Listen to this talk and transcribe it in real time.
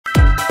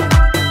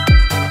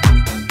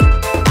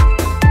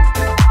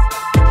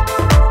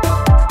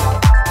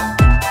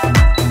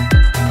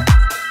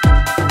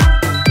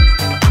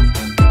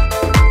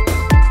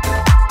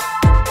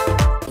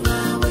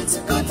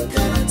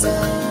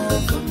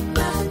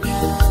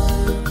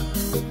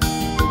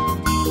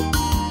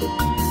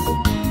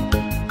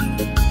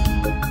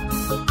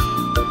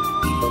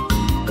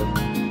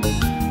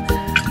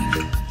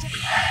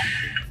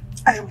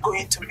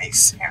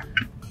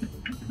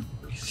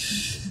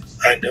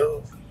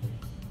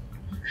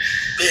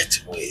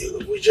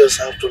But we just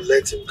have to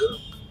let him go.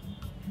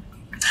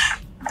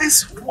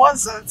 This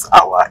wasn't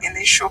our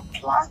initial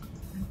plan.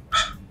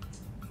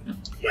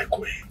 My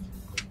queen,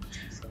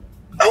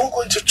 are we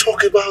going to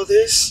talk about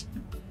this?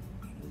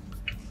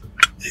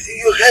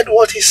 You heard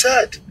what he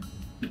said.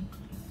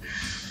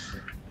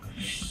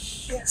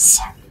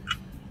 Yes.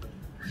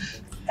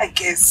 I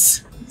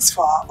guess it's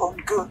for our own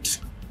good.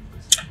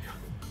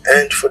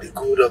 And for the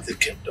good of the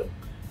kingdom,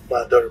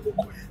 my adorable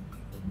queen.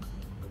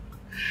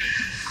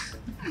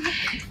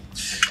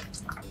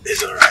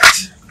 It's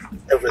alright.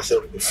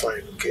 Everything will be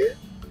fine, okay?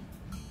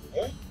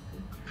 Hmm?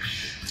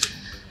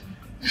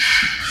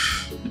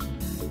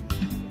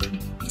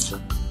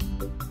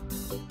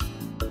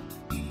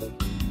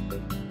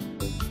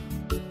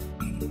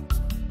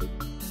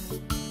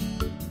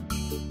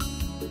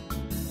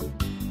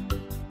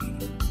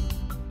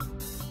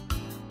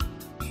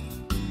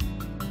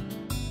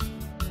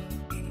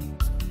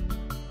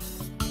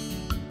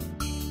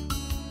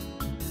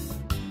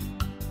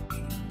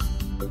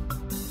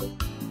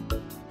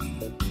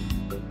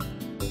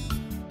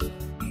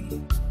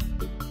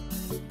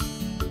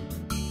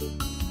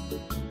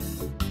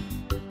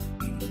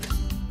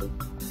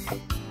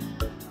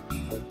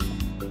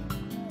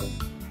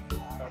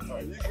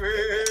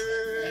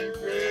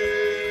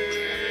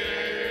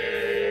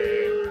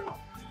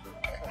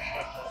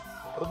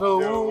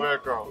 You're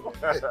welcome.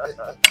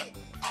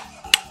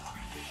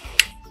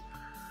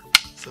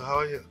 So how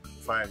are you?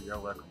 Fine, you're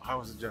welcome. How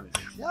was the journey?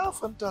 Yeah,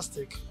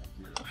 fantastic.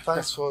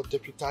 Thanks for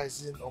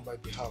deputizing on my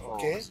behalf,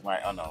 okay? It's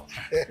my honor,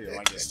 Your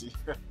Majesty.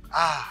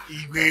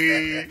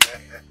 Igwe.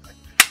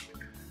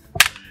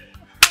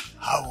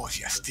 How was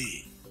your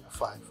stay?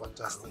 Fine,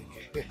 fantastic.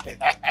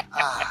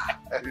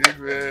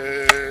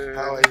 Igwe.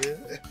 How are you?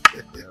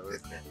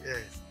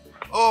 Yes.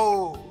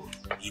 Oh!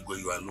 Igwe,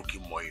 you are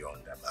looking more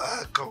younger.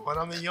 Come on,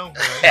 I'm a young boy.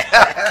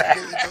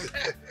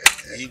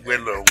 Igwe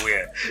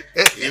Longwe.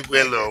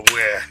 Igwe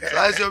Longwe.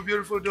 How's your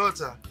beautiful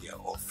daughter? They are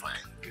all fine.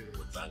 Good.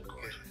 Thank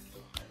God.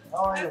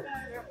 How are you?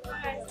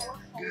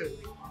 Good.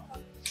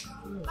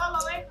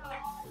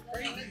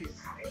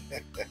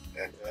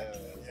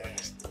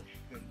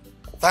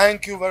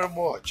 Thank you very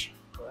much.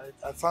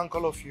 I thank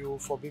all of you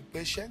for being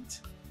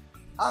patient,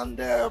 and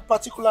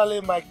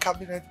particularly my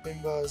cabinet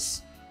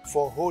members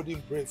for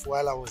holding brief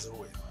while I was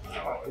away.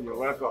 You're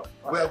welcome.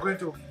 We are going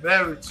to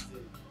marry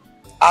today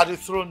at the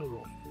throne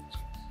room.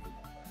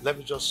 Let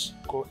me just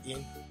go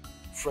in,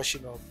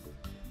 freshen up,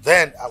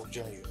 then I will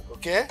join you,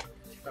 okay?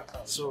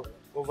 So,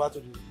 over to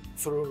the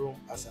throne room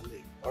as I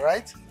leave,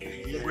 alright?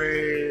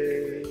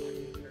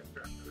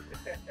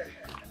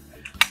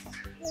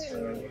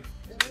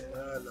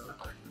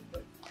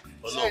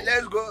 So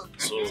let's go.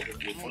 So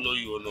we follow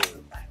you or no?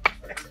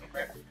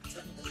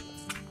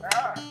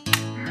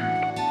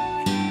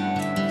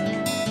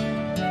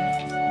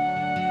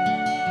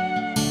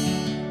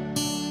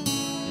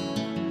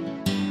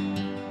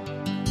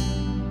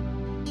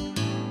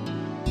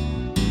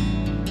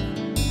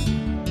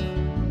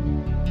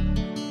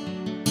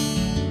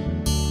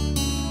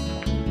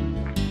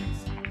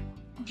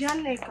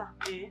 Janeka,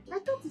 I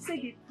thought you said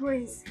the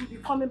prince will be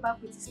coming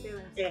back with his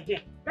parents.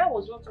 That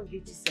was what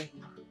Ogeti said.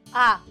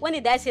 When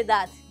did I say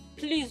that?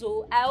 Please,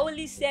 I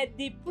only said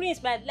the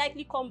prince might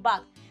likely come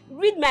back.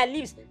 Read my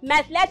lips,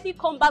 might likely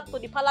come back to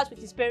the palace with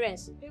his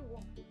parents.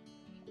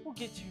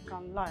 Ogeti, you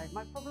can lie.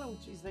 My problem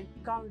with you is that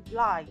you can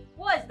lie.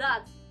 What is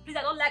that? Please,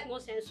 I don't like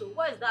nonsense. So,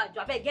 what is that,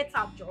 Joe? I better get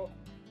out, Joe.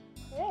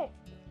 Hey.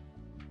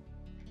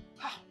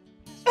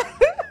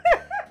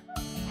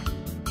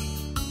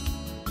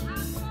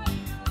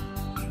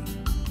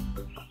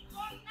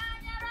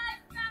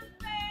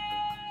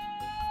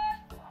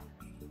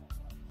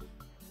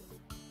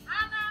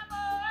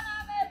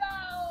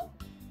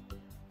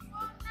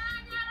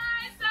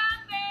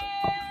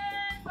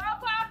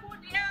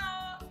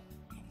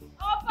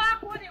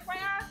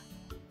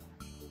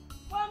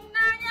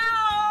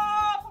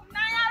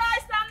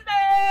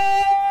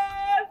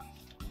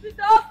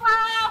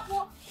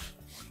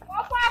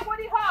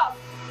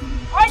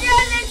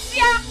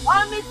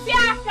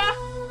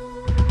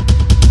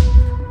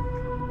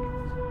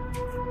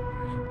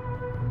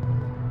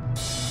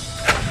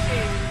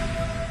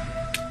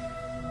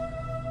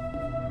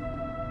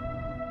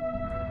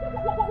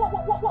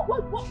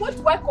 What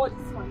do I call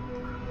this one?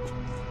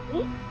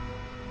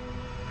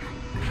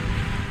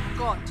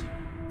 God.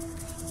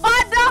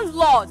 Father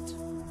Lord,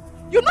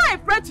 you know I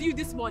prayed to you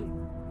this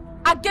morning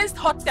against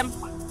hot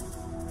temper.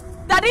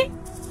 Daddy,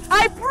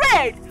 I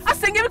prayed. I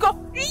said,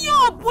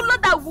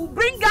 that will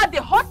bring out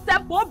the hot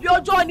temper of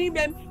your journey,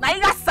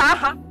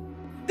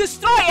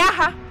 destroy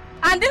her.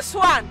 And this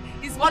one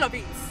is one of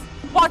it.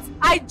 But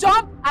I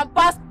jump and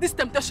pass this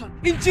temptation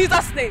in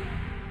Jesus' name.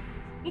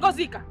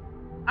 Ngozika,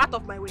 out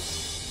of my way.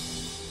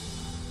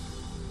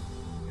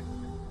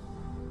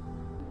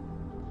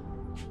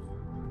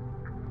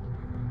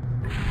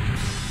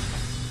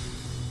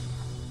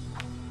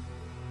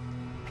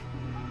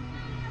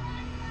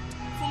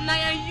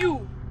 Fumnaya,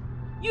 you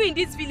in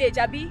this village,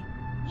 Abi,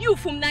 you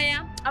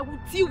Fumnaya, I will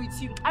deal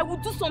with you. I will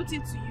do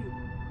something to you.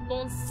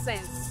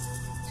 Nonsense.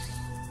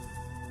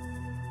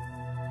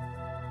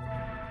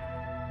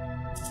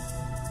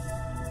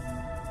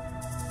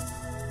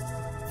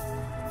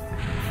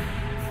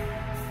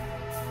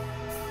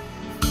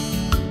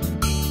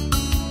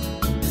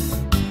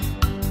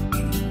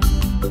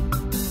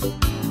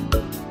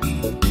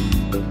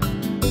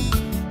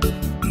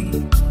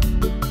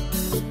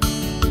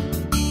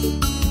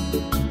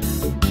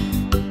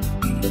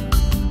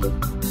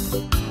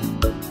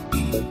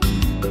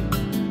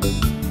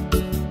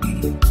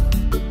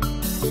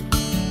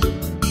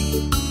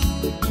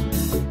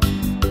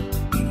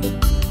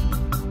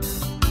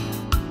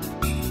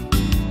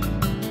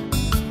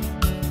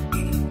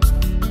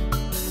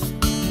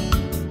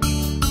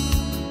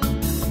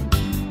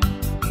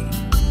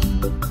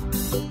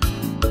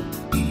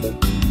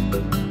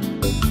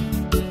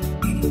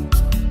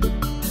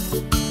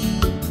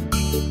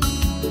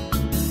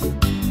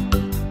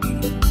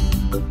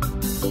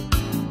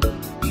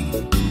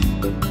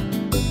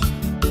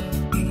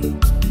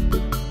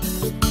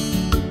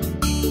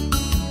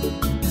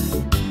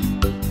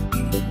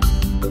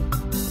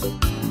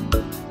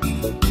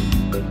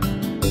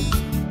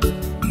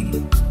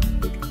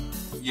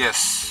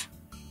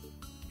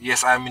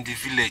 Yes, I'm in the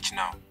village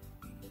now.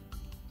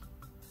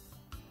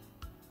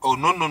 Oh,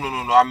 no.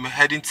 I'm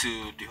heading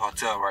to the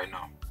hotel right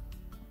now.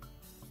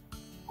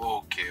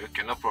 Okay,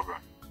 no problem.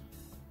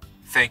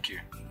 Thank you.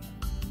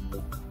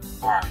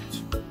 Alright.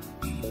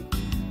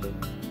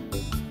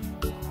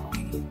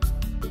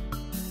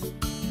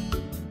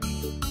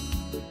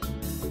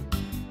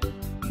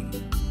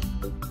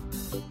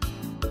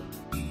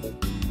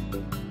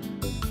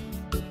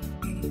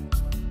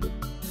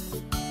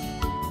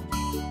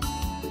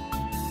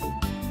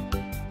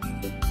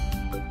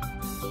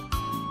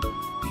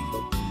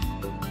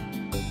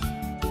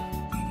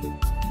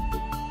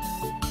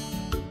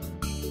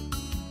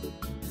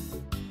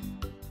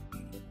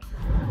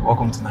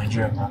 Welcome to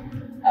Nigeria,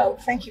 man. Oh,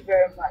 thank you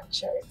very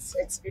much.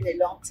 It's been a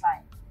long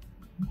time.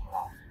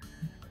 Wow.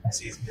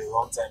 See, it's been a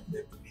long time in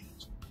the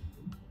village.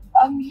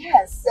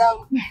 Yes.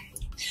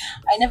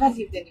 I never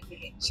lived in the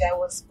village. I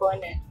was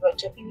born and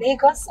brought up in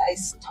Lagos. I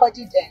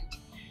studied and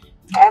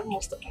I have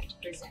most of my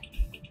degrees in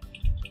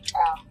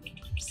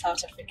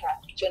South Africa,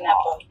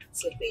 Johannesburg,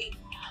 to be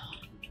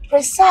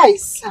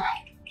precise.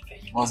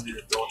 You must be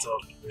the daughter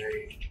of a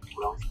very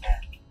wealthy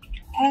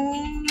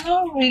man.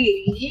 Not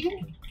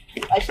really.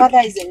 My father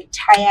is a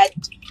retired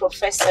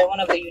professor at one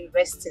of the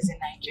universities in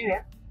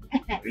Nigeria.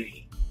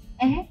 Really?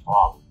 Mm-hmm.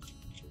 Wow.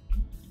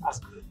 That's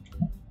good.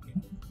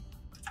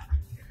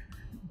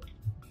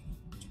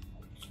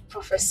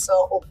 Professor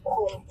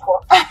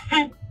Okonkwo.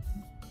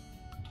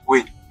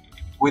 Wait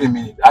a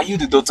minute. Are you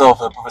the daughter of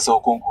Professor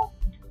Okonkwo?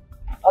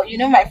 Oh, you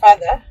know my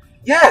father?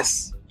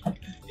 Yes.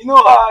 You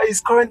know, he's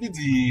currently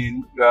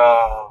the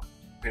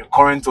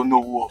current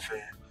Onowu of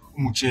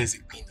Umucheze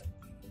Kingdom.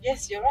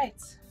 Yes, you're right.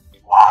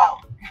 Wow.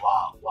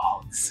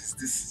 This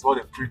is what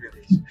a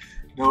privilege.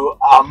 You know,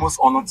 I'm most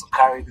honored to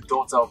carry the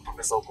daughter of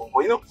Professor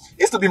Okonkwo. You know,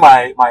 he used to be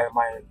my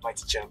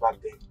teacher back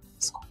then in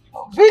school.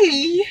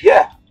 Really?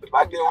 Yeah.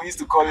 Back then we used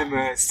to call him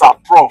Sir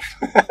Prof.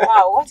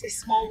 Wow, what a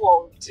small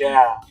world.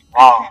 Yeah.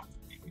 Wow.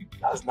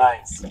 That's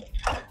nice.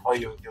 Oh,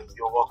 you're welcome.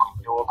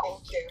 You're welcome.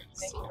 Thank you.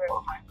 Thank you very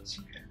much.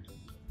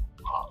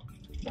 Wow.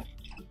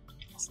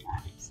 That's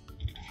nice.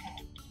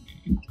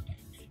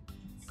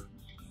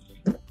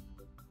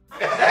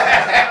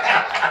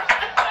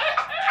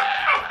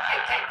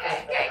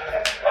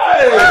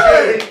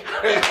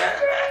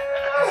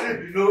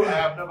 You know, I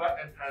have never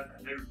entered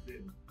an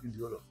airplane in the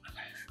whole of my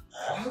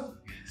life.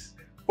 Yes.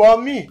 For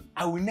me,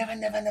 I will never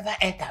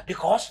enter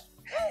because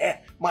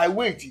my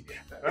weight.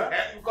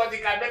 Because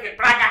it can make a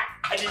praga.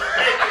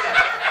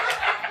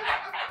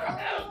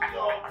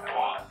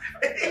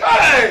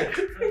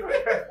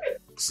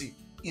 See,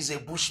 he's a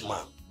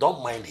bushman.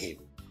 Don't mind him.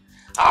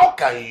 How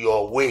can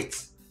your weight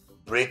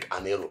break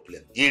an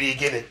aeroplane?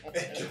 Irrigate. Look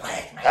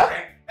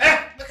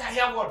at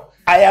here one.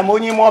 I am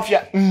only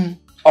mafia.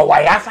 Or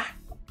Wayafa.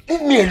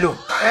 Leave me alone.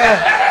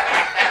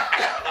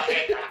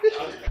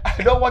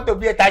 I don't want to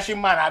be a tashi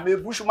man. I'm a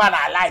bushman.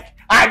 I like.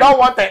 I don't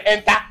want to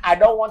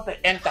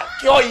enter.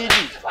 Cure it.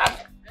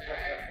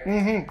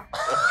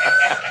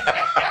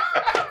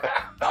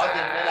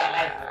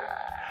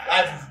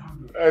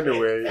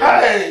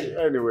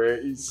 Anyway,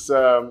 it's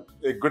a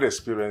good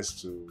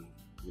experience to,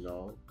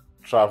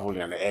 travel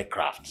in an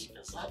aircraft.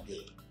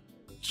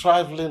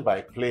 Traveling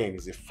by plane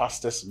is the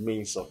fastest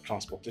means of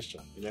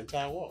transportation in the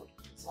entire world.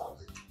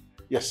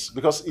 Yes,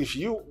 because if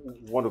you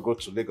want to go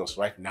to Lagos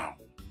right now,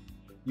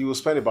 you will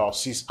spend about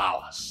 6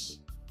 hours.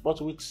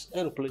 But with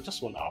aeroplane,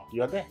 just 1 hour,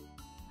 you are there.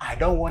 I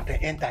don't want to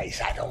enter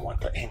is I don't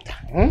want to enter.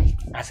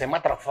 As a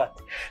matter of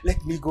fact,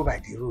 let me go by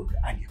the road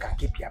and you can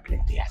keep your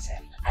plane to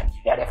yourself. And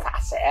very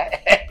fast.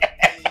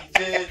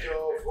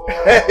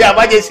 Yeah,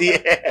 Majesty.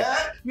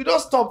 You don't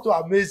stop to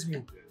amaze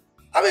me.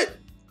 I mean,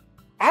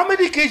 how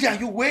many kg are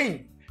you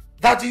weighing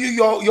that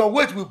your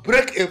weight will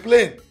break a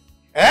plane?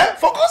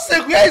 For God's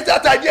sake, where is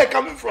that idea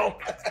coming from?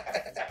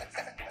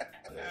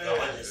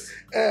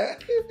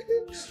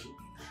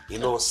 You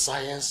know,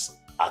 science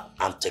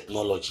and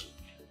technology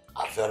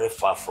are very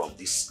far from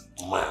this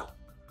man.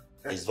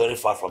 He's very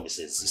far from his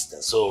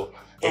existence. So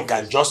he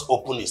can just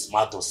open his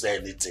mouth to say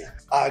anything.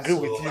 I agree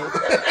with you.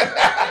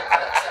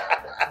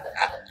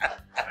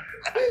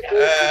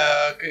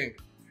 King.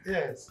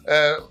 Yes.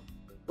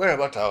 What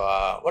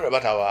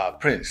about our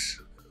prince?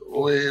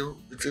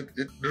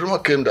 The rumor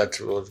came that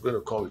he was going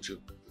to come with you.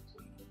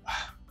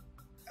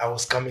 I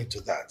was coming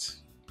to that.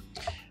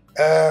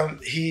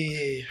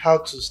 He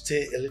had to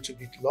stay a little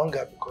bit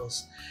longer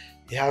because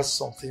he has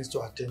some things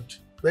to attend to.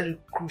 Very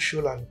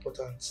crucial and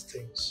important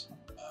things.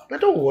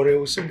 But don't worry,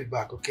 we'll soon be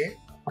back, okay?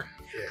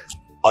 Yeah.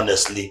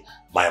 Honestly,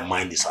 my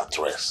mind is at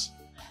rest.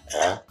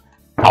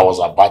 I was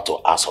about to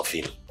ask of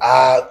him.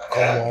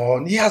 Come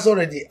on. He has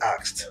already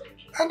asked.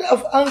 And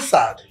I've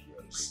answered.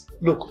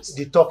 Look,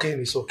 the talking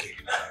is okay.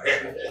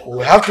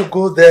 We have to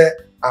go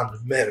there and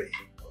marry.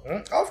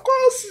 Of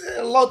course,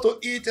 a lot to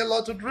eat, a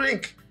lot to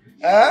drink.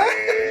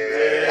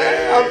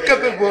 I'm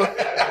capable.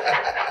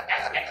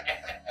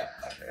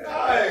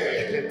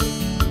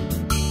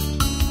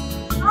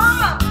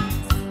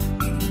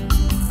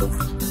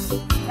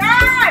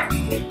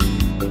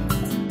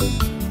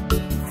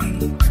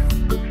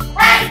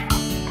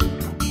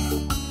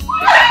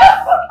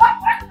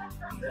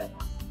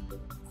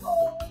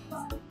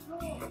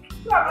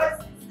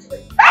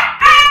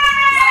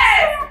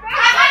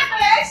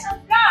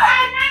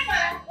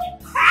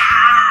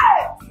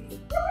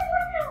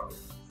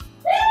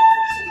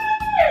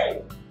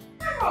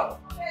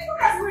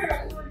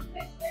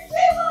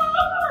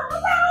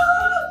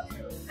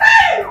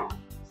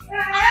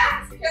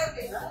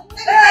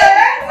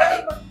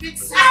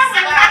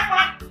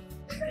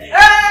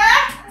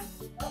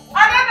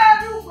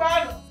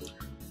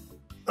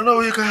 Oh,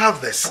 no, you can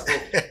have this.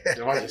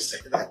 Your Majesty,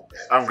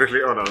 I'm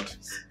greatly honored.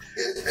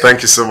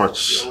 Thank you so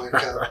much.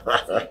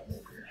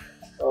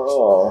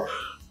 Oh.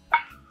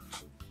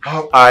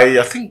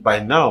 I think by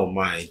now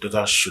my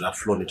daughter should have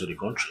flown into the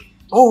country.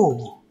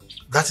 Oh,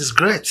 that is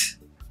great.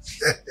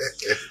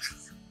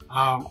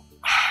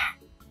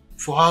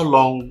 For how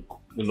long,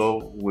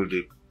 will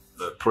the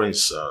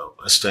prince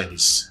extend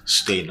his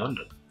stay in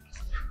London?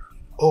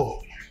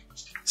 Oh,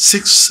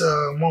 6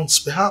 months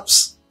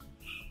perhaps.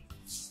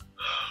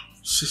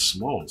 6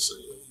 months?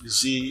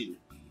 Is he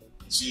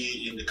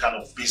in the kind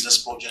of business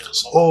project or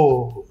something?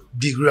 Oh,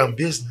 degree and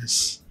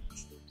business.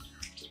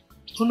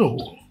 Oh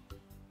no.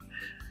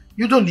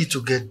 You don't need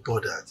to get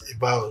bothered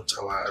about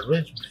our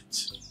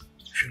arrangement,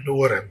 if you know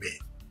what I mean.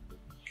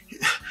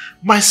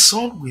 My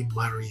son will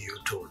marry your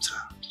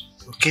daughter,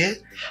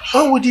 okay?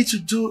 All we need to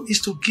do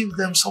is to give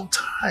them some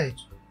time.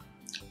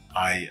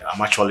 I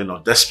am actually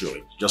not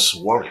desperate, just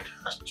worried.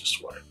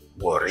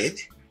 Worried?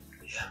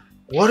 Yeah.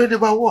 Worried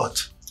about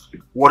what?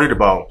 Worried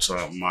about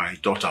my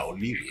daughter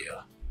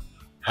Olivia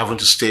having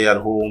to stay at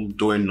home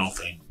doing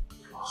nothing.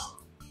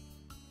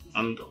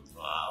 And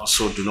I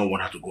also do not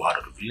want her to go out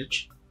of the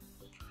village.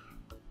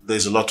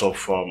 There's a lot of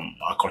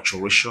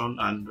acculturation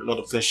and a lot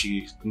of things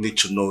she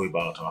needs to know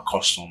about our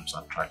customs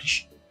and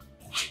tradition.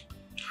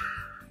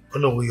 Oh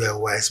no, you are a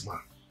wise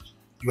man.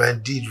 You are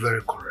indeed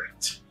very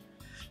correct.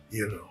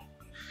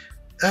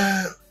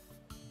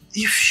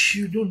 If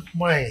you don't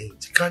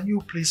mind, can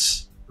you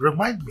please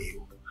remind me,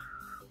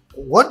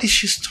 what did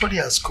she study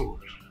at school?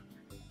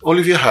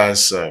 Olivia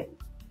has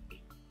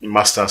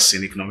Masters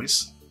in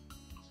Economics,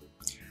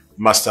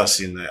 Masters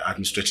in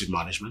Administrative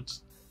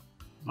Management,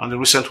 and the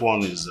recent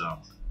one is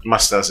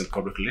Masters in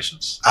Public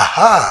Relations.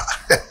 Aha!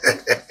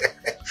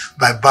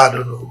 My bad,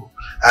 oh no.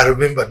 I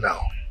remember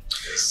now.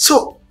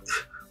 So,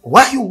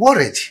 why are you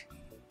worried?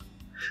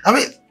 I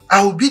mean,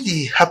 I will be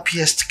the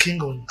happiest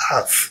king on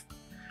earth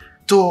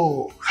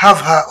to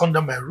have her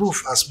under my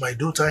roof as my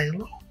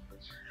daughter-in-law.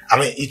 I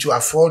mean, it will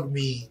afford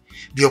me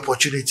the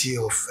opportunity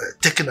of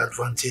taking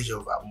advantage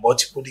of her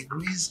multiple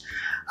degrees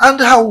and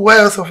her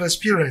wealth of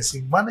experience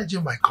in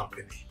managing my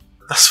company.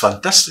 That's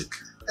fantastic.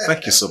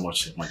 Thank you so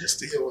much, Your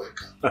Majesty. You're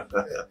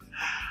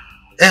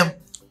welcome.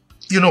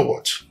 You know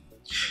what?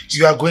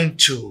 You are going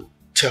to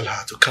tell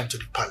her to come to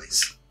the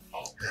palace.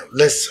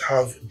 Let's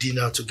have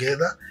dinner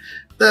together.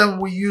 Then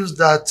we use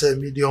that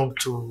medium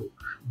to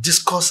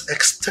discuss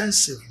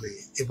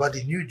extensively about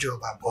the new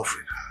job I'm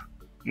offering her.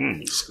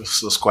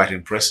 This was quite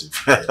impressive.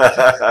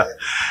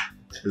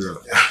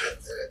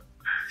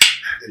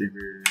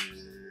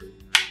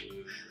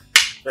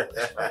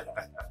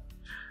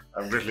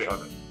 I'm really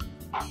honored.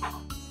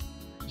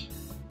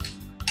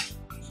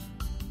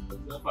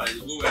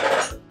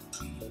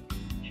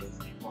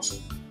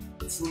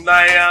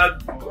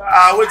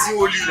 What's you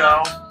holding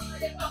now?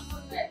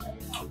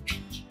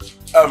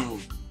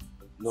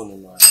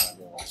 No.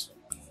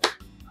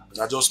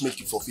 I just make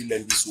you fulfill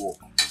this work.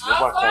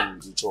 Never come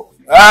with the job.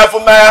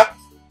 From there.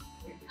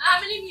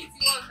 I'm leaving it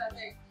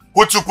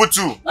Put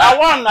two. I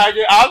want I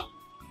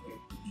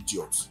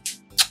Idiot.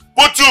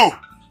 Put two.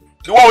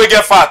 The one we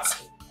get fat.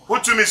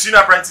 Put two me senior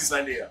apprentice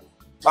in there.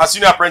 My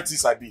senior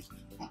apprentice I be.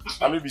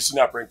 I may be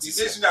senior apprentice. You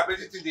say senior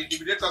apprentice they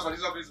direct us for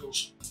this office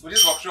for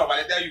this workshop,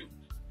 I tell you.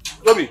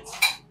 Tommy,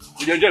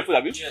 you enjoy food,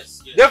 have you?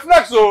 Yes. They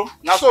flex so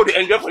now so they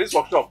enjoy for this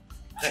workshop.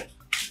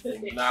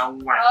 Now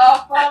one.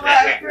 Oh, for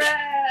my friend.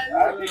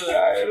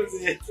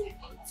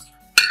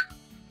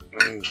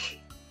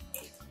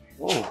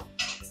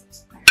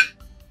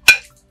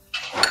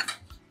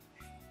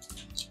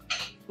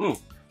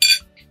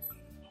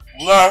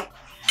 Nah.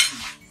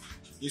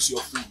 This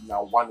your food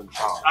now one in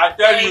town. I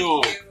tell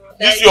you.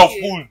 This your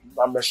food,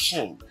 my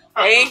machine.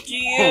 Thank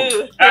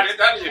you. I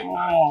tell you.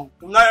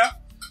 Naya,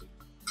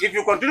 if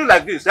you continue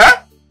like this,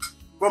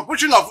 from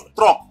pushing of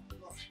truck,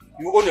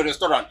 you own a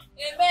restaurant.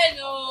 Amen.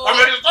 From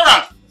a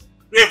restaurant,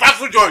 to a fast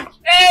food joint.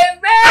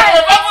 Amen. From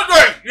a fast food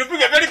joint, you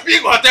bring a very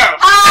big hotel.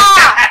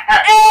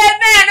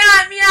 Amen.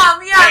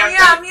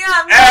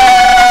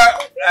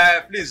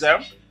 Please,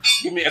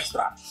 give me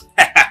extra.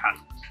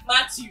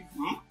 Matthew.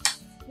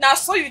 Now,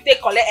 so you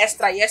take collect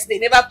extra yesterday,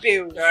 never pay.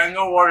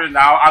 No worry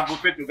now, I'll go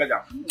pay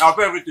together. I'll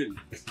pay everything.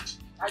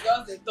 I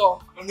just the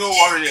talk. No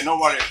worry, no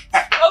worry.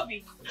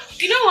 Obi,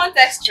 you don't want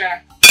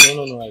extra?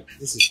 No,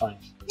 this is fine.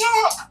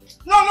 No,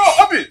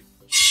 Obi.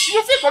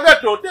 You feel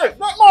collect to take.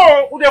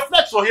 No, with the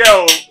flex for here.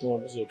 No,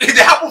 this is okay. It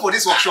happen for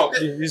this workshop.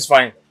 This is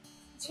fine.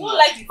 You don't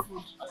like the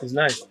food? It's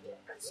nice.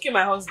 Look at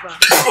my husband.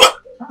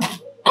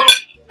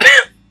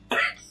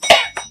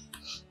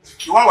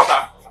 You want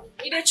water?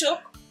 You dey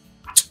choke?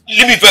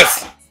 Leave me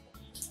first.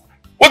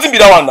 What be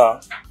that one now?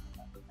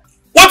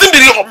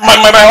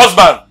 my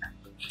husband.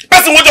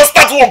 Person will just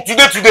start work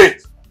today.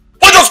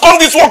 We just come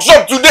this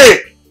workshop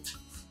today.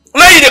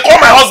 Now they call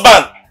my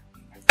husband.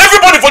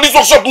 Everybody for this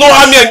workshop know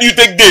how me and you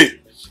take day.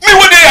 Me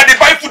when they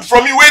buy food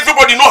from you, where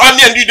everybody know how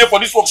me and you day for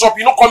this workshop,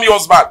 you know call me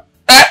husband.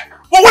 Eh?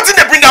 Well, what did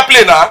they bring that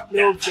plane now?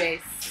 No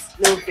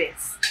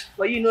best.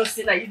 But you know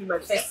say that you be my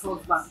first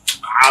husband.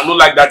 I don't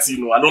like that, you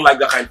know. I don't like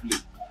that kind of play.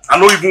 I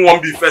don't even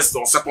want to be first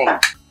or second.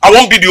 I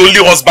won't be the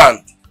only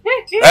husband.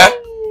 Eh?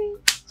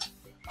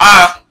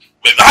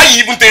 How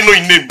you even tell no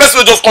in name? Best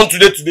way just come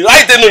today. How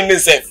you tell no in name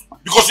self?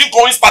 Because you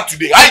can't start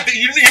today. How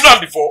you know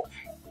him before?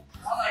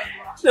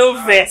 No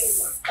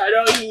verse. I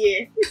don't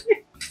hear.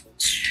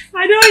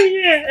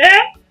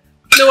 Eh?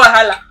 No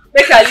wahala.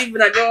 Make I leave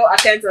when I go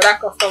attend to that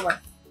customer.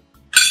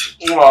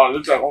 Wow,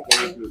 look at one.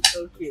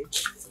 Okay.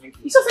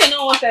 You just say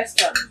no one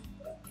test.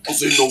 I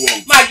say no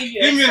one. Ma give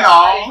you. Give me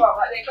now.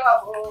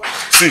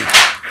 See,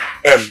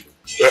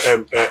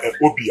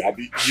 Obi,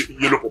 Abi,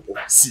 yellow popo.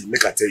 See,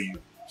 make I tell you.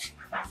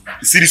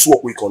 You see this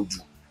work we can do.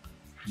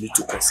 You need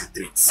to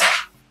concentrate.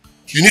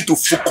 You need to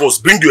focus.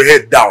 Bring your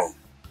head down.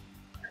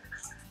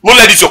 Don't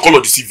let this your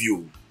color deceive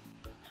you.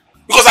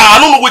 Because I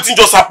don't know what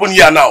just happened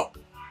here now.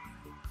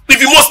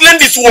 If you must learn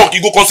this work,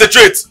 you go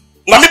concentrate.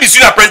 Now maybe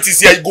see an apprentice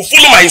here, you go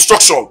follow my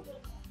instruction.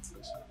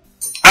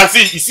 And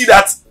see, you see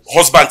that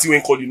husband he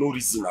won't call you no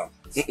reason now.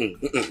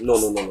 No.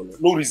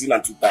 No reason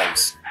and 2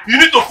 times. You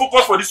need to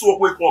focus for this work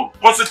we come.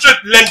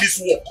 Concentrate, learn this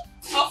work.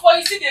 For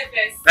you see the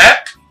best. Eh?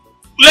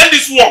 Learn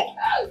this work.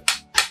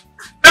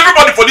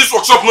 Everybody for this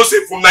workshop knows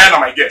say from Naya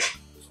my girl.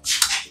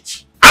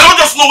 I don't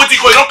just know what you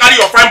call. You don't carry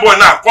your fine boy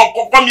now.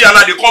 Come here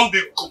now. They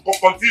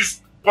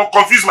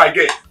confuse my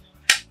girl.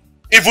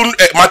 Even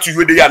Matthew,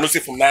 you there, I know say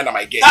from Naya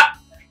my girl.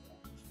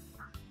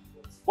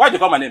 Why they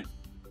call my name?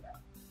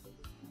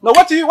 No,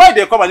 why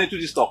they call my name to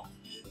this talk?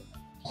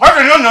 No,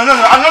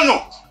 I don't know.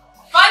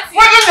 Fancy.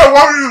 Why don't they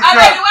worry you? I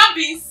bet you want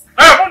beans.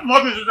 Hey,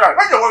 what is that?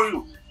 Why they worry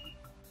you?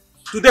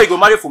 Today you go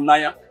marry from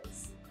Naya.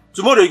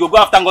 Tomorrow you go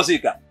after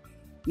Ngosika.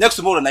 Next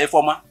tomorrow na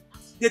Ifoma.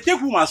 They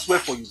take woman swear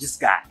for you, this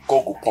guy.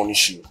 God will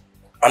punish you.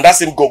 And that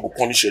same God will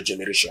punish your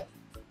generation.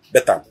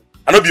 Better.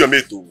 I don't be your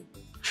mate too.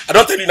 I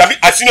don't tell you,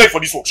 I seen you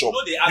for this workshop.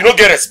 No, you don't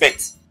get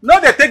respect. No,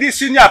 they take this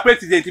senior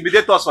apprentice, they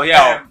intimidate us for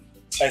here.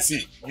 And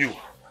see, you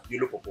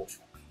look up.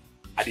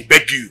 I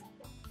beg you.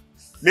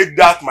 Make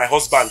that my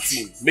husband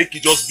team. Make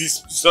it just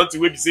this something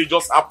where we say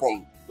just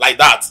happen like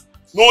that.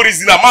 No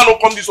reason a man don't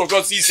come this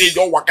workshop, see say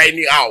don't work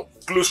anyhow.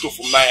 Close to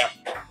Funaya.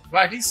 But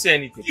I didn't say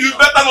anything. You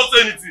better not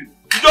say anything.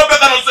 You don't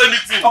better not say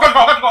anything. Okay.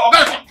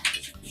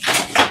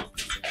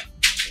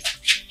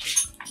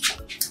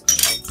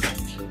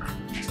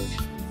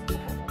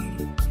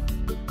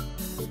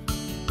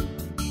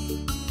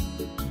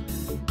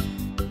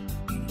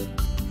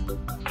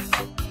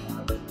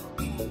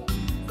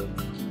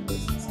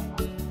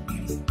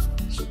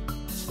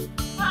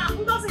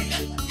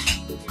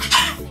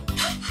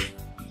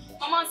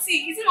 Mama, see,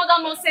 is it not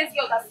that nonsense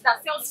girl that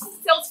sells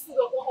food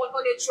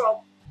on a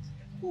truck?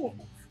 Who?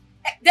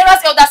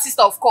 Dera's elder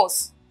sister, of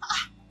course.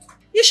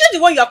 You sure the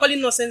one you are calling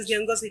nonsense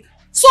girl, Ngozi?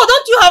 So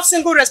don't you have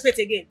single respect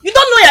again? You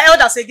don't know your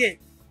elders again.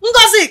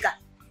 Ngozika.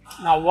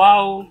 Now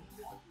wow.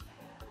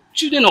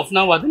 Children of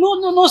nowadays,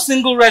 no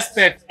single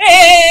respect.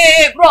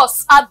 Hey,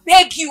 bros, I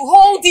beg you,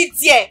 hold it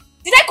there.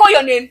 Did I call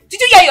your name? Did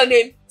you hear your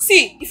name?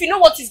 See, if you know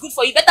what is good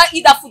for you, better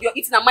eat that food you're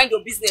eating and mind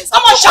your business.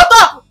 Come on, shut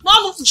up! No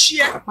need to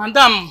share.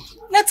 Madam,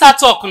 let her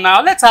talk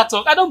now. Let her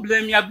talk. I don't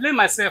blame you. I blame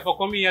myself for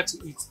coming here to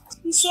eat.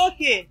 It's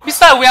okay.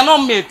 Besides, we are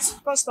not mates.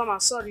 Customer,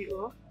 sorry,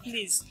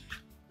 please.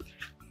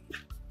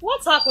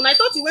 What happened? I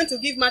thought you went to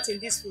give Martin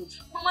this food.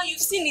 Mama, you've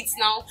seen it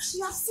now.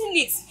 You have seen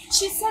it.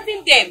 She's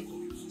serving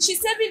them. She's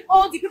serving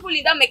all the people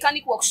in that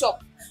mechanic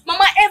workshop.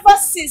 Mama, ever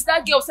since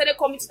that girl started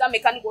coming to that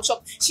mechanic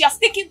workshop, she has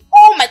taken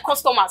all my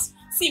customers.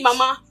 See,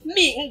 Mama,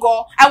 me,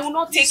 Ngo, I will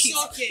not take it.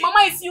 Okay.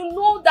 Mama, if you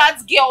know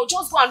that girl,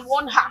 just go and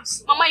warn her.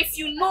 Mama, if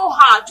you know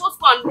her, just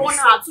go and warn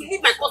her to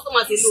leave my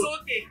customers alone.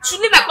 Okay. To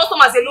leave my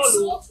customers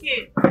alone.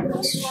 Okay. Don't worry.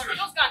 Just go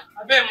and...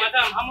 I beg,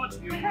 madam, how much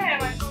do you want? Hey,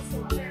 my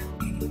customer.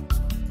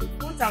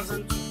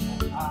 1,000.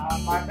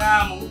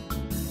 Madam,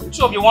 it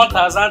should be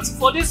 1,000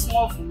 for this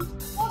small food.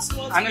 What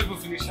small? I never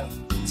finish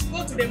it.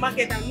 Go to the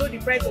market and know the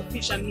price of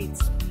fish and meat.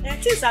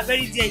 Things are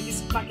very dear in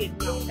this market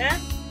now.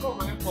 Go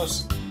very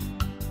fast.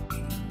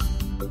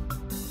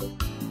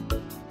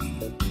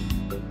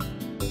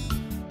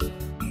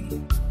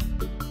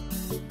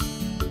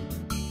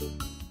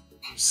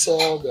 You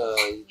said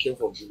you came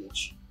from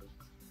village.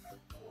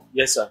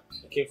 Yes, sir.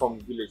 I came from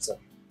the village, sir.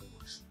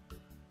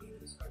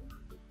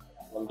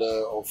 And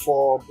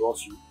Ofo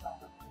brought you.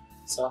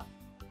 Sir?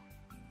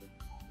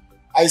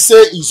 I say,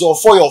 is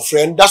Ofo your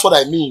friend? That's what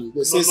I mean.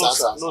 They say,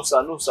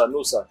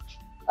 No, sir.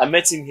 I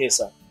met him here,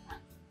 sir.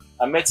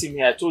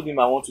 I told him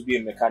I want to be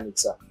a mechanic,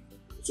 sir.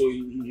 So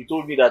he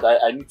told me that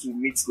I need to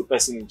meet the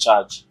person in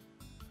charge.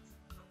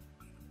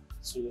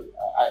 So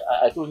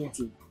I told him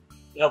to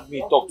help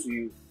me talk to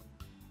you.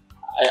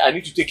 I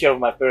need to take care of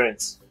my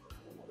parents.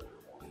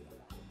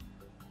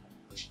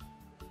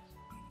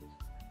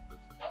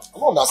 I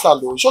don't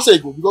understand though. You should say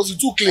go because you're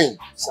too clean.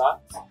 Sir?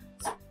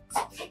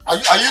 Are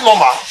you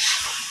normal?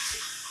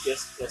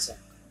 Yes, sir.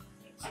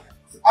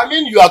 I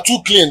mean, you are too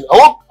clean.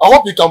 I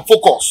hope you can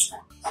focus.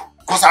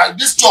 Because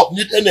this job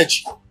need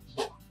energy.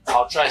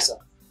 I'll try, sir.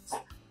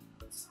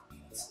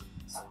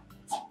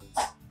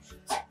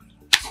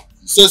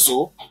 You say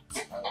so?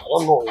 I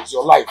don't know. It's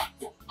your life.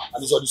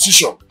 And it's your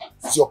decision.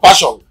 It's your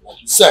passion,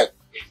 like you said.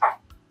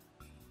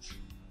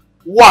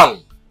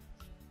 1.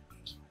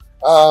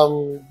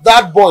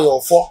 That boy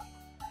or 4,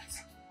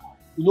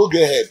 you no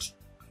get head.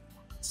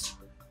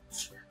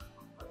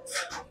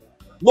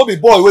 No be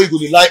boy where you go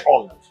rely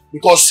on.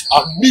 Because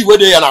me where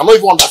they and I don't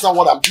even understand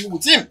what I'm doing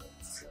with him.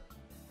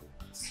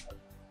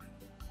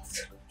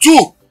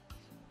 2,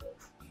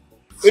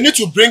 you need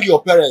to bring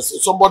your parents,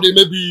 somebody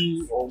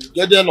maybe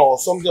guardian or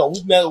something, or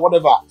witness,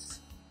 whatever,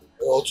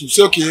 or to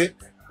say, okay,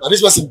 now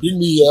this person bring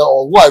me here,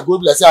 or who I go,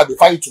 let's say I will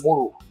find you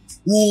tomorrow,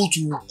 who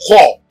to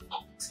call.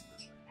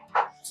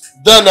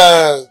 Then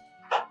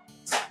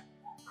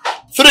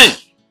 3,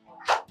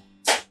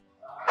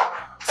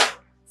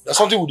 there's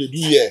something we do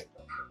here.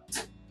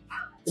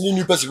 Any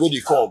new person where they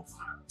come,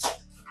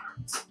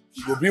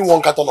 you go bring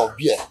 1 carton of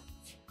beer,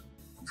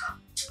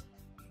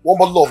 1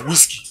 bottle of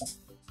whiskey,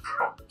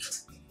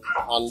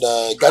 and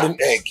garden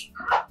egg.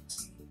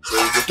 So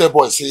you go tell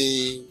boy say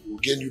you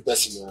get new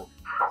person.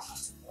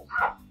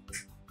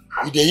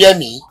 You dey hear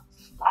me?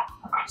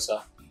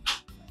 Sir.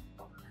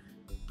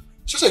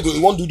 So say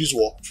you want to do this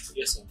work?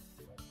 Yes, sir.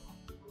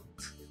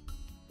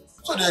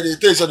 So they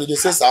tell you, so they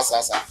say sir.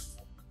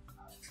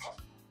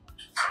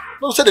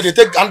 No, say they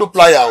take handle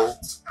plier.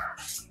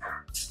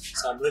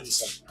 Sir, I'm ready,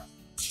 sir.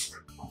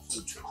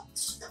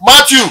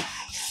 Matthew!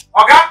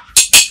 Okay?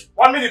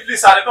 1 minute,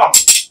 please, sir. They come.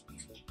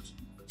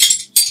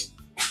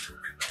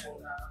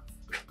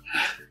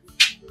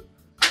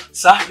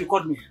 Sir, you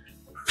called me.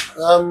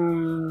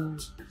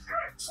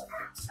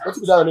 What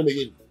is that name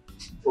again?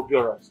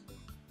 Obiora.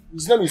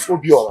 His name is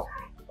Obiora.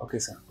 Okay,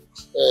 sir.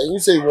 You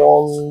say you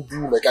want to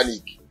do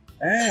mechanic.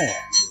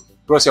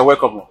 Bros, you're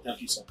welcome.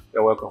 Thank you, sir.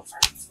 You're welcome.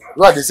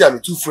 Right, they say I'm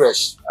too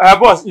fresh.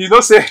 Boss, you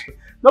don't say,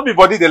 not be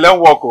body they learn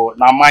work or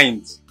na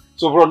mind.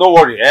 So, bro, don't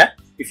worry,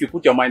 If you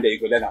put your mind there, you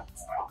go learn now.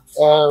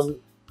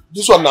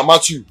 This one na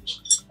Matthew.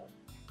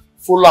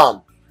 Full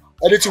arm.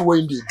 Anything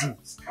when they do,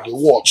 they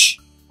watch.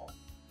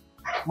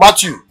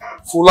 Matthew,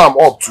 full arm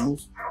up too.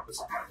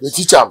 They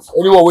teach them.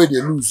 Anyone where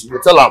they lose, they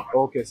tell them.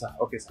 Okay, sir.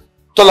 Okay, sir.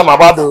 Tell them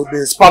about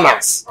the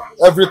spanners,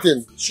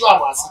 everything. Show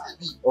them as it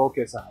be.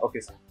 Okay, sir. Okay,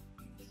 sir.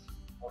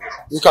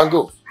 You can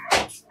go.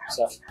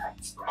 Sir.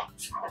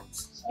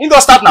 You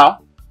don't start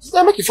now.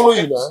 They make you follow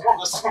you now.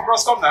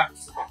 Bros, come now.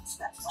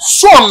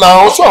 Show them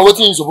now. Show them what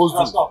you're supposed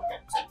to do. Come.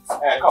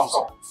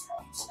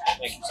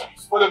 Thank you, sir.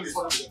 Follow me.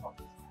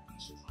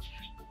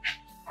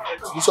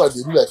 This one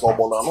they do like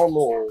Obona.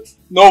 No.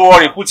 No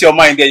worry. Put your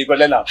mind there. You go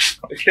learn now.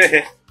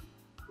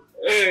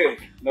 Hey,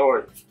 no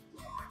worry.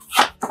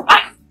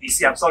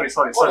 I'm sorry.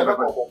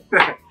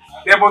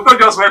 The motor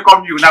just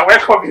welcome you. Now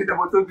welcome you. The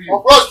motor to you.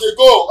 Of course they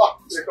go.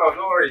 They come.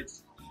 Don't worry.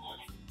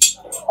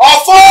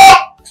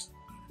 Offer.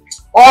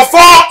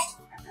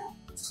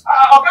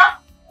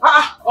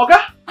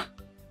 Okay.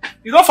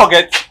 You don't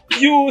forget.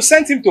 You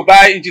sent him to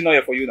buy engine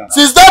oil for you now.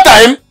 Since that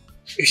time.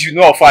 You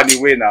know how far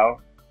away now.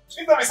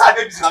 You know, Mr.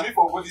 Davis, I'm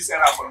for go this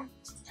area for me.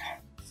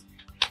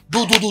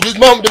 Do. This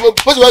man, the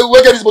person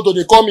who get this motor,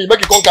 they call me, make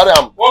it come carry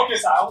him. Okay,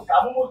 sir. I'm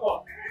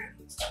motor.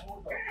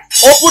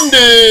 Open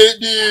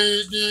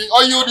the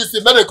oil, this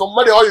make the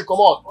oil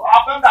come out.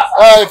 I've done that,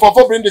 sir.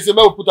 For bring the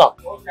cement we put up.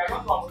 Okay, I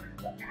don't know.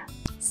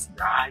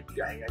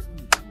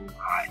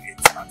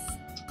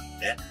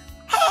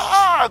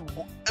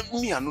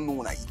 Me, I don't know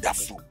when I eat that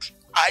food.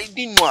 I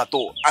didn't know at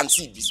all. And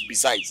see,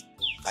 besides,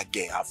 that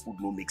girl, her food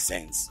no make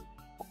sense.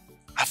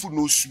 Her food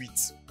no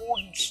sweet. Oh,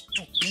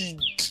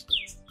 stupid,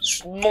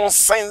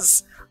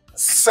 nonsense,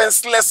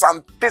 senseless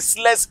and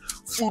tasteless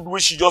food where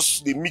she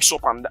just they mix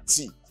up and that.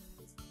 See,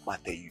 I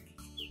tell you,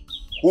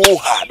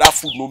 that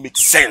food no make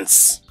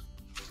sense.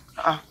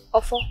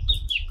 Offer.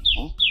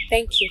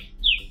 Thank you.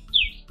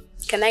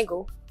 Can I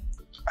go?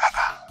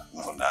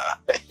 No, nah.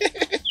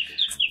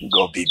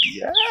 Go,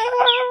 baby.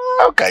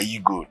 How can you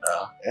go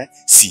now?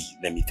 See,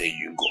 let me tell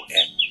you, go.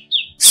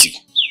 See,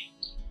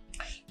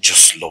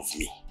 just love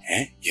me.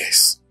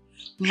 Yes.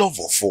 Love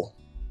or for.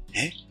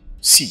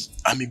 See,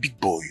 I'm a big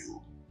boy.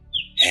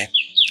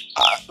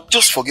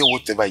 Just forget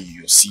whatever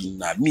you see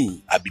now.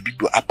 Me, I be big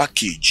boy, I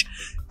package,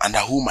 and I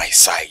hold my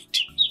side.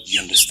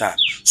 You understand?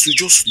 So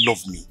just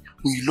love me.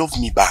 When you love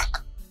me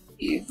back,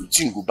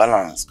 everything go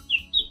balance.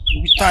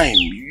 With time,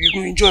 you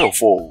go enjoy your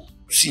fall.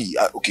 See,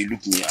 okay,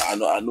 look me. I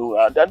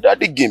know. That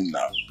the game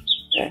now.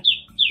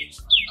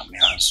 I'm a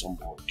handsome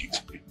boy.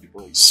 The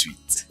boy is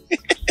sweet.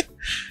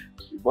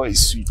 The boy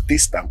is sweet.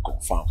 Taste and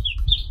confirm.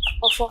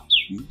 Offer,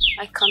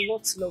 I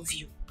cannot love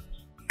you.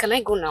 Can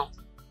I go now?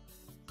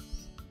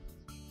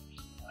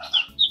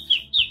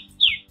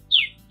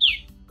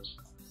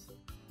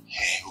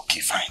 Okay,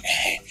 fine.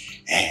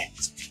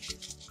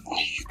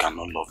 You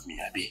cannot love me,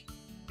 Abi.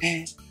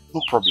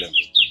 No problem.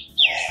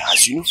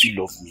 As you know, if you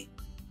love me,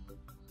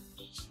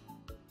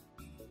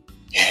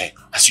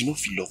 As you know,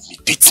 if you love me,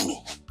 date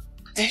me.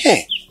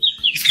 Eh?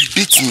 If you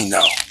date me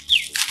now,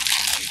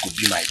 you could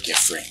be my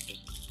girlfriend.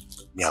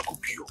 Me, I could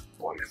be your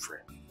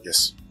boyfriend.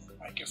 Yes,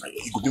 my girlfriend.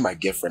 You could be my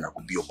girlfriend, I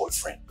could be your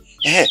boyfriend.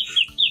 Eh?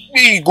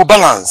 You go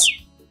balance.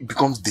 It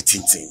becomes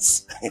dating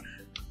things.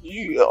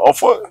 You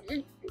offer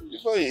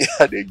before you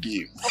had a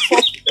game.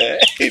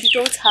 You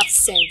don't have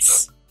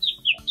sense.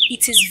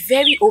 It is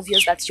very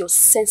obvious that you're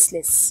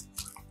senseless.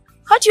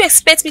 How do you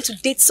expect me to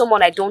date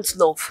someone I don't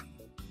love?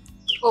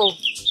 Oh,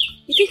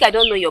 you think I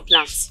don't know your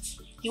plans?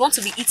 You want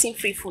to be eating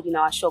free food in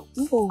our shop?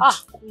 No.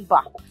 Ah,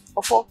 Mba.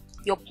 Ofo,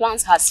 your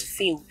plans has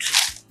failed.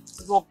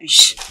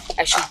 Rubbish.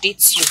 I should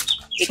date you.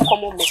 A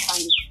common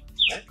mechanic.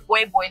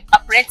 Boy,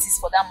 apprentice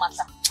for that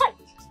matter.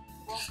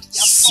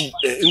 See,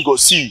 Ngo,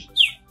 see.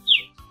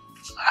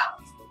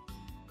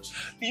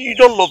 You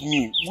don't love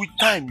me. With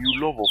time,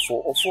 you love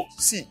Ofo. Ofo,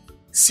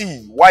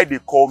 see why they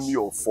call me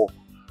Ofo.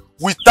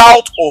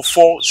 Without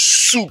Ofo,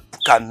 soup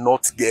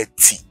cannot get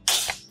thick.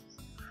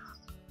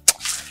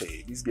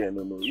 Hey, this guy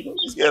don't know. You know,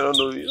 this guy don't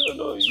know. You don't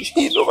know.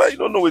 You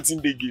don't know what's in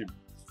the game.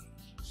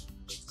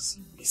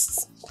 See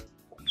this.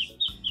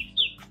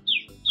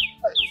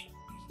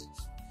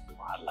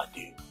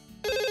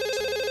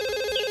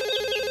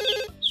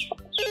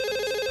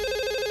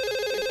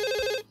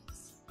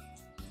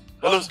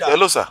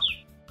 Hello, sir.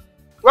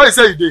 Where you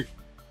say you did?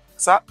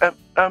 Sir,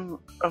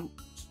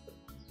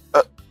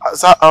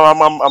 sir,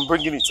 I'm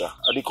bringing it, sir.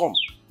 They come.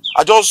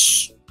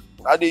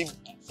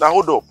 Now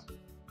hold up.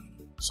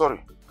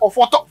 Sorry. Oh,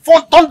 for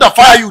thunder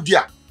fire you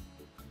there.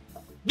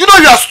 You know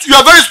you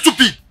are very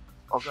stupid.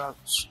 Okay,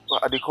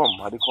 they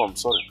come.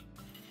 Sorry.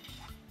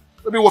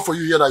 Let me wait for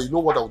you here. That you know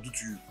what I will do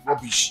to you.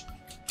 Rubbish.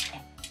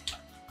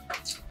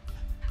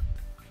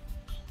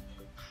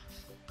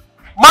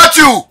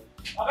 Matthew,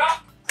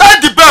 tie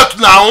the belt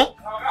now.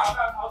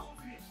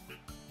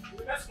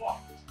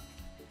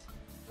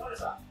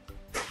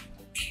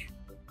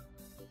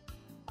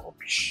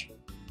 Rubbish.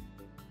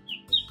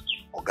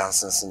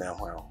 Ogansense na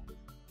well.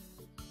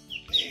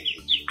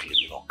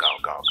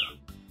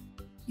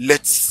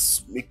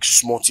 Let's make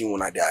small thing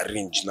when I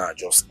arrange now.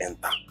 Just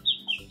enter.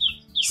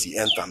 See,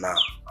 enter now.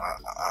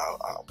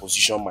 I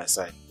position my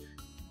side.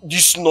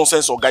 This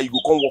nonsense or guy, you go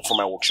come work for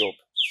my workshop.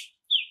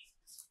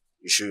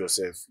 You show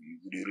yourself.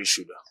 You do the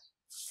shoulder.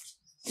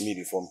 You need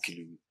the form kill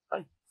you.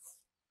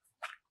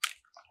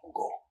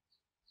 Go.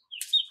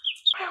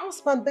 My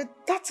husband, but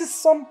that is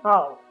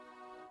somehow.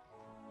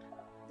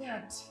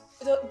 Dad,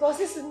 does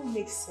this even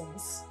make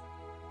sense?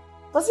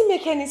 Does it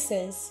make any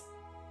sense?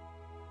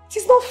 It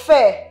is not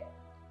fair.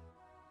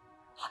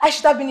 I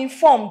should have been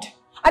informed.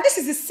 And this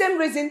is the same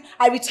reason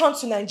I returned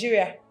to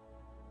Nigeria.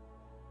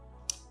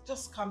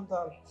 Just calm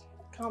down.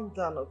 Calm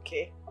down,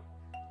 okay?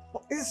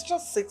 It's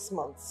just 6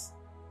 months.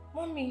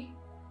 Mommy,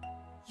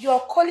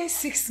 you're calling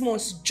 6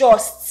 months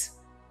just.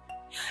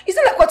 It's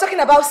not like we're talking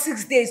about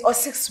 6 days or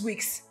 6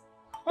 weeks.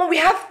 Mom, we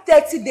have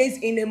 30 days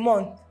in a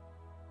month.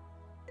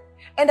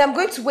 And I'm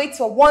going to wait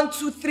for 1,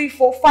 2, 3,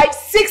 4, 5,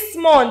 6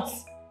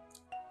 months.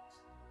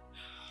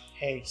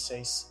 Hey,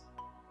 sis.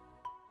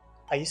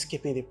 Are you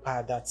skipping the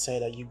part that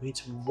said that you're going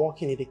to be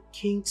working in the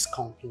king's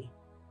company?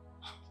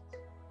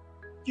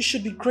 You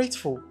should be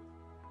grateful.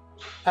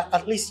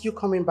 At least you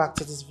coming back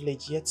to this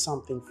village yet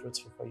something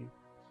fruitful for you.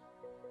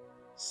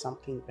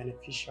 Something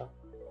beneficial.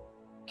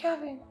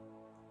 Kevin,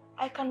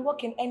 I can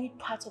work in any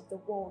part of the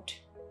world.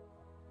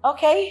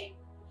 Okay?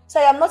 So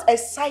I am not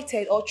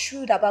excited or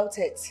thrilled about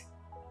it.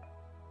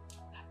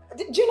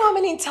 Do you know how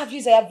many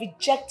interviews I have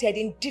rejected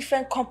in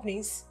different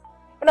companies?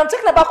 When I'm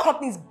talking about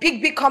companies,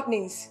 big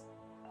companies.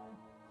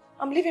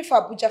 I'm leaving for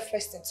Abuja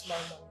first thing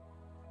tomorrow morning.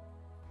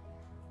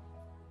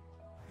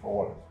 For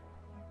what?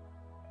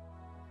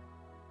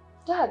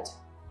 Dad,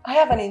 I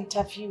have an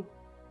interview.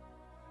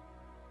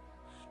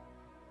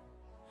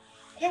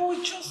 And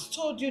we just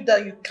told you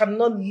that you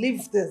cannot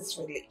leave this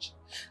village.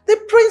 The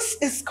prince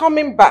is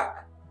coming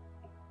back.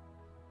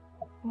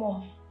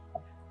 Mom,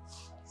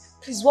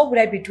 please, what would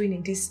I be doing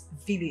in this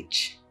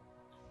village?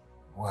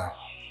 Well,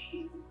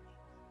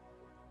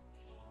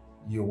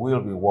 you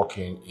will be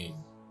working in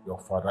your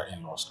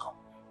father-in-law's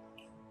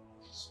company.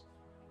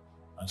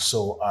 And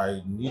so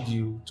I need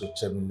you to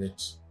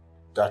terminate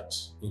that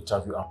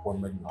interview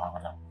appointment you have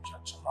at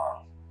Abuja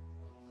tomorrow.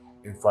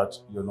 In fact,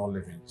 you're not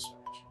leaving this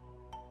village.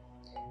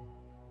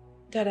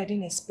 Dad, I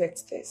didn't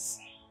expect this.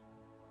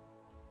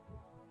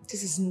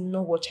 This is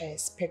not what I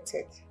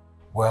expected.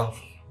 Well,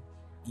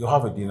 you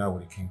have a dinner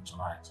with the king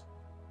tonight.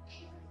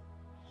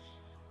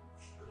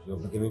 You're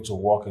beginning to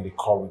walk in the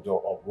corridor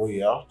of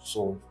royal,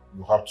 so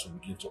you have to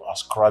begin to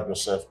ascribe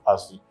yourself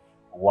as the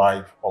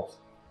wife of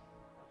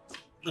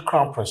the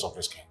crown prince of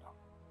this kingdom.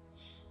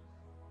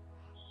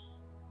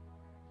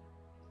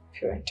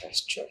 Parental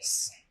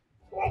stress.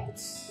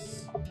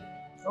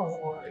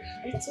 Don't worry,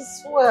 it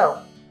is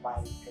well. My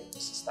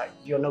goodness, sister,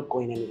 you're not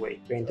going anywhere.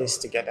 We're in this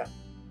together.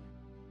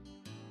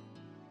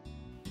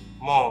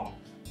 Mom,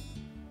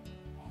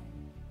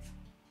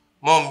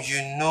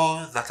 you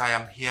know that I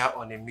am here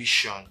on a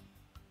mission.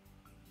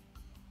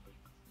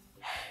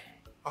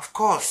 Of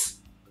course,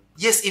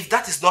 Yes, if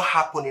that is not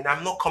happening,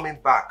 I'm not coming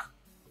back.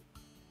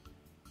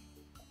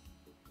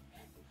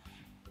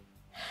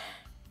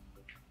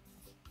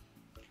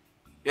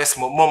 Yes,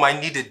 Mom, I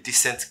need a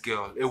decent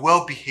girl, a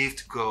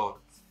well-behaved girl,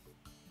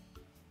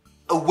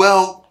 a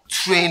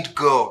well-trained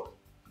girl,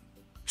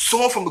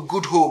 someone from a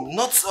good home,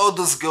 not all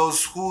those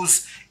girls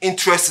whose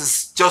interest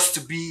is just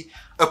to be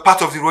a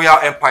part of the royal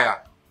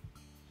empire.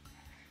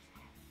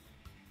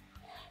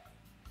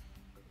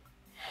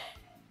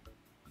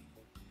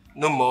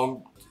 No,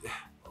 Mom.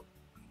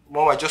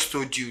 Mom, I just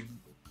told you,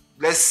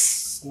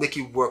 let's make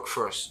it work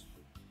first.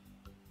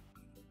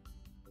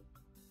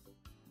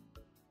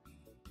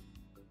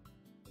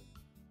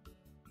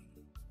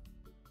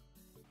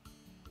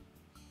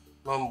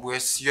 Mom, you're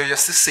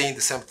still saying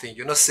the same thing.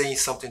 You're not saying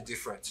something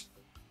different.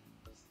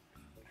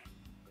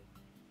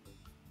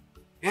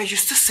 Yeah, you're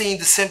still saying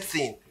the same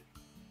thing.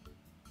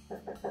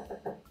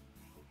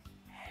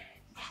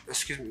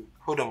 Excuse me.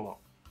 Hold on, Mom.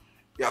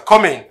 Yeah,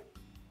 come in.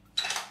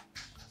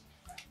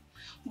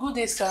 Good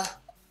day, sir.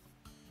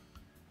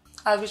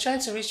 I've been trying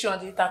to reach you on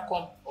the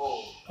intercom,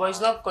 but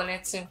it's not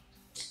connecting.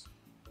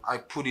 I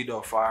put it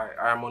off.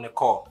 I'm on a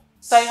call.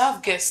 Sir, you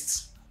have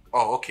guests.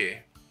 Oh,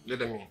 okay. Let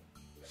them in.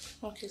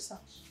 Okay, sir.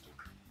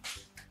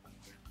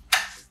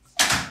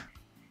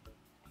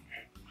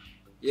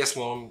 Yes,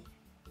 Mom.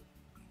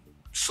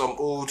 Some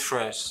old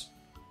friends.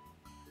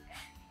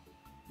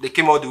 They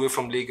came all the way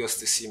from Lagos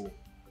to see me.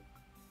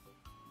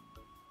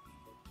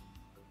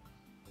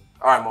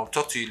 Alright, Mom.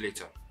 Talk to you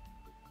later.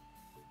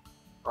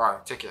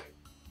 Alright, take care.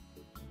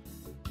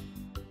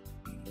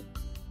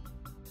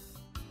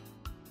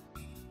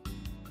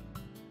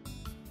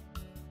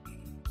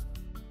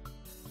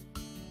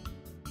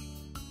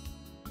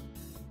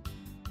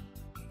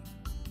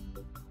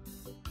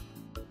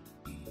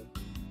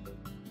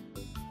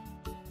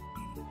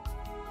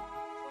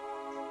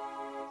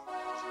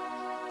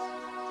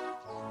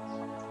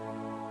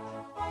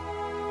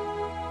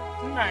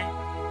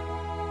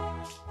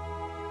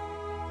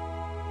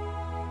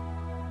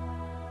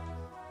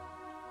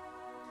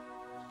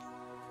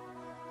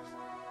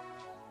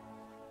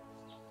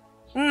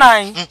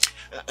 Knwing.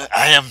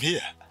 I am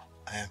here.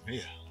 I am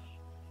here.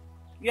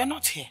 You're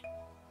not here.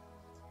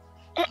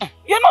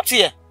 You're not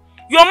here.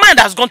 Your mind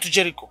has gone to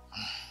Jericho.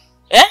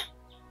 Eh?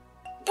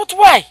 But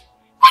why?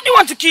 Why do you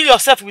want to kill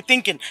yourself with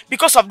thinking?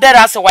 Because of that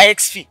as a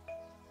YX fee?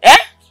 Eh?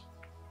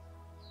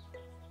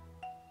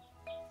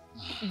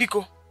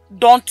 Biko,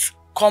 don't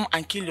come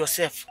and kill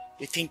yourself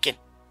with thinking.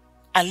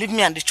 And leave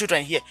me and the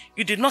children here.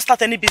 You did not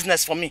start any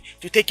business for me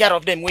to take care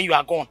of them when you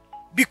are gone.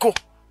 Biko.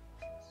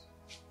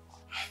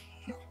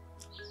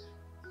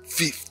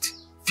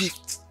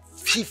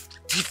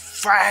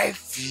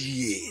 55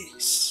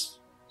 years.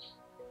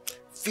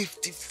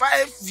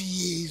 55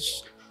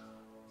 years.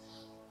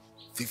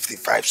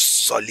 55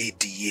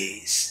 solid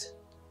years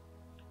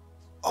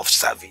of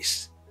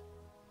service.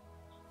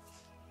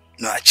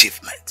 No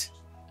achievement.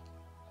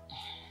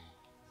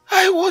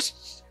 I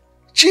was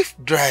chief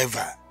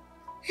driver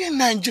in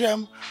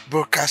Nigerian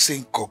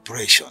Broadcasting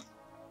Corporation.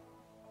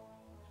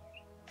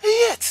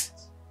 Yet,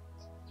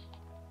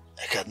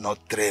 I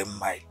cannot train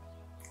my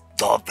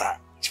daughter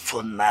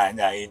for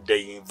Nanya in the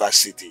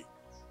university.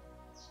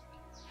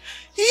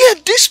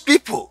 Yet these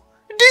people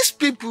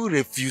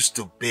refuse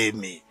to pay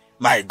me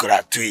my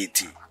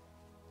gratuity.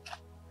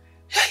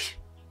 Hey,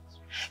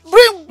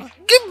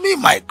 give me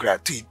my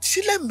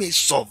gratuity. Let me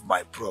solve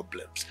my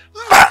problems.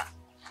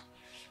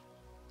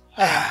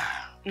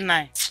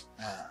 Knwing,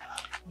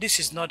 this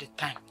is not the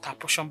time to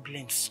apportion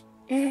blames.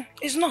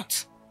 It's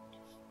not.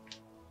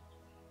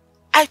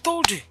 I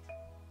told you.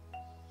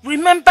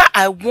 Remember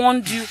I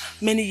warned you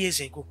many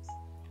years ago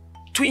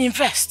to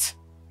invest.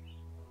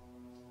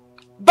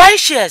 Buy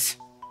shares.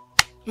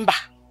 Mba.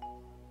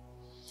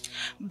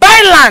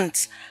 Buy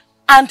lands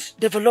and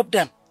develop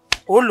them.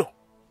 Olo.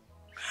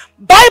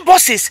 Buy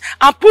buses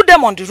and put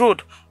them on the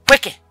road.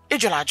 Kweke.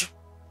 Ejolaju.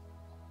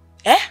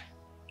 Eh?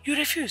 You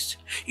refused.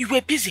 You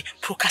were busy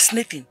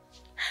procrastinating.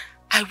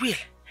 I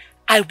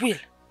will.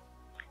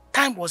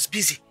 Time was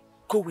busy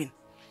going.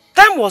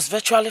 Time was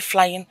virtually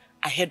flying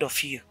ahead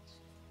of you.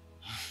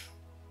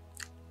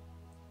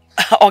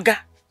 Oga,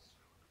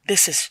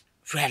 this is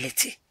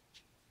reality.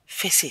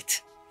 Face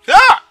it.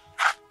 Ah!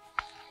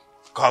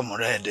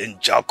 Comrade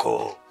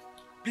Njako.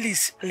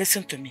 Please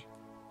listen to me.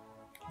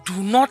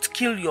 Do not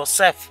kill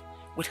yourself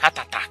with heart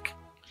attack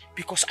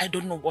because I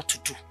don't know what to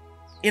do.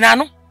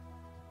 Inano,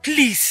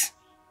 please.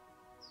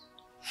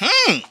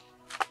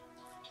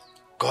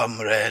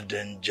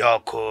 Comrade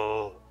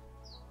Njako.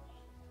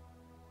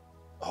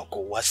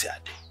 Uncle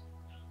Wasiade.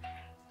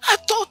 I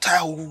thought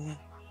I would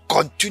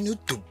continue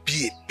to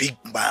be a big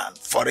man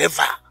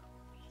forever.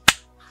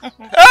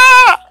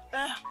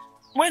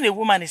 When a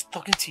woman is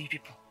talking to you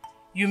people,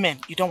 you men,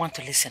 you don't want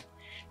to listen.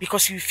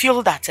 Because you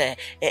feel that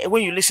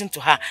when you listen to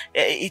her,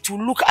 it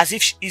will look as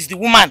if it's the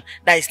woman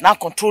that is now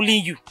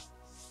controlling you.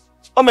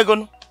 Oh my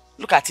God,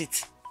 look at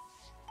it.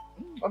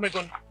 Oh my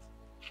God.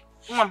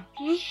 Mom,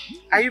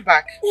 are you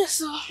back? Yes,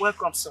 sir.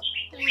 Welcome, sir.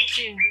 Thank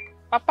you.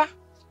 Papa?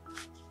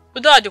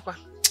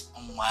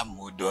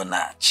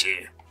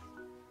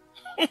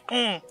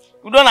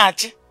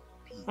 Udonachi.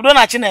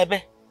 Udonachi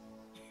nebe.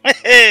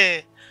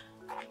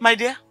 My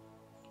dear,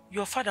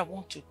 your father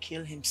wants to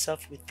kill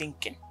himself with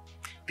thinking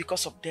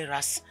because of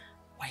Dera's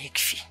WAEC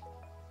fee.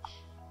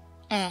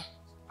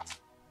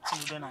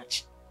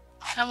 Udonachi.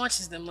 How much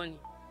is the money?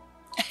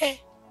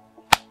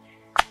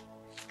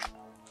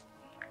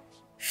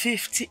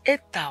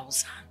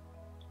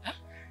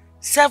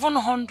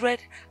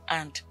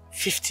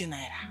 58,750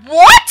 naira.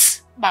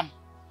 What? Bam.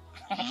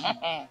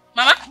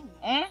 Mama,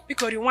 we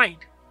could rewind.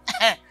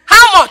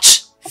 How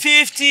much?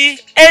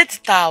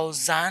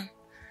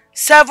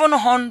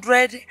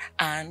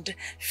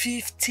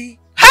 58,750.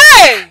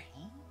 Hey!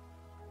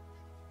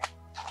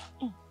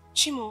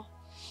 Chimo.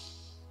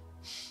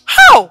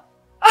 How?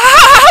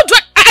 How do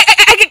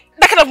I get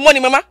that kind of money,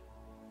 Mama?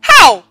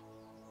 How?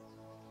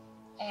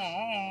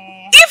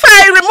 If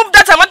I remove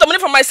that amount of money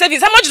from my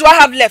savings, how much do I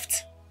have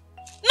left?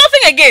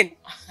 Nothing again.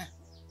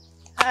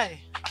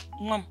 Hi,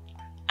 Mom.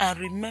 And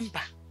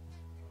remember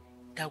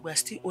that we're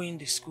still owing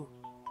the school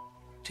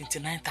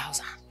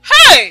 29,000.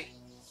 Hey!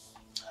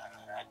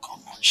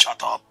 Come on,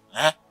 shut up.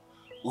 Eh?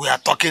 We are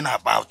talking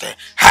about a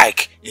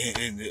hike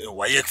in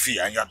WAEC fee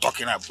and you are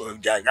talking about...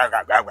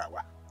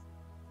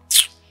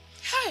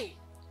 Hey!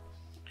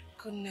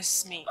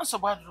 Goodness me.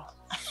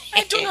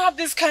 I don't have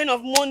this kind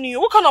of money.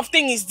 What kind of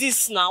thing is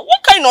this now?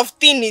 What kind of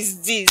thing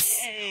is this?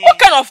 Hey. What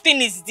kind of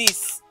thing is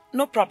this?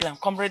 No problem,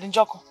 Comrade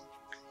Njoko.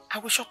 I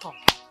will shut up.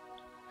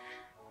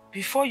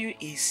 Before you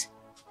is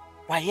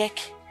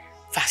WAEC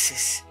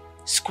versus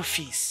school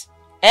fees.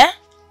 Eh?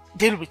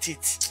 Deal with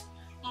it.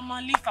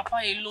 Mama, leave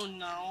Papa alone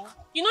now.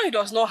 You know he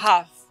does not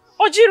have.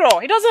 Ojiro,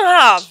 he doesn't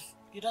have.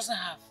 He doesn't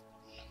have.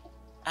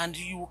 And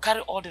you will carry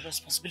all the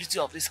responsibility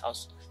of this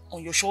house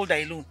on your shoulder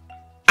alone.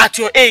 At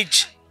your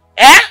age.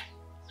 Eh?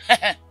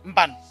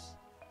 Mban.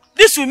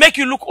 This will make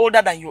you look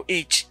older than your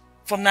age.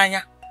 From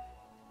Nanya.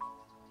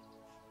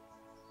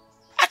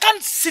 I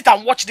can't sit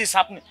and watch this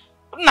happening.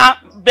 Nah,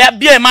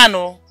 be a man,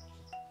 oh.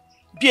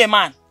 Be a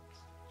man.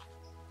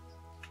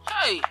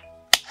 Hey.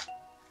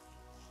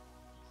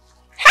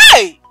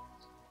 Hey!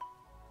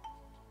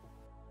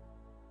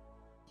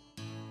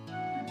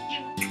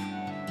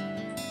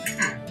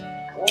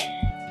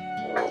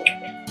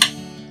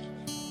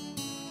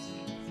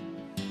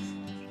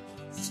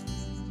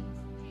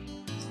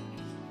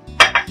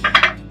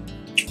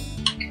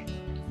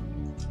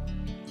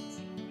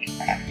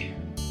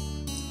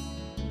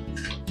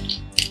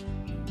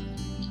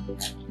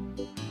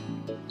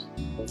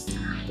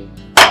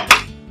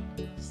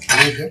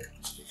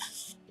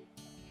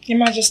 Your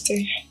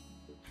Majesty.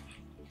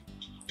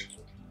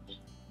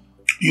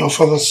 Your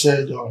father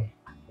said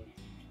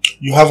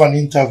you have an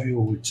interview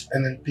with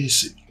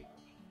NNPC.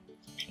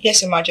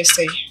 Yes, Your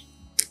Majesty.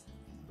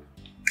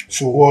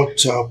 For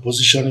what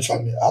position, if I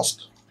may ask?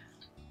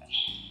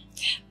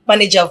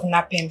 Manager of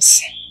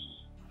NAPIMS.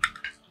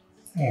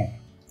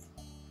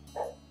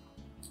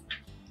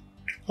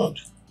 Good.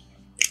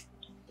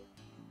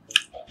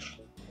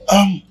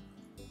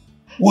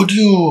 Would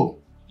you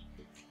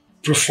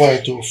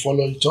prefer to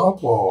follow it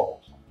up or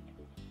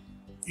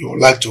you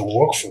would like to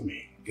work for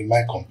me in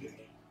my company?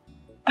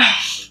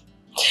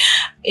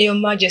 Your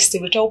Majesty,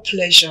 with all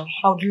pleasure,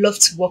 I would love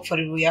to work for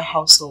the royal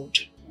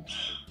household.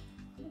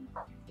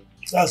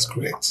 That's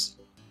great.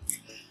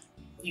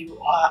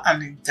 You are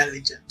an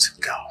intelligent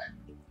girl.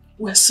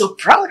 We're so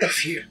proud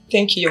of you.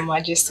 Thank you, Your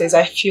Majesty.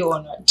 I feel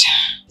honored.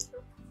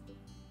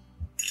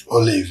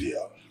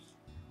 Olivia.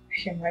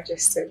 Your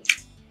Majesty.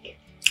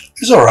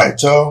 It's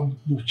alright.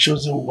 You've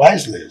chosen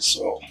wisely,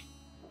 so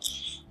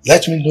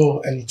let me know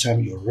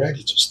anytime you're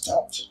ready to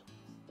start.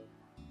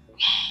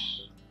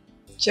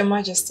 Your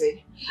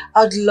Majesty,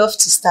 I would love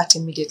to start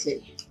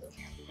immediately.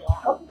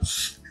 Wow.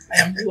 I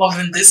am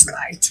loving this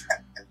night.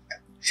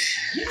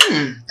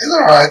 It's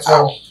alright.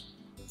 I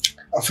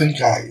think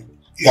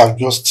you have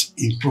just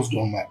improved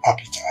on my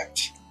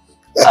appetite.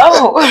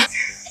 Oh,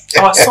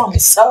 our son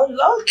is so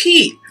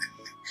lucky.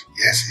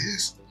 Yes, he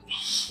is.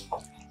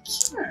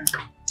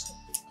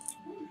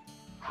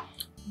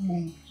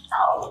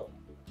 Oh.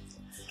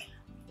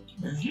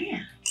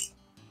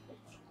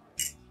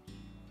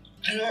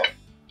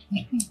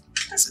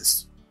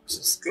 This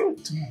is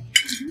good.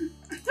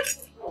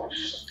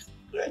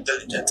 You're an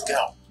intelligent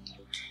girl.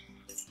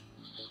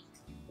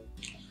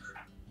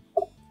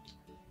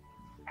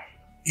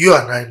 You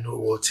and I know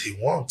what he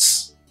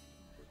wants.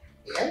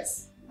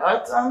 Yes,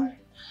 but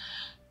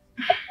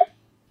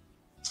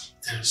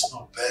there is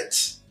no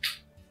bet.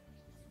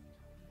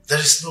 There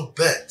is no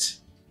bet.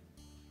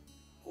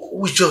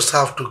 We just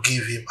have to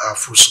give him our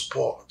full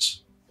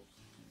support.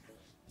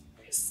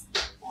 Yes.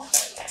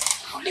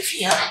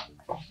 Olivia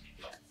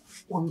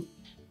will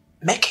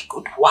make a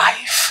good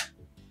wife,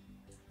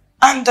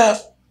 and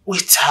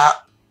with her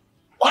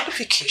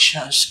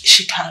qualifications,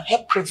 she can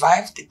help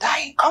revive the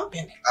dying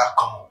company. Come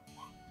on.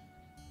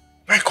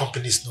 My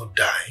company is not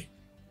dying.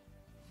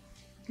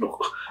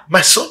 Look,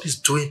 my son is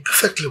doing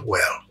perfectly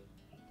well.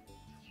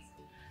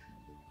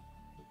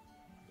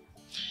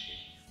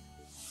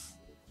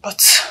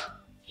 But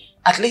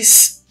At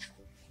least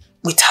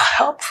with her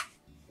help,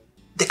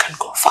 they can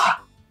go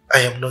far. I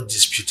am not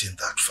disputing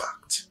that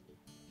fact.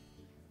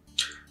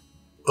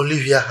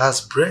 Olivia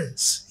has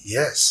brains,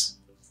 yes.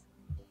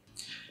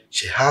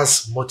 She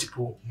has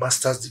multiple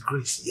master's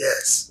degrees,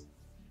 yes.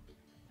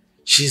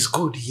 She's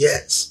good,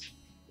 yes.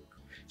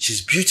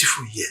 She's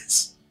beautiful,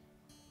 yes.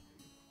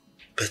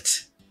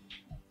 But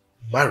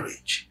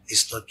marriage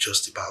is not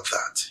just about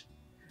that.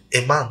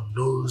 A man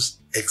knows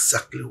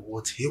exactly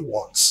what he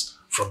wants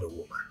from a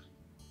woman.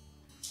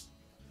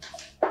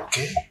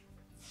 Okay?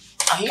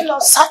 Are you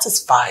not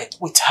satisfied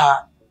with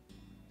her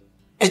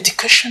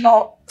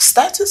educational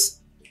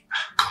status?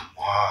 Come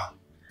on.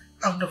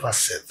 I've never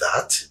said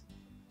that.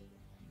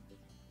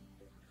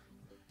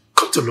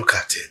 Come to look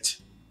at it.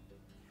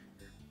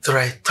 There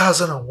are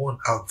 1,001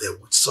 out there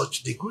with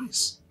such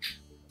degrees.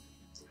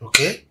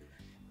 Okay?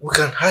 We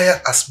can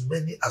hire as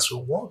many as we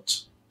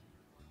want.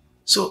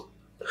 So,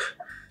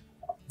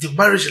 the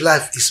marriage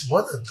life is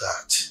more than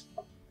that.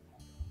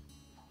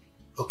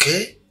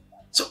 Okay?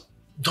 So,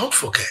 don't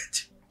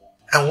forget,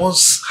 I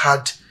once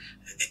had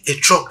a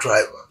truck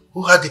driver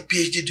who had a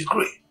PhD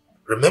degree.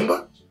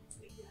 Remember?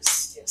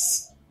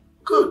 Yes.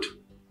 Good.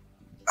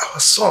 Our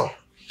son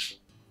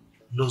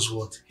knows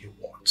what he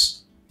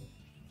wants.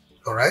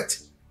 Alright?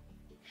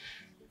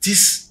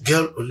 This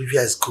girl,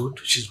 Olivia, is good.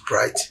 She's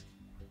bright.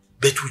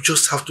 But we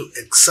just have to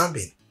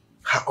examine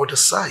her other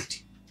side.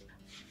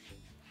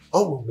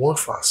 All we want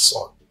for our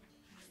son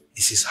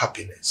is his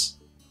happiness.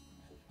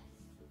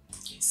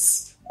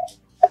 Yes.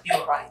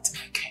 You're right,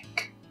 my king.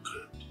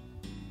 Good.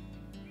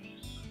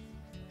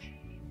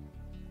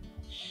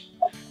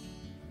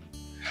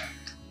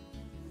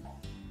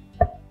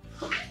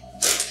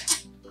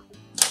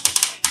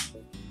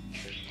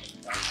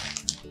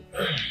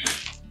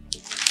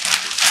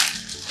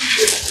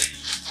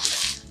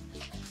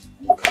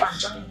 Come on,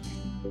 Johnny.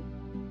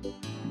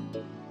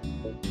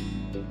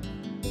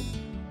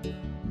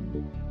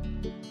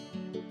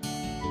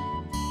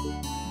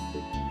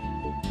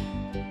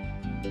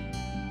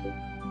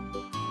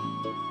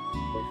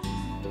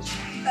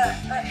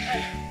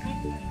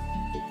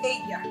 Hey,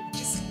 yeah,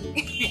 just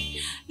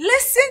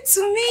listen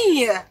to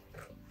me.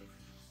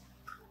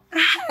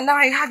 Now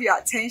I have your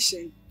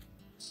attention.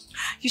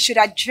 You should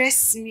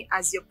address me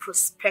as your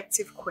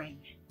prospective queen.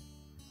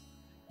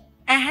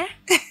 That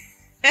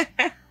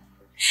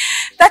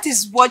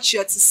is what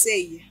you're to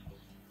say.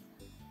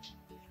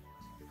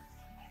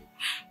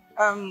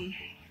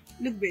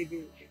 Look,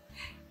 baby,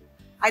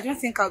 I don't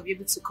think I'll be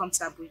able to come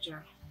to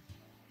Abuja.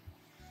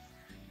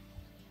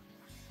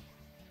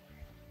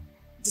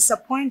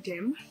 Disappoint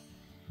them?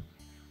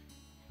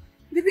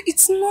 Baby,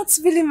 it's not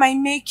really my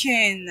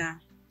making.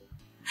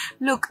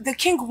 Look, the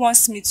king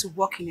wants me to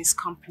work in his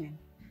company.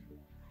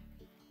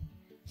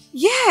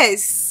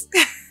 Yes.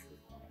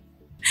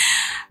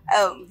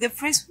 The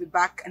prince will be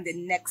back in the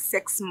next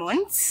 6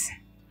 months.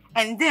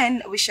 And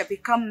then we shall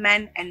become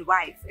man and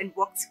wife and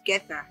work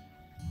together.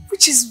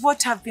 Which is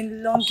what I've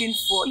been longing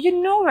for. You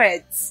know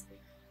it.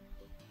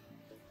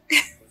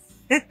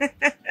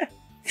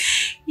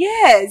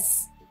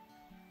 Yes.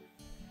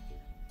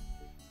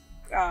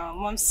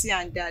 Momsy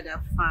and Dad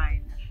are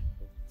fine.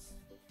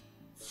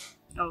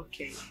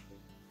 Okay.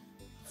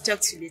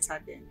 Talk to you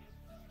later then.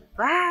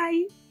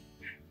 Bye.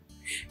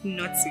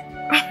 Nothing.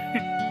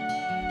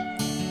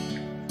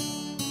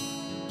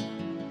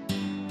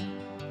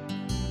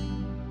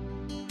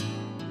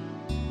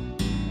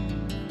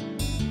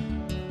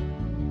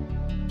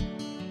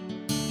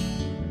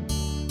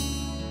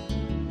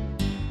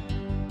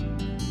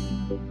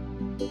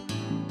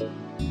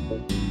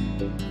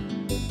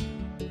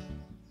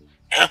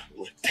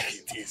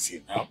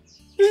 Now.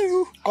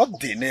 You cut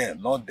the nail,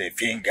 not the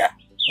finger.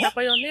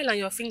 But your nail and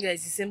your finger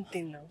is the same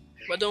thing now.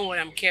 But don't worry,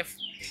 I'm careful.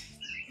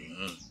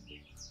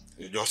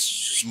 You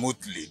just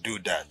smoothly do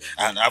that.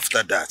 And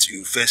after that,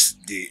 you face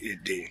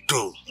the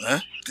toe.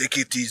 Take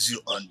it easy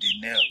on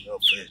the nail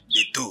of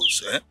the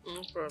toes.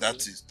 No problem.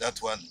 That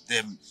one,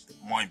 them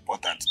more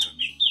important to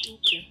me.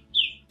 Okay.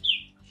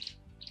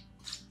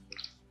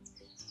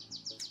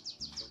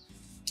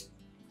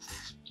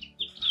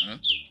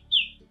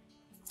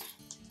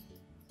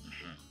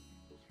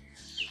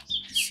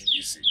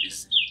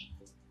 Easy.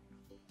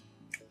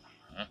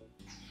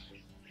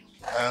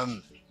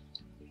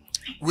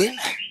 Well,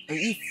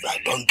 if I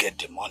don't get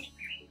the money,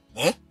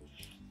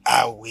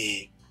 I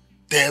will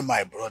tell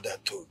my brother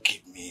to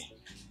give me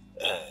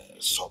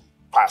some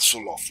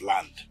parcel of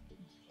land.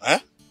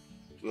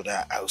 So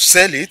that I'll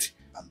sell it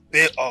and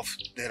pay off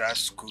their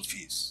school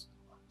fees.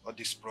 All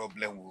this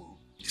problem will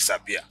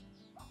disappear.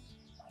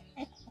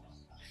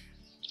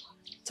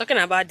 Talking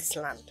about this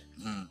land,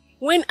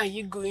 when are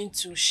you going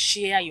to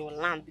share your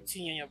land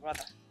between you and your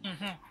brother?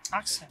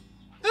 Ask him.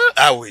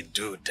 I will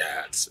do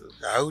that.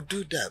 I will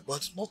do that,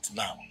 but not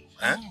now.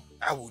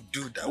 I will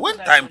do that. When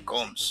time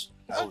comes,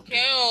 I will do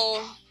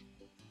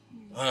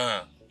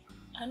that.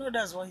 I know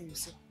that's what you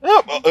say.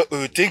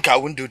 You think I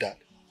won't do that?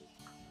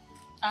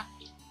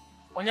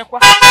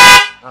 Onyekwa.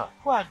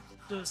 Who are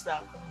those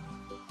that?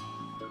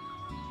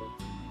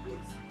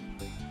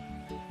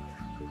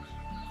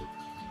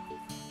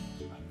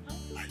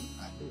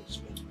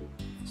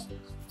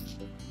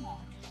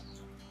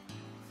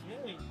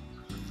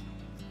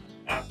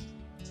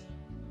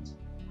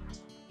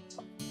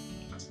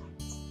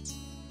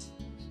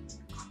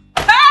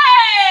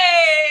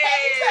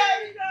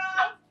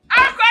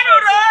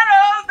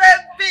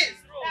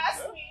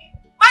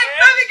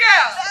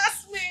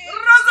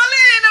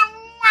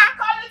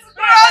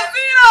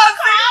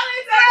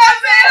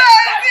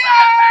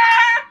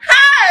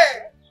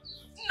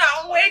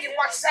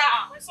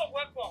 so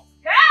welcome.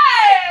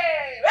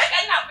 Hey!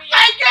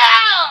 My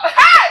girl!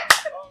 Hey!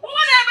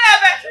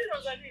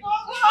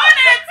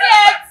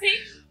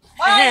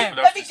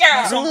 Baby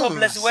girl. God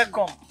bless you.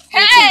 Welcome.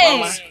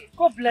 Hey!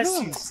 God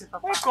bless you.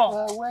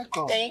 Welcome.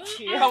 Welcome. Thank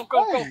you.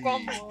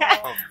 Come.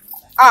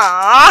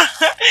 Ah,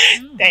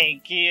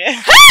 thank you.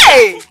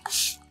 Hey!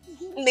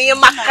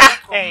 Niemaka.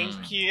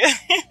 Thank you.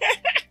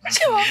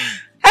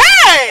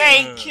 Hey!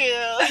 Thank you.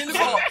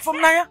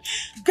 From Naya,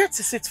 get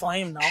a seat for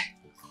him now.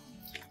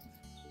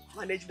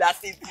 Manage that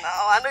seat now.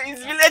 I know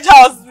his village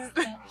house.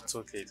 It's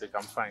okay,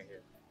 I'm fine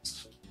here.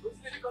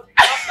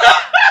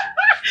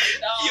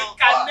 You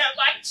can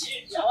never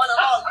change. I want to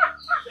hug.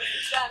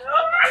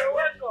 You're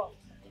welcome.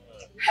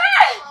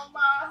 Hey!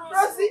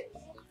 Rosie.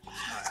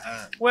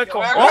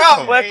 Welcome.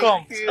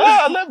 Welcome.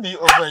 Let me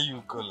offer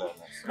you cola.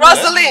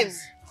 Rosalind.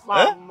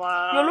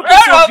 Mama. You're looking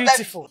so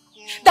beautiful.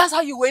 That's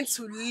how you went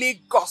to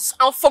Lagos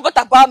and forgot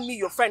about me,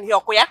 your friend here,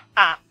 Okoya?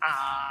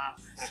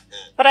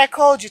 But I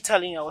called you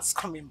telling you I was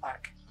coming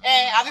back.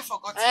 Have you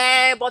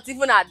forgotten? But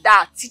even at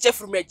that, teacher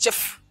from a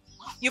chef,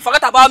 you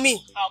forgot about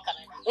me. How can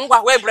I?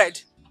 Ngwa, where bread?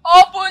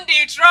 Open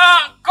the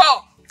trunk.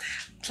 Go.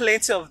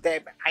 Plenty of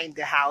them are in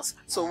the house.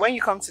 So when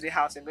you come to the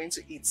house, you're going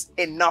to eat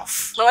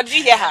enough. Now, what did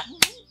you hear her?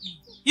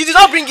 You did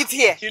not bring it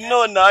here. You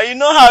know now. You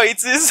know how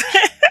it is.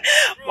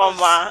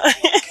 Mama.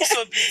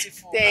 So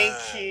beautiful. Thank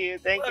you.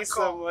 Thank you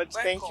so much.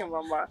 Thank you,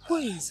 Mama. Who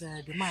is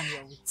the man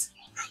you're with?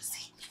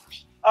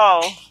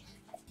 Oh.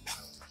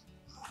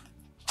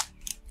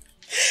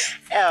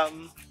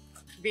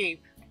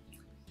 Babe.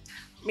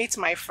 Meet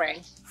my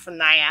friend,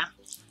 Funaya.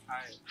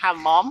 Hi. Her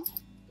mom.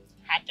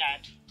 Her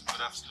dad.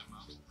 Good afternoon,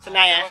 ma'am.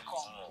 Funaya.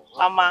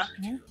 Mama.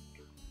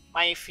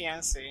 My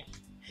fiancé.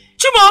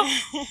 Chumo!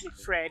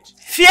 Fred.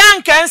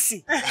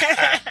 Fiancé.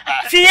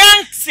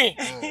 Fiancé.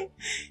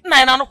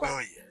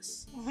 Oh,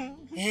 yes.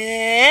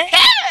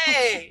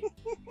 Hey!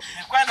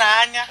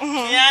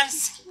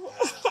 Fiancé.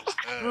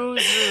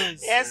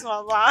 Rose. Yes,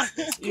 Mama.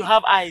 You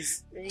have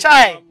eyes.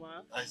 Chai.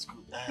 That's good.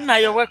 Now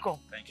you're welcome.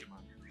 Thank you,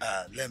 ma'am.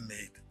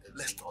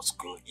 Let us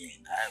go in.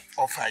 I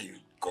offer you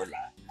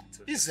cola.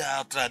 This is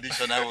our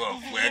traditional way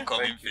of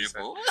welcoming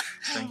people.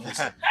 Thank you,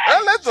 sir.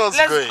 Let us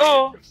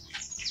go in.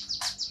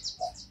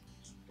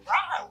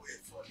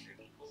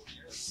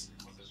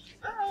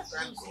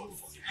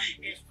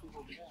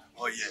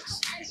 Oh yes,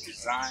 the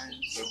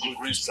designs, the good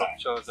green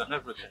structures and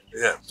everything.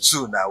 Yeah,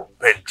 soon I will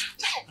paint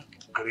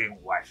green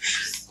white.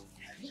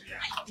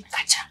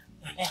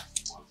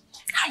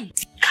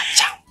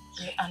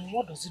 And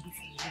what does he do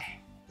for you?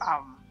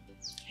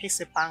 He's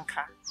a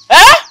banker.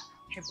 Eh?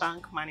 A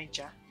bank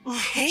manager.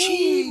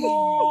 Hey.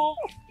 Too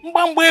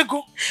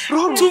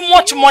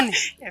much money.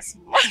 Yes,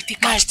 My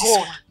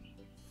God.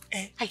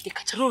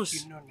 Rose,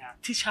 you know now.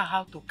 Teach her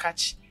how to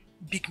catch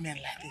big men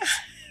like this.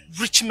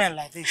 Rich men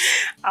like this.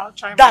 I'll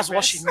try. That's my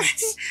what best. she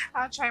needs.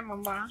 I'll try,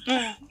 Mama.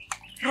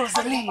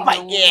 Rosalie, my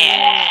girl.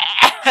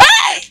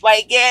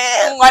 My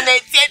girl.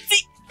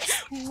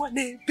 One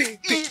baby.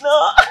 You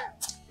know.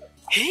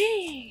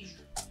 Hey.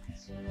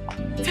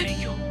 Very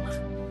young.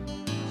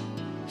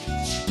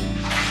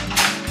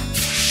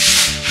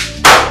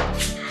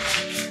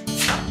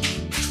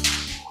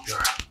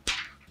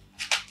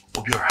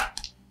 Obiora.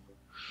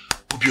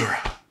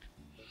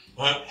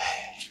 What?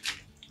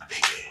 I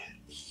beg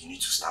you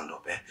need to stand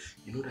up, eh?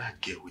 You know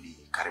that girl with the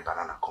carry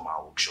banana come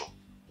our workshop?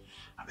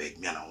 I beg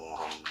me and I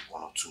want run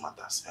one or two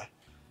matters, eh?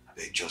 I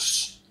beg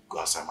just go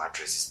outside my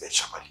address is bed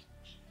sharply.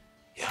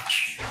 Yeah.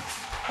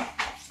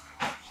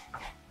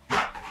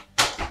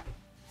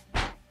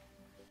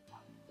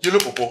 Yellow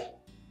Popo.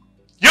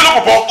 Yellow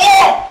Popo!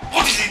 Oh!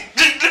 What is it?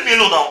 Leave me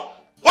alone now.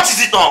 What is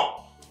it now?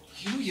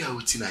 You know your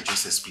routine I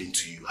just explained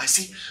to you. I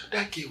see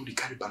that girl with the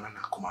carry banana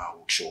come our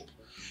workshop.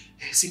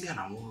 See me and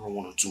I want run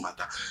one or two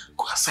matter.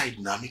 Go outside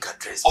now, make a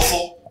dress.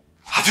 Ofo,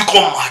 have you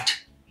gone mad?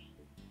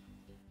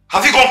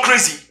 Have you gone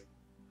crazy?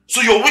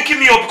 So you're waking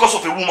me up because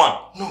of a woman?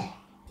 No.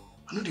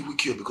 I know they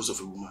wake you up because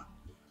of a woman.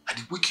 I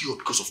did wake you up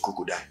because of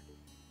crocodile.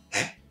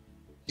 Eh?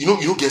 You know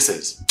get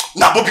sense.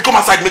 Nah, Bobby, come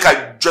outside, make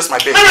I dress my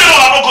bed. No,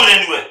 I'm not going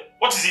anywhere.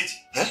 What is it?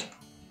 Eh?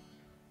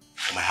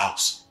 My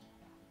house.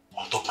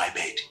 On top my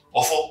bed.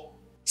 Ofo.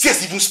 See,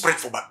 it's even spread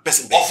for my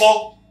person bed.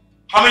 Ofo.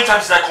 How many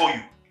times did I call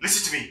you?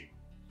 Listen to me.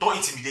 Don't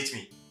intimidate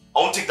me. I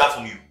won't take that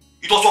from you.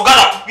 It was Oga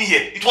that put me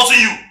here. It wasn't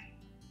you.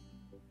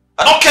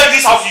 I don't care if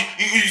this house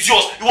is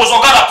yours. It was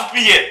Oga that put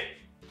me here.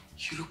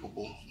 You know,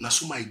 Popo, now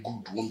so my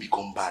good won't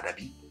become bad,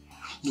 Abi.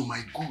 No,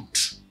 my good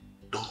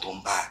don't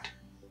turn bad.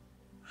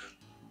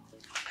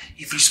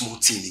 Every small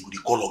thing they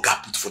would call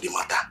Oga put for the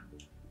matter.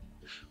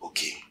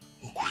 Okay,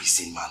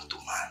 reason man to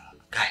man.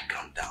 Guy,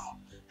 calm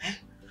down. Eh?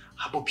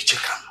 How about be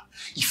check am?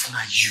 If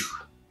not you.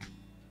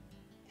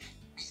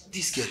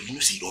 This girl, you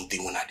know, see, you don't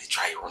think when I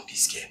try run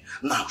this girl.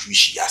 Now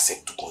she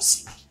accept to come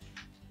see me.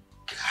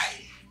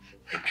 Guy,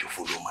 help you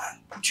follow,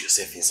 man. Put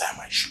yourself inside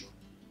my shoe.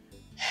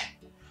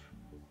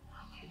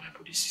 My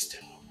body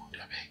system no good,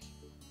 I beg.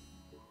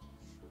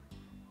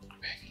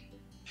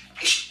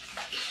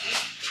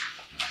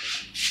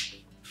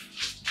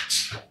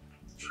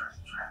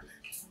 Try,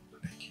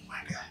 beg,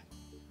 my guy.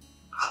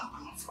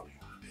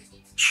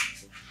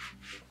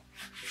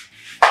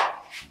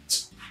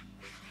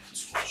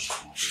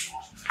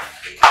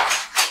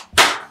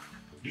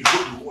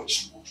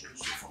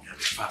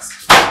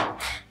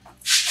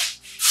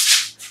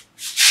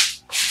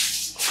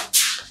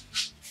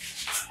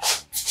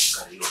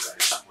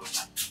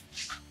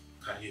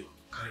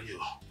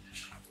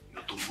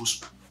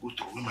 supposed to go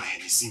to where my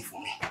head is sing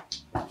for me.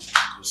 Go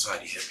so I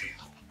dey help you.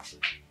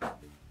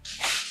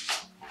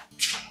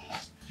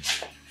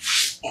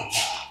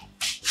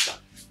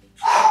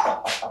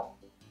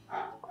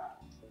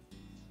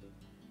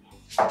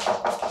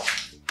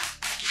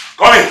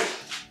 Come in.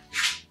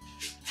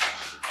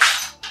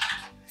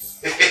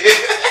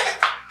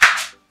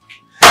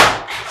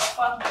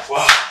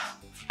 Wow.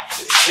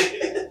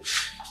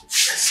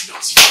 Let's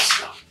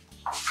go.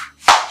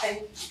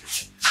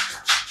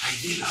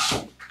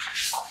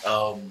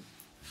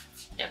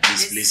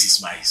 This place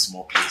is my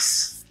small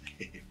place.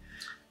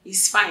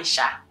 It's fine,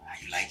 Sha.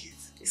 You like it?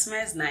 It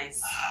smells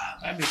nice.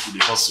 I make you the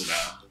hustle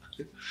now.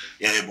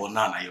 Yeah, but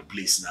now your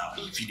place now.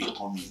 If you dey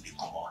come in, they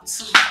come out.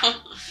 So,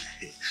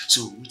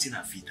 what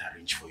I fit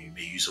arrange for you?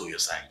 May use all your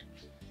side.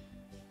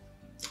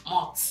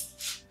 Malt.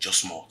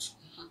 Just malt.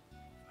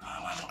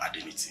 I don't add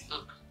anything.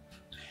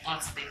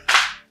 What's there?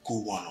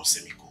 Cool one or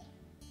semi-cool?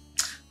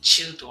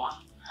 Chilled one.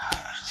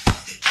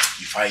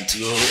 You find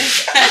too.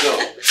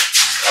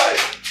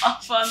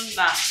 Often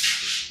that.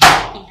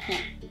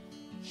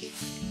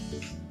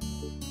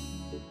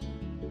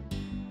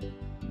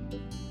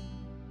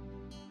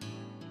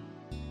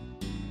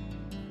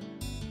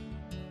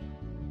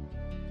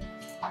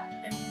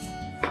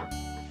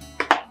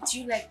 Do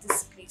you like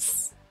this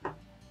place?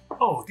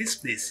 Oh, this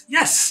place.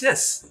 Yes.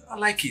 I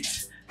like it.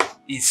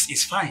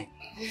 It's fine.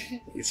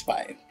 It's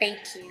fine. Thank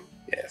you.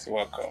 Yes,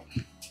 welcome.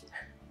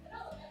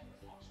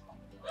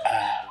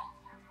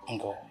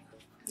 Uncle.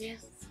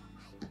 Yes.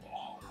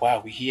 Why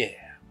are we here?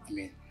 I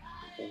mean,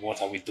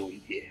 what are we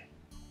doing here?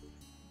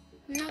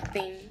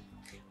 Nothing.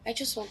 I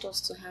just want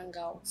us to hang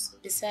out.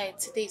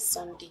 Besides, today is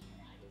Sunday.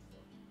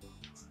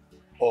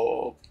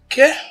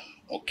 Okay,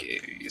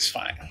 it's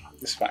fine.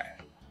 It's fine.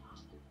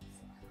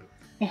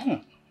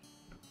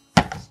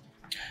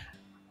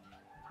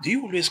 Do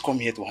you always come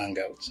here to hang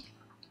out?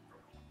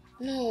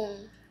 No,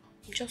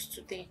 just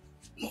today.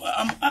 No,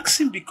 I'm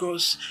asking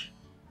because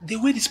the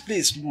way this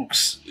place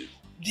looks,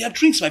 their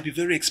drinks might be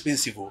very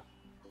expensive.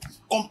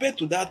 Compared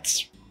to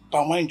that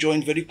palm wine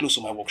joint very close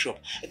to my workshop.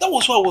 That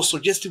was why I was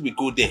suggesting we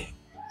go there.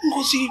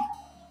 Because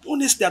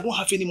honestly, I don't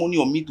have any money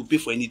on me to pay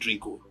for any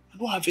drink. I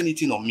don't have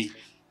anything on me.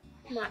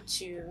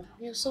 Matthew,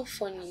 you're so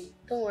funny.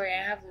 Don't worry,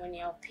 I have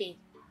money, I'll pay.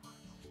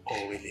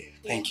 Oh, really?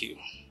 Yeah. Thank you.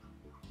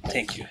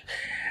 Thank you.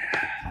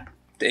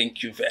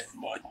 Thank you very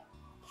much.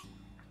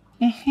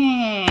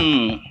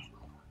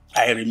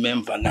 I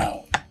remember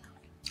now.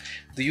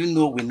 Do you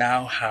know we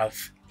now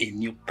have a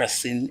new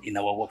person in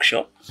our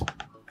workshop?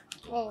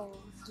 Oh,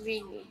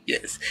 really?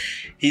 Yes.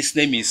 His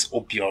name is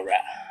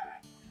Obiora.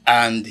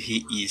 And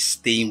he is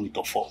staying with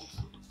Ofo.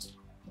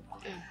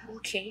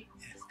 Okay.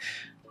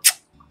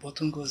 But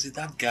Ngozi,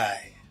 that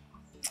guy,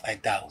 I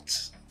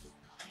doubt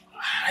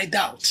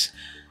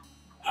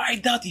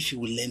if he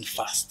will learn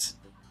fast.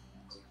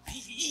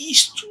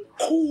 He's too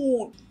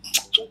cold,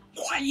 too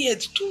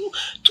quiet, too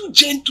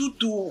gentle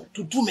to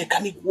do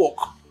mechanic work.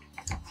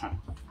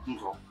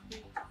 Ngo,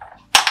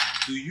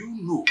 do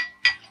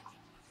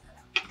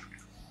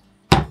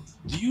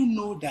you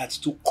know that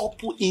to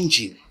couple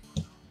engine,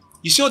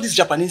 you see all this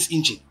Japanese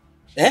engine,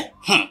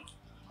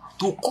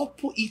 to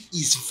couple it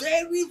is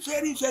very,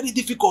 very, very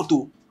difficult.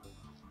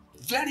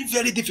 Very,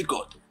 very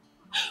difficult.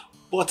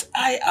 But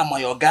I and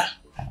my Oga,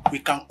 we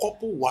can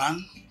couple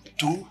 1,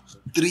 2,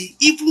 3,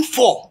 even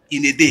 4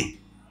 in a day.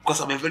 Because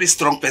I'm a very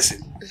strong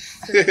person.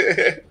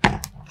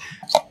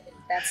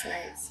 That's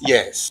nice.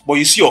 Yes. But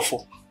you see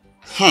Ofo.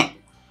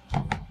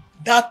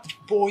 That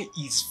boy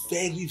is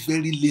very,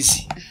 very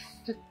lazy.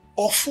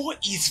 Ofo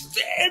is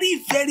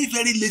very, very,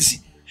 very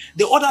lazy.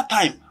 The other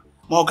time,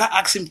 my Oga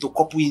asked him to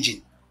couple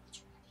engine.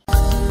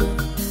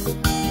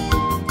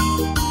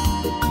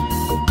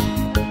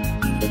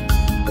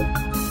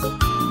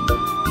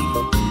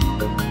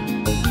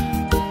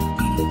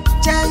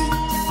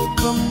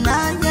 From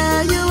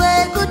Nanya, you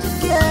were good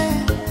girl.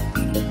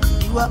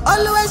 You were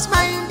always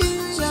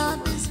minding your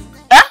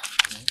business.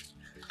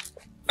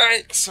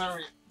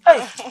 Sorry.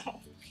 Hey,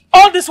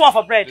 all this one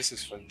for bread. This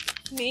is for you.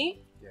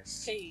 Me?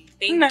 Yes. Hey,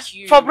 thank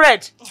you. For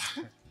bread.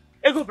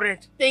 Ego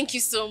bread. Thank you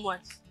so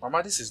much.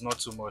 Mama, this is not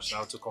too much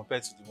now to compare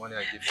to the money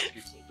I give to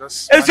people.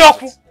 Just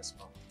Ezoku. Yes,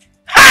 Mama.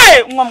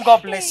 Hey, Mwam,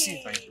 God bless you.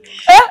 Thank you.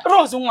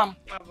 Rose, Mwam.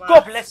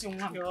 God bless you,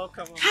 Mwam. You're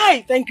welcome.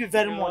 Hi, thank you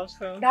very much.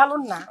 Welcome.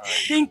 Daluna.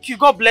 Thank you.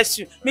 God bless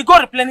you. May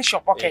God replenish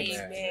your pocket.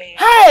 Amen.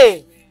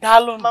 Hey,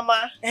 Daluna.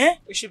 Mama,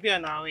 we should be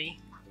on our way.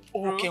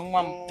 Okay,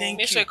 Mwam. Thank you.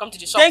 Make sure you come to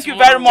the shop Thank you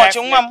tomorrow. very much,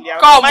 Mwam.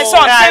 Definitely. Come, my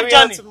son, Yeah, safe we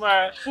journey. will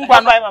tomorrow.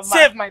 Bye, Bye, Mama.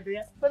 Save, my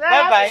dear. Bye,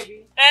 Bye-bye.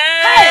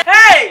 Hey!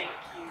 Hey!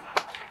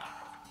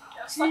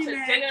 You're such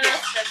a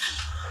generous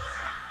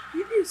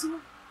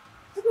person.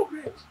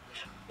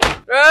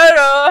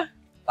 Roro,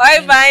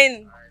 why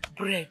buying?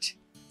 Bread.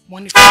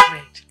 Money for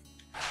bread.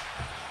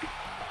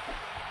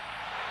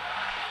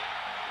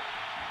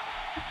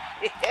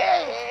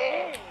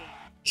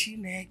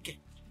 Chineke.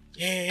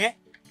 Eh?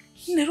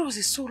 Rose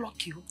is so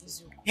lucky.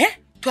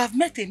 To have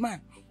met a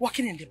man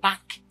working in the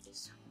bank.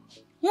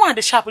 One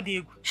the sharp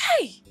the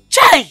Hey!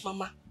 Chai!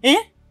 Mama.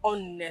 Eh?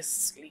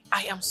 Honestly,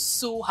 I am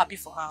so happy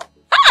for her.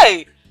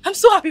 Hey, I'm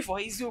so happy for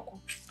her. Izioku.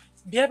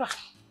 Bieba.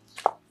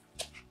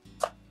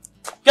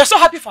 You're so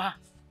happy for her.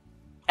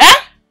 Eh?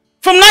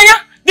 From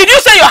Nanya, did you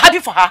say you're happy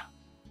for her?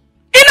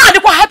 Ina,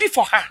 you were happy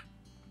for her.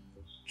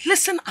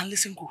 Listen and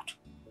listen good.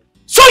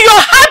 So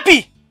you're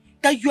happy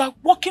that you are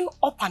walking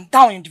up and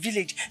down in the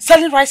village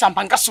selling rice and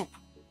banga soup.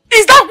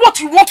 Is that what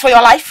you want for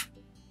your life?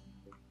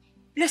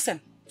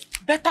 Listen,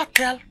 better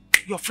tell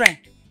your friend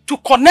to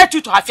connect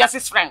you to her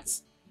fiance's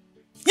friends.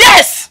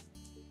 Yes!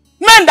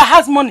 Men that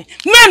has money,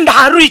 men that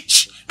are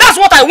rich. That's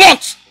what I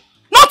want.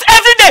 Not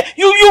every day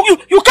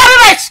you carry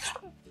rice,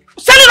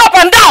 selling up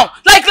and down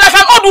like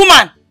an old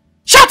woman,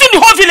 shouting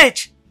the whole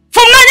village.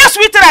 From Nanya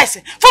sweet rice,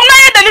 from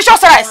Nanya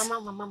delicious rice.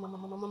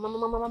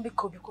 Mama,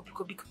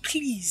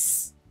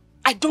 please.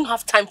 I don't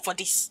have time for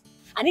this.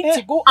 I need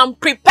to go and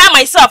prepare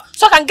myself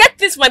so I can get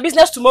this for my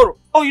business tomorrow.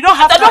 Oh, you don't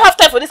have time? I don't have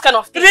time for this kind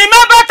of thing.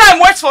 Remember, time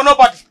waits for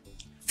nobody.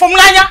 From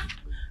Nanya.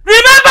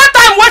 Remember,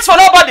 time waits for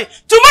nobody.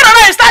 Tomorrow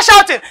night you start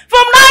shouting.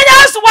 From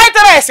Nanya's white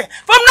rice,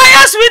 from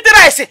Nanya's sweet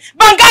rice,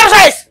 banga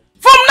rice.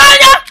 From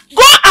Nanya,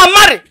 go and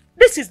marry.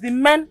 This is the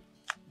men,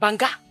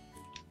 banga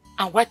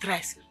and white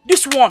rice.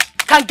 This one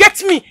can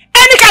get me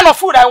any kind of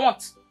food I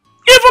want.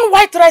 Even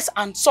white rice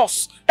and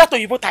sauce. That's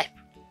what you type.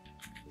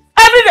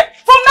 Every day.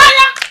 From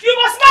Nanya, you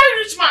must marry a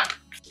rich man.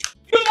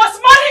 You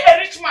must marry a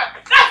rich man.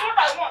 That's what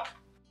I want.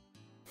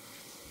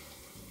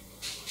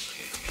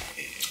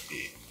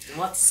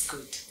 What's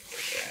good?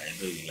 I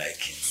know you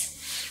like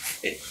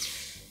it.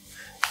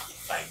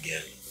 Fine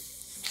girl.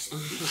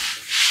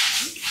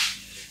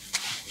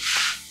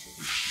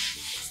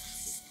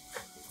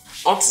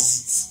 What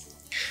is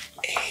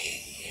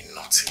it?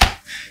 Nothing.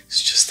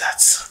 It's just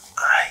that I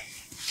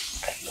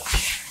love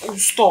you.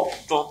 Stop,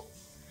 John.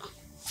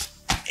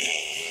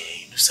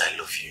 You know, I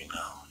love you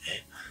now.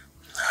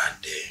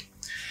 And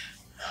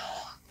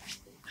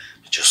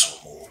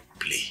just more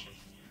play.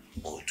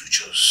 More do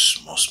just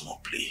small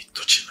play.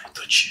 Touching, I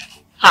touch you.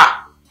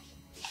 Ha!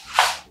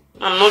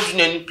 I'm not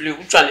doing any play.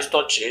 Which one is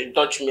touching?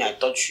 Touch me, I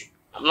touch you.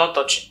 I'm not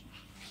touching.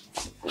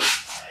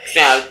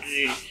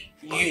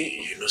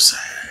 You know, sir.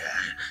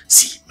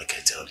 See, make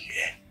I tell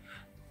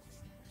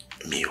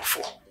you, me or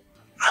four.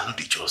 I know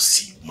they just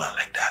see woman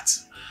like that.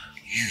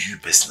 You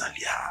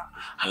personally,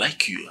 I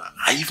like you.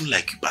 I even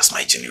like you past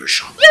my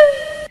generation.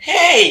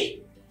 Hey!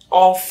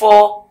 Or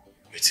four.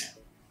 Wait.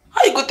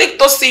 How you go take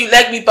to say you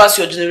like me past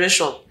your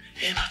generation?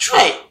 Yeah, not true.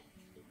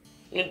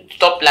 Hey!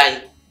 Stop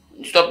lying.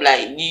 Stop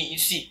lying. You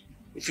see,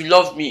 if you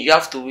love me, you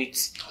have to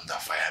wait.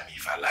 Don't fire me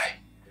if I lie.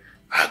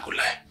 I go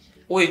lie.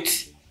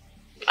 Wait.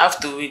 You have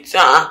to wait.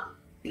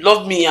 You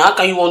love me. How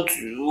can you want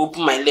to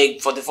open my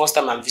leg for the first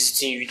time I'm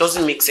visiting you? It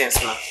doesn't make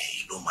sense now.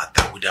 It don't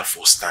matter whether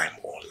first time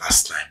or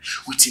last time.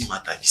 What it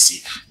matter is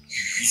say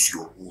you use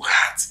your whole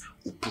heart,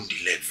 open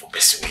the leg for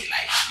person way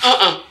like.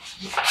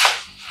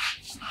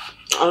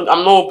 I'm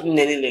not opening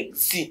any leg.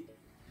 See.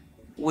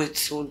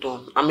 Wait, hold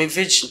on. I'm a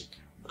virgin.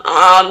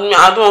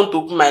 I don't want to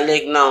open my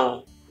leg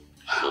now.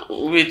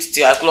 Wait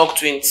till I clock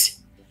 20.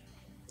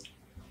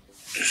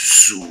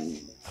 So,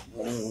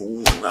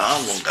 how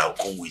long I'll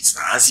come wait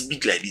now? As it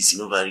big like this,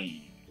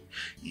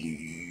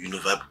 you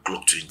never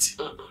clock 20.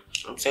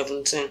 I'm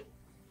 17.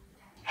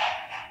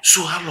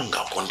 So how long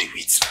I'll come the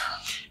wait now?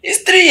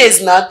 It's 3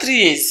 years now, 3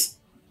 years.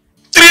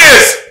 3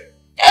 years?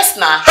 Yes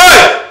now.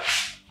 Hey!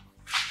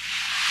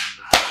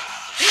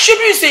 You should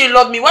be say you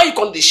love me. Why you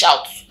can't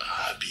shout?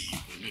 Abi,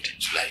 we need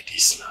to like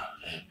this now.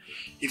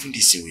 Even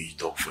this thing when you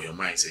talk for your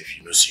mind, if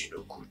you know so you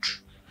know good.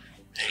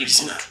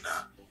 Listen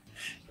now.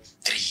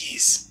 3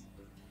 years.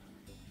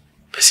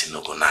 Person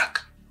no go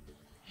knock.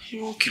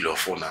 You won't kill your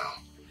phone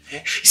now.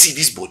 You see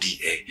this body,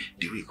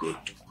 the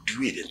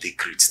way they take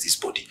create this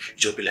body, you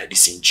just be like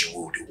this engine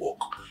where they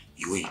walk.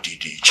 You when you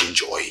did the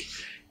change oil,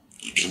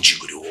 the engine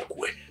go to walk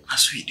away.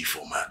 That's what you did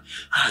for man.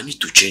 I need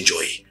to change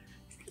oil.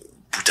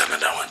 Put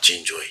another one,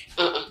 change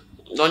oil.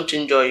 Don't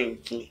change oil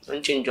with me.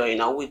 Don't change oil.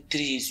 Now wait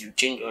 3 years, you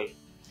change oil.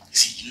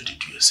 See, you know they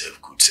do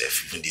yourself good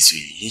self. Even this way,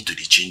 you need to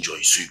change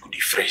oil so you go be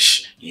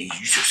fresh. You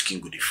use your skin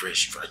go be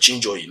fresh. If I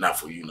change oil now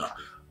for you now,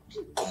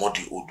 come out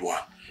the old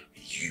one.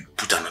 You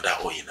put another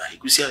oil now. You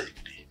could see how it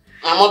be.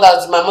 My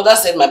mother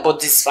said my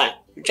body is fine.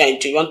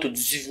 You want to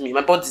deceive me?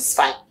 My body is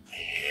fine.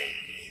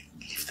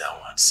 Leave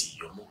that one. See,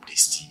 your mom they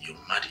still your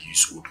mother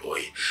use old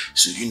oil,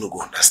 so you no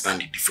go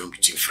understand the difference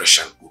between fresh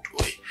and old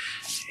oil.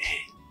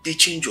 They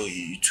change oil.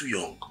 You too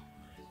young.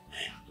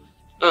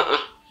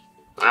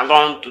 I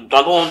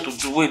don't want to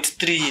do wait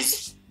 3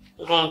 years.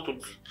 I don't want to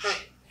do.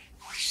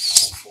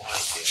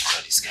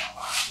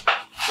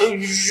 Hey,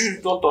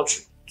 you don't touch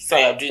it. So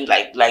you're doing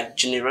like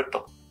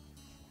generator.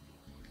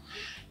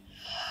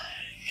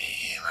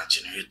 My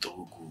generator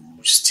will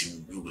go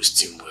steam. Well.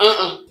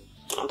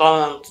 I don't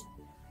want.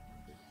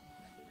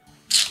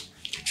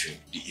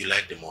 You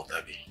like the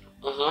motor, baby?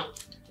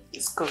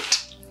 It's good.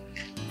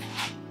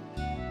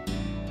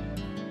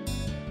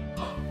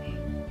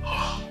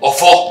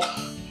 Ofo!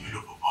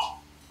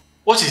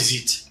 What is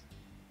it?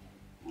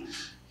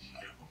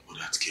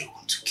 That girl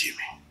wants to kill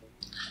me.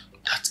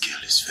 That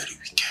girl is very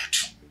wicked.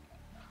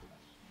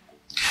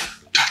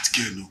 That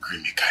girl no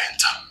gree make I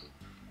enter.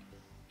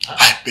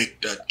 I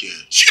beg that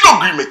girl. She don't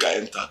gree make I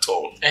enter at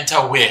all.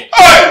 Enter where?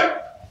 Hey!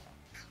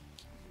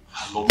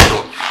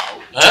 London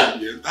now.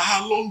 Enter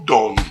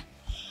London.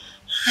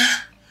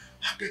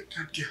 I beg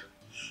that girl.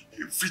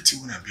 Everything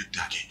when I beg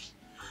that girl.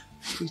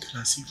 Even tell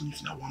her, even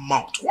if na one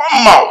mouth.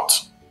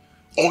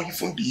 Or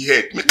even the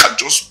head. Make her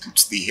just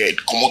put the head.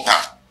 Come on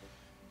down.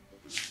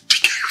 The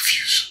girl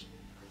refuse.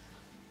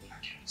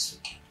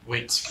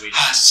 Wait.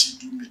 She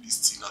do me this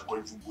thing. I'm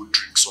going to go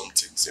drink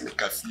something. Say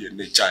make her feel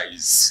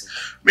energized.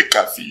 Make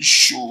her feel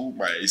show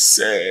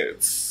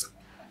myself.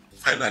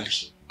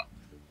 Finally,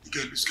 the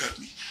girl looks at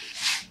me.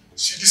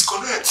 She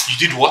disconnect.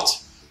 You did what?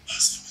 I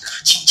said make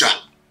her ginger.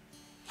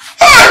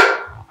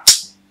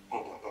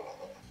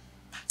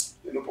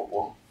 You know, Papa.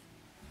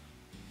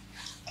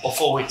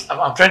 Ofo, wait.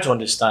 I'm trying to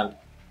understand.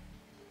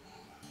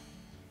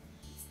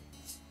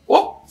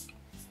 What?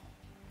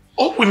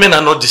 All women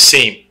are not the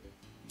same.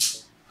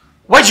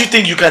 Why do you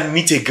think you can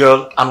meet a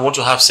girl and want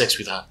to have sex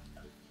with her?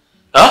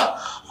 Huh?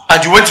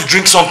 And you went to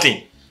drink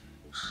something?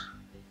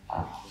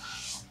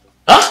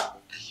 Huh?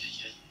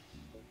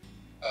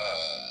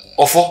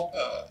 Ofo?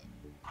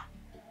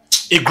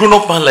 A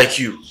grown-up man like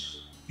you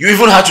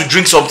even had to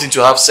drink something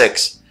to have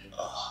sex.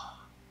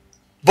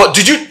 But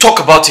did you talk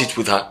about it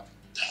with her?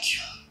 Thank you.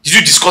 Did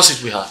you discuss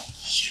it with her?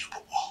 Yeah,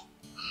 Papa.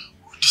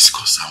 We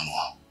discuss some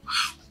more.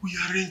 We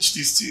arrange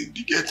this thing.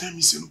 The girl tell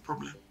me say no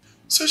problem.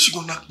 Say she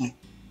gonna knock me.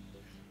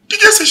 The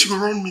girl say she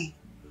gonna run me.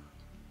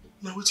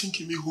 Now we think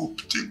give me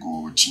hope to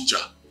go ginger.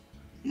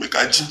 Make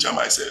her ginger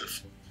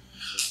myself.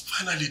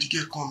 Finally the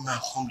girl come now,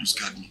 come loose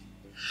guard me.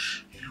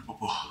 You know,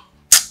 Papa.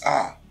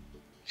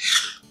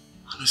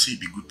 I don't say he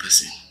be good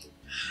person.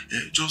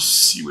 Just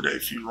see whether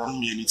if you run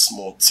me any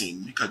small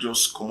thing, make I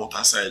just come out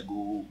outside,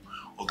 go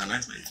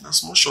organize my life. Now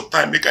small short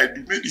time, make I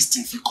do, make this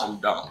thing feel calm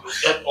down.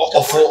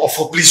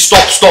 Ofo, please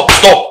stop.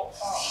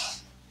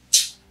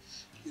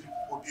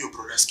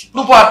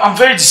 No, but I'm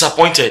very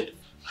disappointed.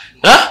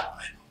 Huh?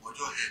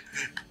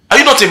 Are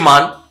you not a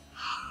man?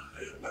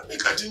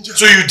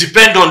 So you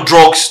depend on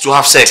drugs to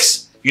have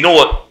sex? You know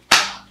what?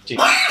 Take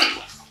it.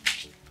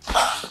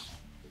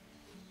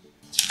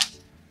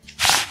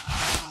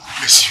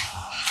 Bless you.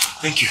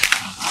 Thank you.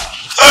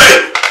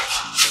 Hey!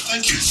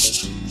 Thank you.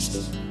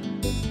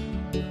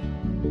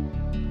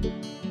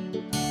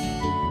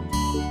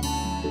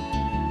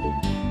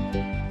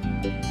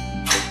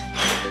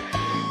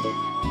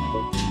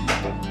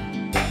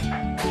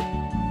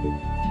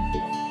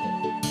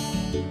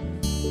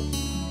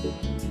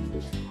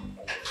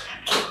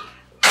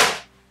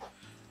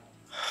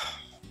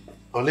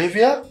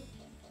 Olivia?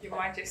 Your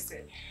Majesty.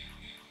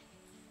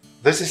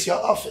 This is your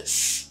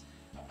office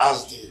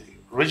as the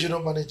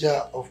regional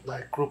manager of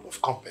my group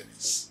of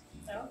companies.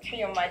 Okay,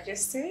 Your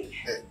Majesty.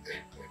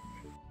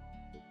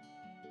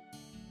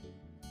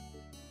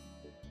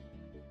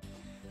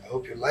 I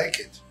hope you like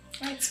it.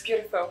 It's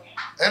beautiful.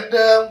 And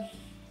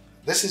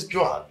this is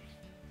Joan,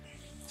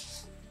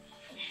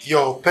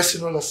 your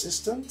personal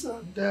assistant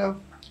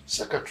and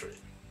secretary.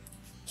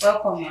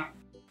 Welcome, ma'am.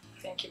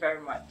 Thank you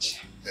very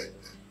much.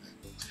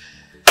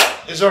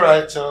 It's all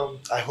right.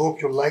 I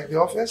hope you like the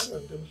office.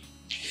 And,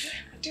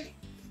 I do.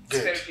 It's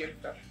good. very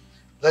beautiful.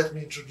 Let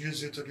me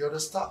introduce you to the other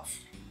staff.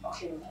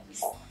 Okay, Your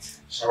Majesty.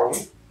 Shall we?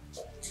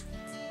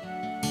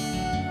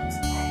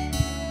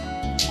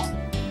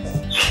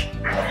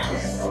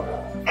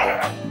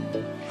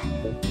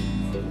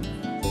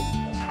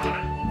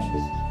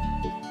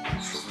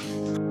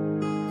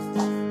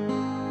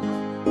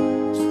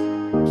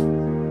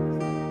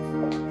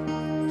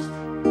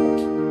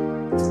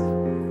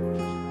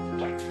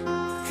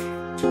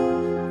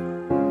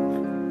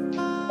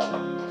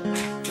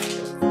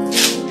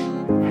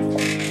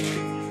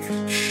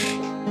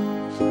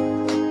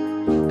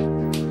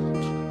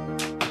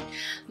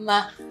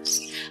 Ma,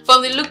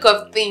 from the look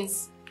of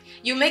things,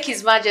 you make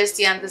His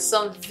Majesty and the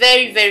son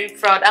very, very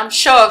proud. I'm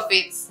sure of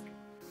it.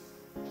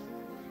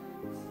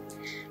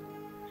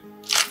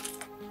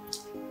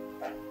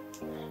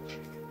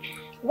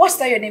 What's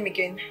that your name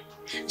again?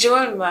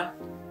 Joanne, ma.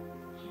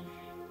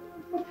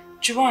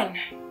 Joanne.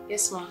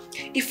 Yes, ma.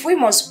 If we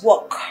must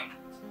work,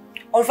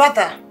 or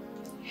rather,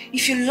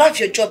 if you love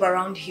your job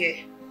around here,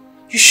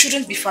 you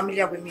shouldn't be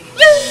familiar with me.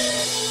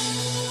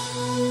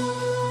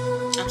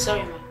 I'm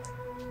sorry, ma.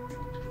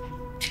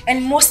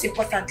 And most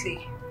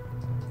importantly,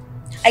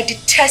 I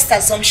detest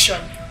assumption.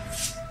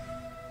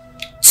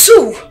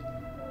 2,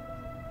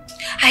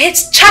 I hate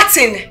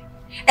chatting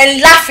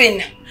and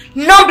laughing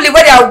numbly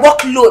when there are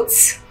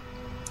workloads.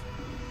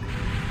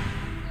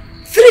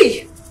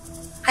 3,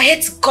 I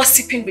hate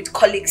gossiping with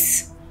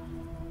colleagues.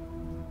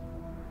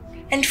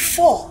 And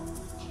 4,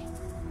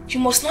 you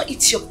must not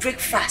eat your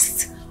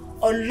breakfast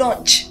or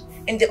lunch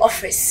in the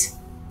office.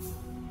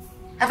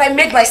 Have I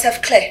made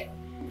myself clear?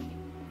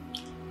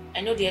 I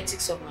know the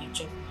ethics of my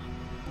job.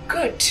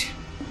 Good.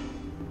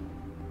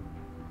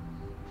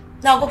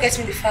 Now go get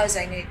me the files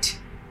I need.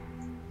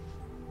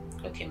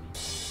 Okay, ma'am.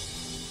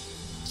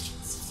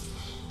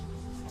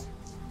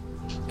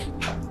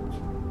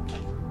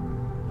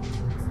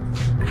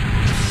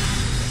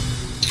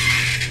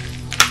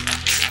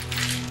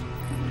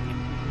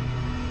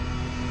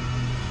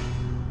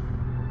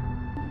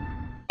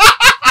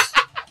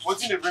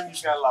 they bring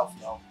this kind of laugh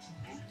now?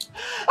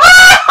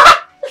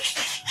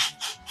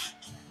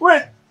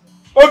 Wait,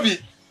 Obi,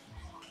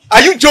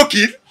 are you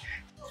joking?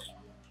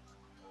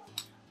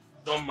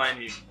 Don't mind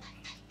him.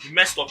 He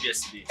messed up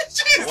yesterday.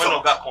 When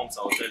Oga comes,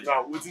 I'll tell you.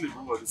 Now, wait till they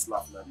bring all this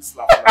laugh now. This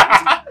laugh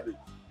now.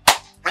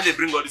 When they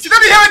bring all this. You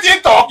don't hear what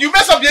you talk. You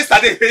messed up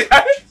yesterday.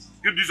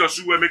 You do your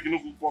shoe where make you no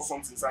go pour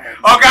something inside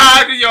my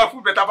Okay, your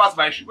food better pass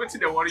my shoe. Wait till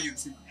they worry you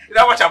see. You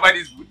know what about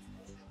this food?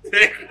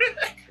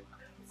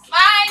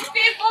 My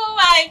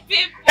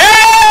people.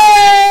 Hey!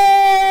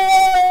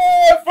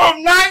 From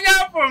Nanya.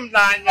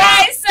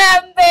 Rice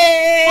and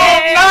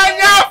beans.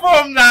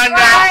 From Nanya.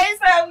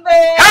 Rice and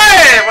beans.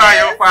 Hey, why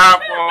you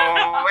papa?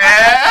 Eh?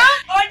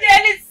 Oh,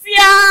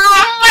 Delicia.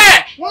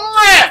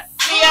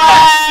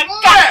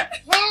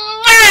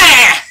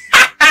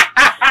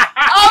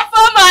 Oh,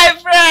 for my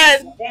friend.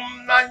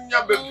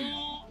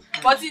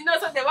 But you know,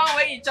 so the one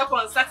where you chop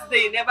on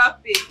Saturday, you never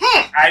pay.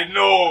 I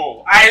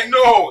know.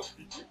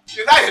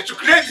 You know to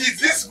create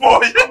this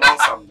boy.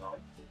 Announce him now.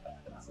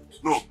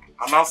 No,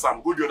 announce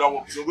him. Go the other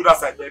one. So go that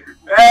side, baby.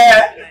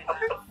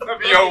 Don't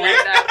be your way.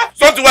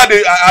 Something where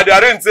they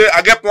arrange say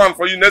I get plan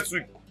for you next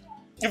week.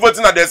 If you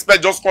think that they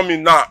expect just come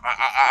in now,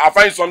 I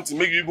find something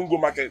make you even go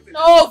market.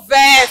 No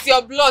vex,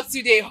 your blood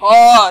today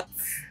hot.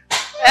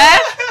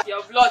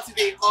 Your blood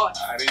today hot.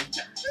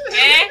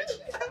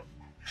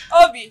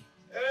 Obi,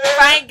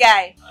 fine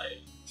guy.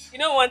 You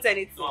don't want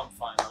anything. No, I'm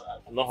fine.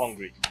 I'm not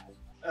hungry.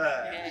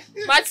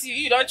 Matthew,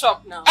 you don't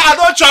chop now. I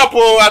don't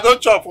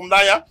chop from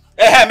Nanya.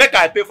 Make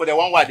I pay for the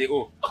one where they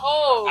owe.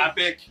 Oh. I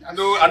beg. I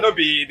know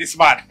be this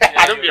man.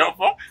 I don't be up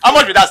for. How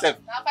much will that save?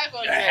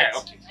 500.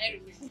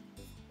 Okay.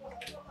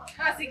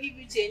 Can't say give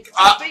you change.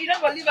 But you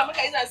don't believe I'm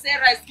going to say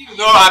rice. Give you.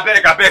 No, I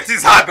beg.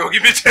 This hard to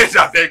give me change.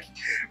 I beg.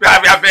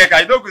 I beg.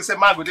 I don't go say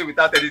man go there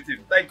without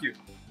anything. Thank you.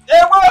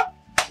 Hey, what?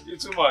 You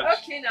too much.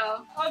 Okay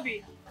now,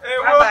 Obi. Hey,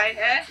 bye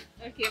bye.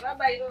 Okay, bye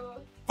bye.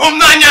 From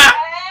Nanya.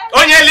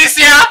 Onye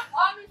Alicia.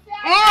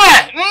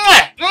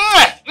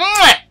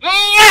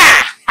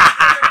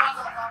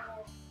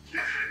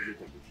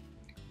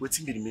 What's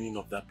be the meaning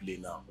of that play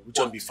now? Which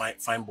one be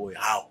fine boy?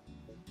 How?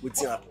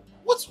 What's happen?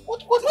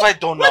 What have I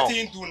done now? What did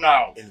you do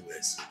now?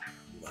 Anyways,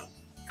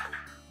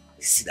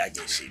 you see that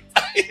girl shape.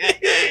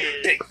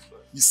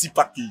 You see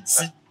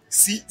package.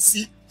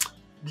 See.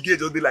 The girl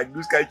just be like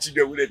those kind of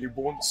children when they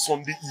born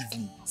Sunday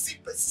evening. See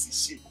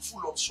shape,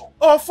 full of shock.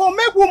 Oh, for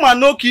make woman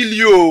no kill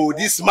you,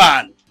 this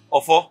man.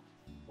 Ofo,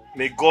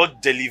 may God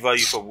deliver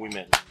you from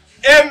women.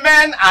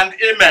 Amen and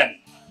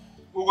amen.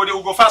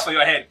 We'll go fast for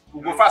your head.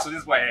 We'll go fast for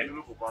this boy head. I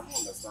don't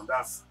understand.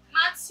 That's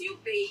Matthew,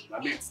 babe.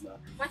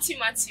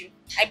 Matthew,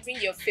 I bring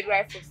your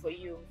favorite food for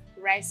you.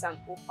 Rice and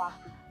opa,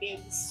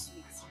 very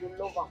sweet. You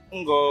love them.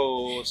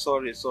 Oh,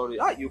 sorry.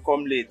 You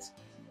come late.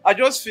 I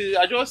just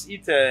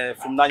eat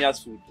from Nanya's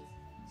food.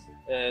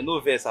 No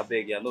verse, I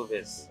beg ya. No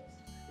verse.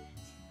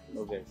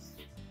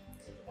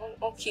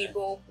 Okay,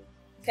 but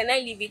can I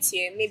leave it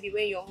here? Maybe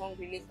when you're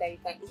hungry later, you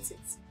can eat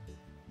it.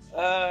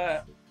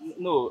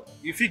 No.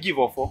 If you give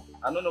up for,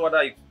 I don't know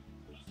whether you.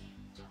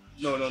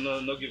 No,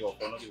 give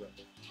up.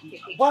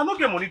 Okay. But I don't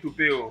get money to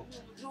pay. No,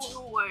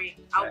 don't worry.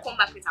 I'll come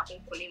back with a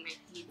collect my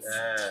kids.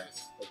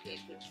 Okay.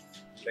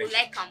 You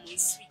like them with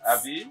sweet.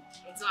 Abi?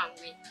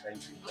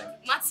 Thank you.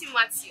 Matthew,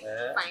 fine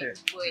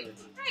boy.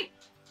 Hey.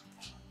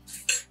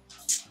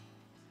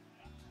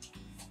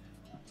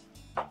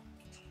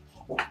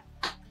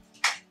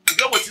 You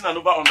get what I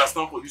never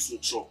understand for this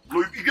workshop. No,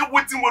 you get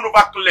what thing went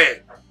over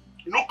clear.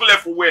 You know clear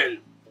for well.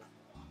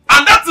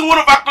 And that thing went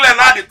over clear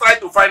now they try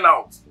to find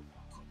out.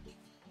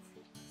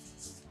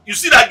 You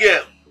see that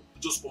girl?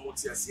 Just come out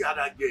here. See how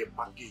that girl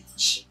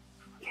package.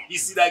 You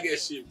see that girl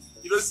shape.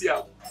 You don't see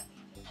her.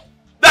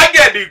 That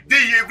girl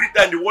they every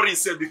time they worry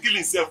himself, they kill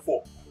himself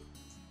for.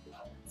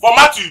 For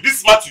Matthew,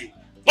 this Matthew.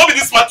 Not be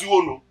this Matthew,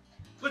 oh no.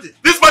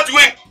 This Matthew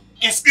ain't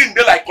in screen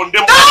they like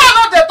condemn.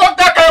 No, they talk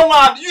that kind of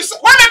one. You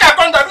when make I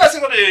come down, let's see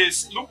what they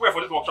look where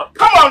for this workshop.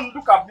 Come on,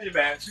 look at me,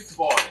 man, sweet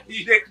boy.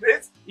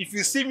 If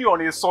you see me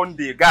on a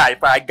Sunday, guy,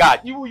 if I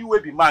got you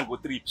will be man go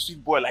trip,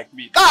 sweet boy like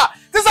me.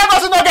 This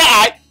person no get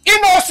eye. He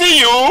no see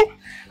you.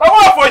 I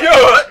want for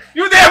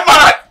you. You there,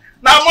 man.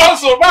 Now,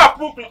 also, man,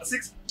 put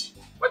 6.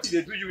 What did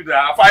they do you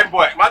there? Fine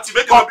boy. Matthew,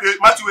 make you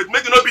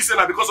not be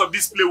saying because of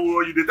this play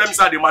where you tell me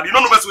say they mad. You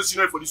don't know what's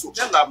going on for this one.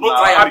 Not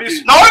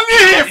only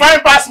he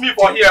fine pass me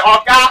for here,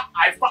 Oga,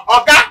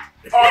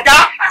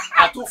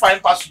 I too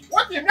fine pass you.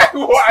 What do you mean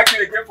you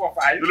actually again for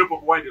 5? You look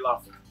up why they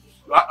laugh.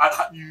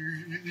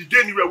 You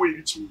get anywhere where you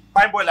reach me.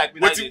 Fine boy like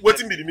me. What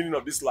be the meaning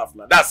of this laugh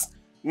now? That's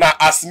now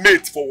as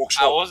mate for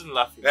workshop. I wasn't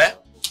laughing.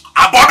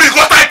 Bobby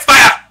go tight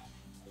tire.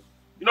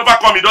 You never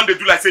come, you don't do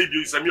like say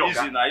you say me Oga.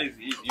 Easy now,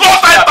 easy. Go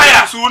tight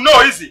tire. So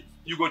no easy.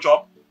 You go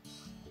chop.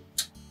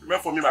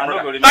 Remember for me, my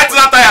brother. Tight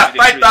that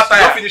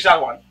tire. Don't finish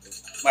that one.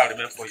 I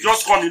remember for you.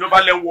 Just come, you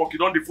never learn work. You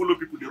don't follow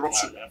people. They rub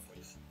shit.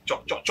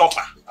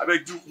 Chopper. I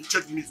beg you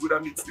check the meat whether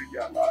meat stay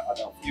there.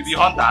 You be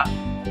hunter.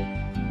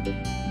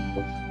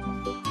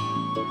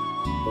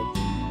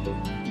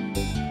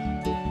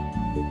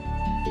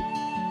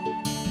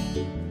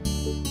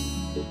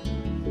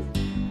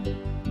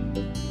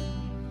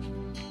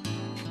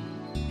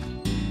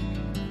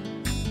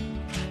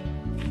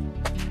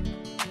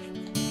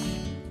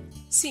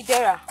 See,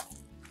 Dara,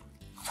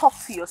 talk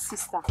to your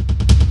sister.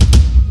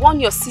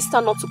 Warn your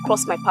sister not to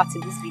cross my path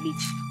in this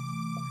village.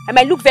 I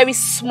might look very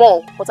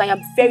small, but I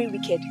am very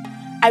wicked.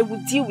 I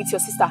will deal with your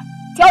sister.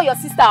 Tell your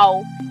sister,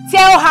 oh.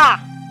 Tell her.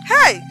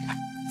 Hey!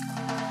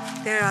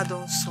 Dara,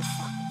 don't suffer.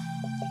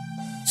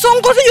 So,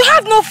 Ngozi, you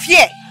have no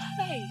fear?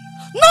 Hey.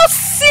 No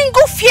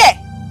single fear!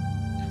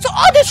 So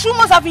all these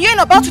rumors I've been hearing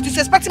about you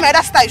disrespecting my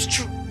other sister is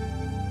true.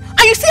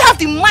 And you still have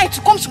the mind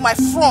to come to my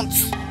front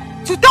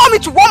to tell me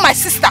to warn my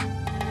sister.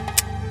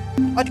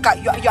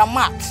 Odika, you are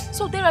mad.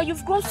 So Dara,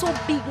 you've grown so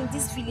big in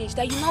this village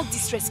that you now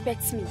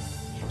disrespect me.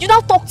 You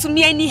now talk to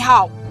me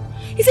anyhow.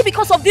 Is it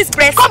because of this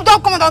breast? Come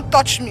and don't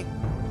touch me.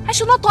 I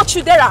should not touch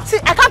you, Dara. See,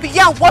 I can't be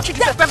here and watch you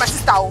disrespect my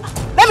sister. Oh.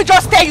 Let me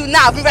just tell you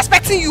now, I've been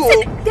respecting you.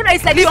 See, Dara,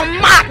 it's like you're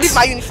mad. Leave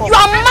my uniform. You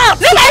are mad.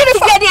 Leave my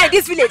uniform. Here in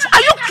this village. Are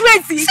you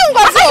crazy? See,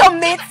 Are you your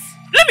mate?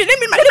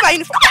 Leave my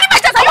uniform. Leave my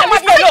just your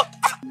mate alone.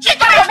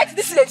 Your mate in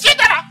this village.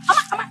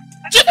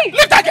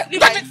 Leave that girl. Leave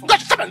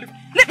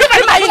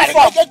my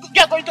uniform.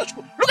 You're going to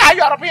school. Look at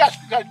you are up here.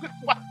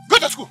 Go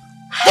to school.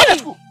 Go to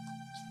school.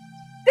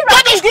 Dara,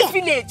 in this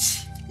village.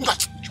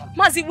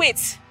 Mazi,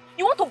 wait.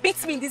 You want to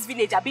beat me in this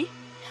village, Abi?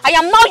 I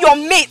am now your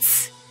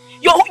mate.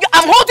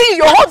 I'm holding you.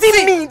 You're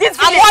holding me in this village.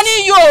 I'm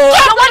warning you.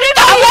 You're warning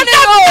me.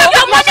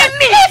 You're warning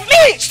me. Leave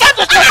me. Stop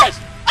this nonsense.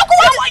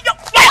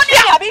 You're warning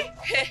me, Abi.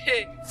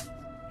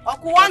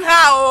 Uncle warn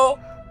her, oh.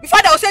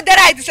 Before they will say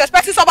Dara is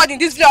disrespecting somebody in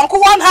this village, Uncle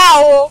warn her,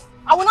 oh.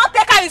 I will not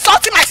take her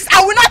insulting my sister.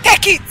 I will not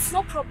take it.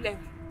 No problem.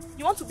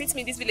 You want to beat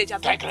me in this village,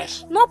 Abi?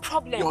 Digress. No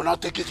problem. You will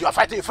not take it. You are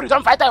fighting a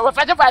freedom fighter. You are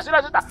fighting for your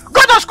sister.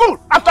 Go to school.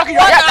 I'm talking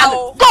your head.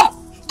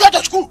 Go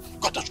to school.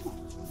 Go to school.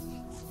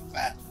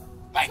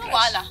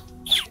 No,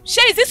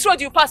 Shay, is this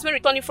road you pass when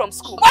returning from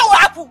school? What will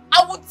happen?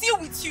 I will deal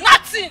with you.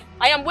 Nothing.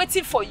 I am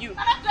waiting for you.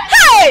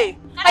 Hey!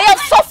 I have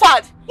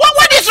suffered.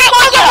 What is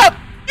wrong?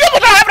 You will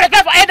not have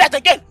regret for that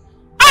again.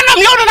 I'm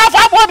the owner of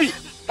our Bobby.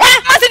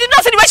 Master did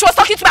not see the way she was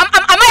talking to me.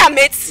 Am I a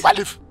mate? Well,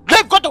 leave.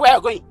 Go to where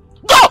you're going.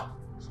 Go!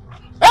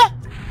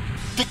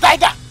 The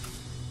tiger.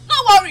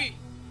 Don't worry.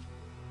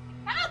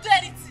 I don't do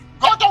anything.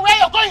 Go to where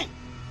you're going.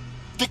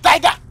 The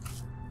tiger.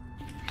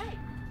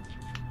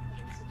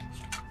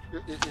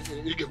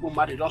 You get good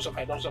married, don't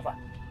suffer.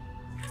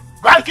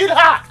 Go and kill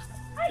her.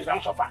 You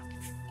don't suffer.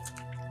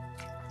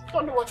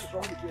 Don't know what is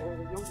wrong with your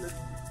young lady.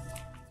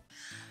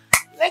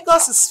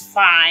 Lagos is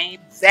fine.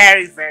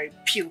 Very, very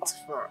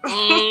beautiful.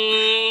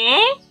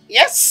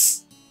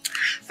 Yes.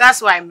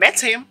 That's why I met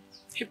him.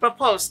 He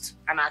proposed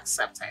and I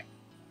accepted.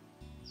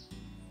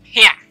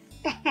 Here.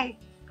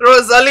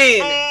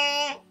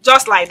 Rosaline.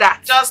 Just like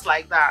that. Just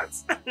like that.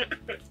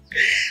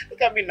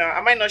 Look at me now.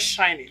 Am I not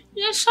shining?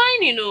 You're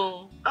shining,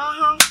 oh.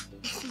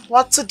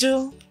 What to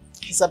do?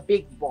 He's a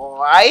big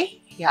boy.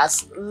 He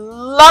has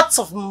lots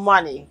of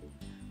money.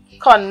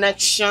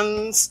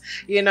 Connections,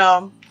 you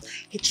know.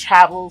 He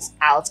travels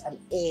out and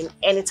in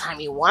anytime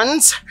he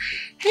wants.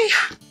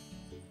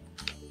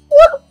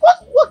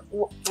 What?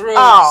 Rose.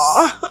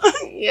 Oh,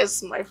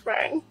 yes, my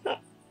friend.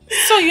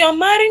 So you are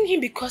marrying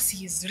him because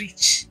he is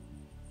rich?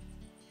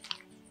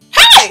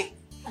 Hey!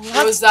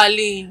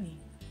 Rosaline.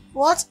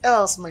 What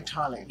else, my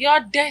darling? Your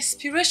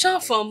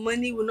desperation for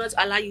money will not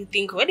allow you to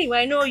think. Anyway,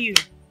 I know you.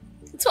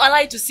 It will allow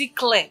you to see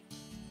clear.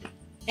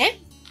 Eh?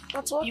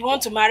 What? You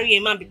want to marry a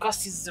man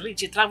because he's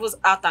rich. He travels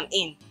out and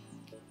in.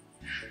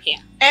 Here.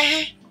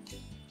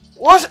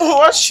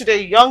 What should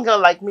a young girl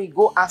like me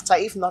go after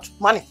if not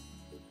money?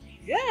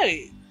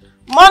 Yay.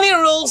 Money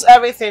rules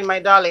everything, my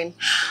darling.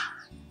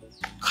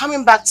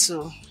 Coming back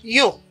to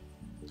you.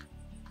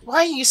 Why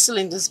are you still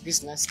in this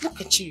business?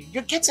 Look at you.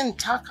 You're getting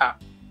darker.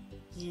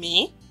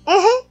 Me?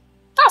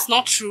 That's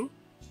not true.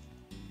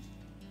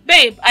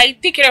 Babe, I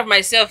take care of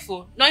myself.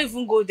 Oh. Not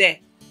even go there.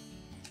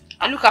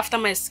 I look after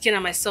my skin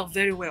and myself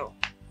very well.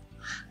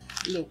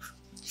 Look,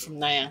 from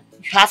Naya,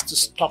 you have to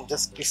stop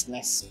this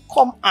business.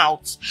 Come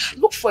out.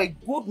 Look for a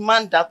good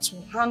man that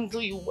will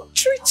handle you well.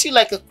 Treat you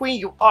like a queen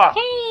you are.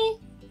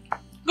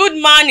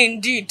 Good man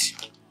indeed.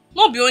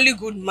 Not be only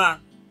good man.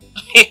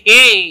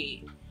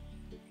 A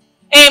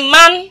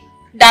man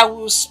that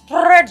will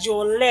spread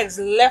your legs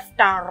left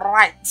and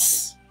right.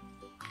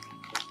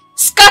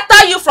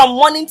 Scatter you from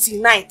morning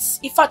till night.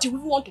 In fact, you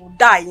will want to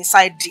die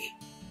inside there.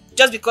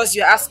 Just because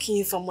you're asking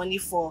him for money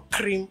for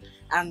cream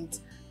and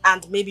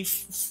maybe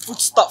food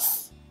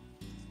stuff.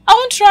 I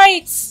won't try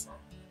it.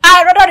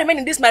 I'd rather remain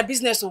in this my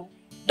business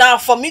than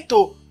for me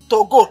to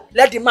go.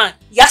 Let the man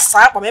yes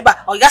sir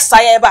or yes sir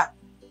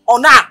or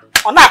now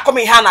come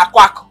in here and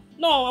quack.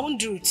 No, I won't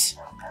do it.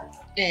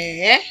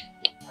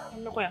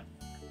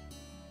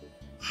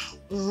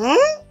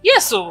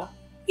 Yes, so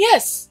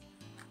yes.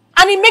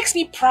 And it makes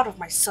me proud of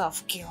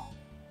myself, girl.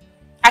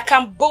 I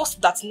can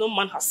boast that no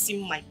man has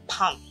seen my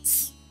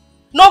pants.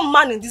 No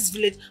man in this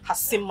village has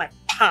seen my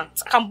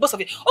pants. I can boast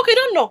of it. Okay, you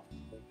don't know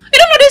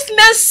these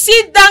men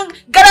sit down,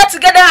 gather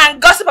together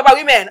and gossip about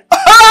women.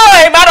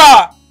 Oh,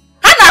 mother!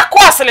 Hannah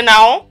Kwasili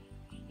now.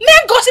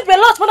 Men gossip a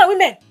lot more than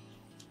women.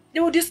 They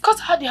will discuss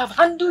how they have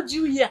handled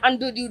you here,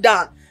 handled you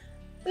down.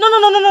 No.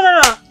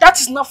 That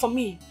is not for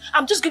me.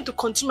 I'm just going to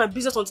continue my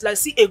business until I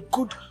see a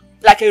good,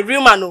 like a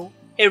real man,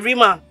 a real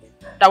man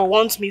that will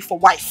want me for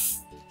wife.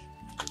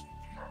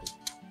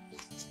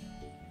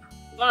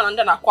 And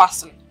then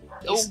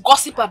they will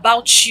gossip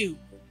about you,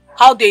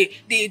 how they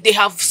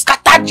have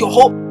scattered your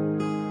hope.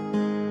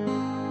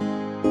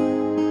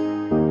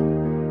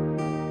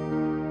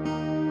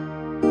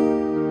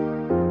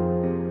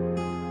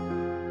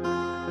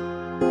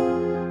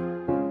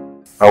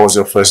 How was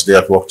your first day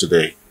at work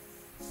today?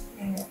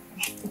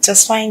 It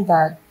was fine,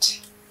 Dad.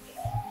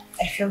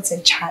 I felt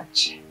in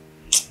charge.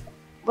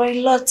 But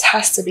a lot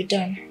has to be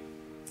done.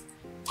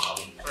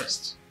 I'm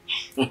impressed.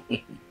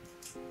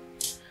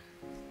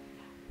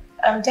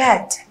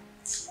 Dad,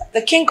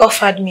 the king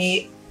offered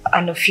me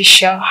an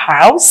official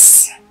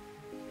house,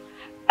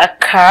 a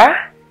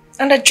car,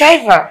 and a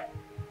driver.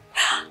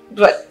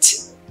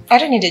 But I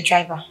don't need a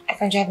driver. I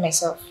can drive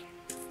myself.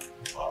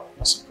 Wow,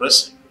 that's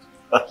impressive.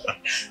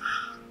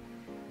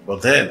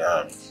 But then,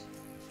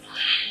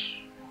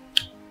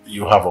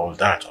 you have all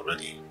that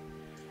already.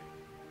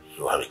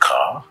 You have a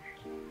car.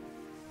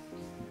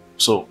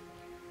 So,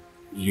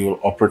 you'll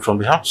operate from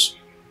the house.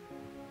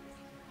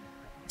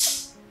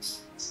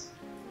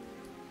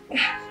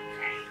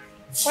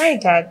 Why,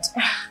 Dad?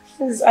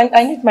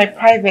 I need my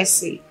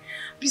privacy.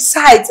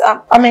 Besides,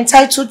 I'm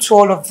entitled to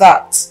all of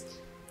that.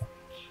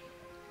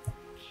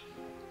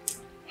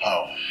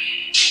 Oh.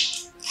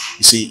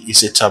 You see,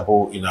 it's a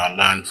taboo in our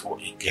land for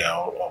a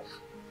girl of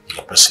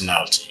your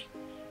personality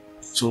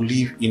to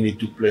live in a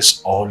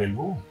duplex all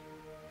alone.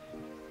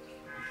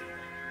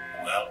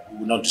 Well, we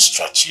will not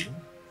distract you.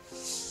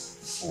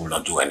 We will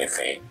not do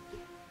anything.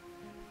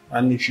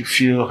 And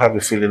if you have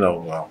a feeling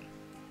of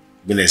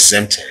being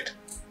exempted,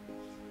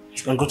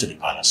 you can go to the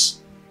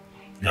palace.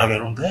 You have a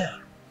room there.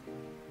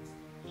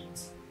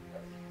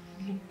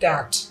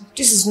 Dad,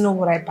 this is not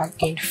what I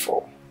bargained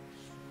for.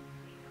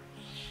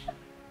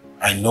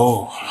 I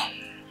know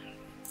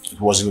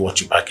it wasn't what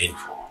you bargained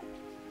for,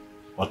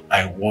 but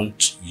I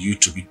want you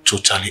to be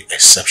totally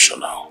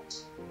exceptional.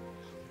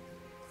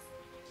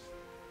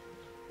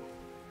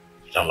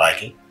 You don't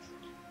like it?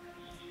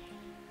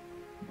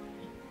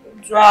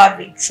 Do I have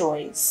a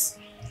choice?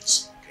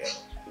 Okay.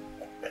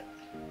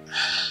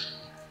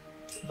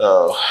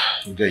 Oh,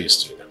 you get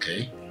used to it,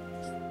 okay?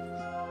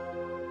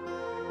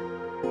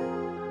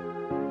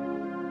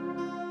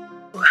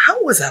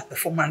 How was our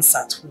performance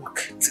at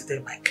work today,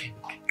 my king?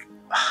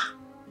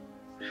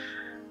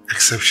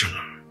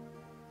 Exceptional.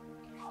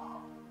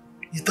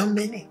 You don't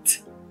mean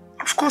it?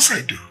 Of course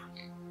I do.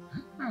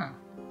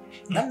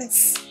 That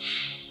means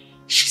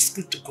she's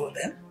good to go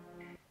then?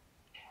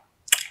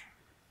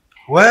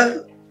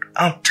 Well,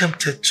 I'm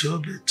tempted to,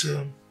 but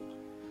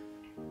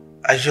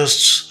I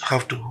just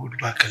have to hold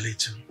back a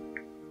little.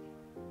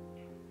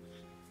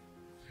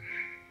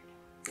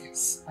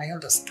 Yes, I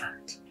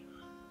understand.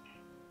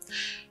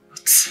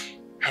 But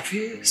have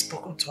you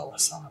spoken to our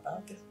son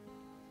about it?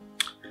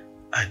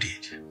 I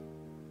did.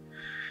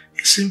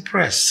 He's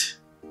impressed.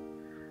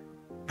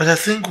 But I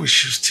think we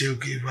should still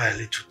give her a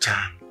little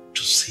time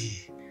to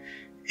see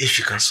if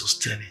she can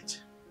sustain it.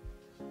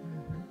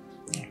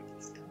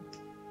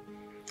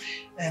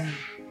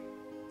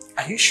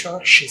 Are you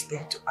sure she's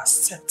going to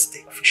accept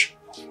the official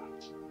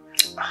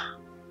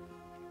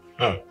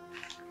offer?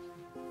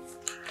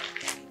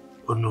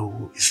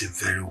 Onowu is a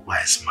very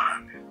wise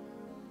man.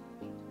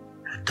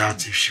 I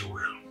doubt if she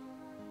will.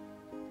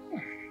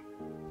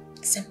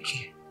 Same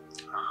here.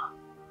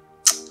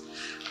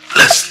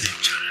 Let's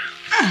leave,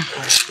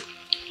 children.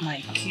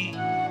 My king.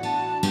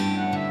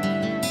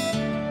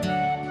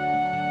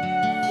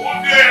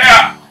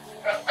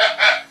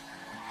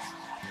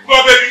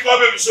 Go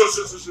baby, show.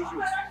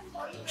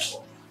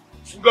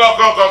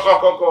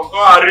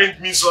 Go arrange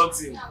me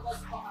something.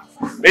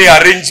 Hey,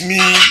 arrange me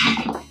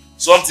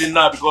something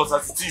now because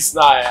as it is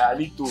now, I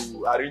need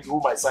to arrange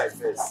my side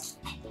first.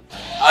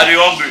 Are you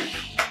hungry?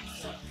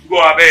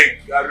 Go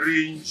abeg,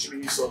 arrange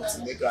me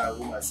something, make I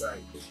hold my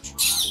side.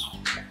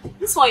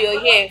 This one you're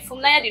here.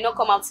 Funaya did not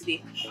come out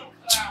today.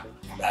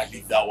 I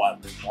leave that one.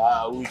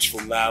 Which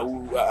Funaya?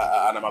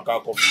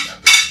 Anamaka come from now.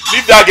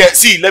 Leave that girl.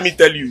 See, let me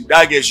tell you,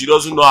 that girl, she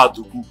doesn't know how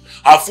to cook.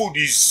 Her food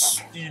is,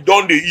 they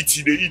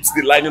eat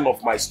the lining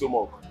of my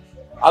stomach.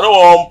 I don't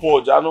want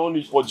purge, I don't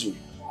need purging.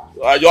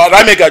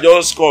 I make her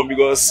just come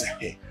because,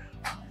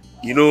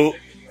 you know,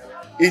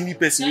 any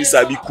person who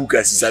sabi cook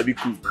as he sabi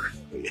cook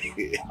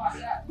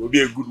will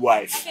be a good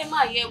wife. Okay,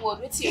 ma, hear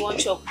what? What do you want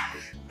chop?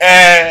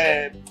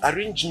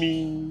 Arrange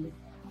me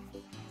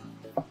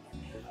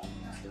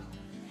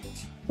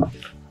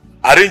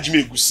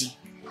egusi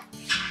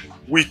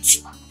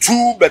with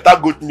 2 better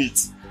goat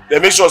meat. They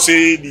make sure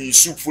say the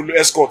soup full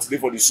escort there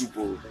for the soup.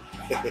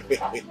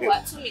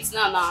 What 2 meats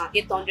now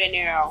 800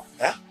 naira.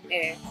 Huh?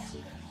 Yeah.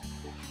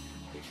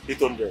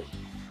 800.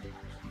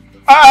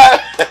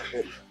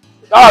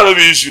 That will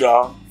be issue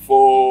now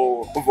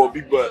for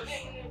big boy.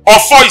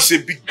 Offer is a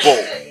big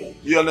boy.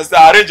 You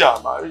understand? Arrange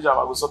him. I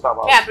go sort him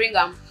out. Yeah, bring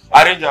him.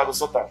 Arrange him. I go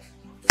sort him.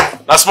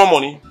 That's more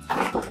money.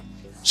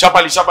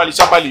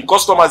 Sharply.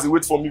 Customers they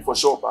wait for me for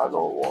shop. I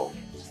know.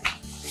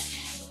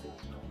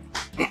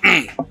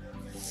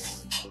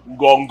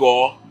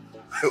 Gongo,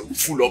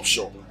 full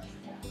option.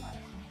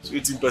 So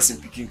 18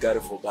 person picking carry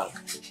for back.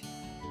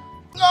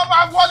 No,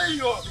 I'm warning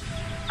you.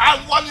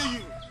 I'm warning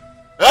you.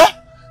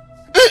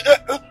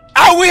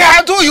 I will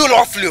handle you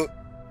lawfully.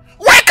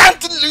 Why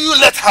can't you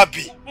let her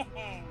be?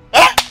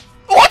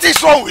 What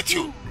is wrong with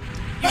you?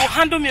 You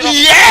handle me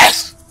lawfully?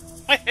 Yes!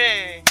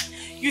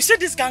 You see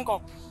this gang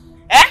up?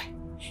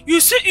 You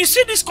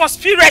see this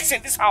conspiracy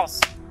in this house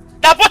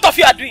that both of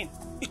you are doing?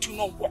 It will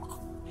not work.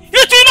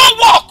 It will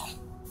not work!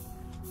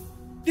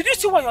 Did you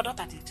see what your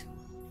daughter did?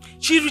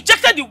 She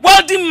rejected the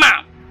wealthy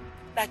man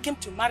that came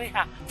to marry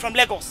her from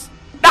Lagos,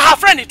 that her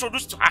friend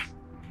introduced to her.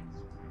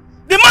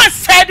 The man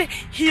said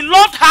he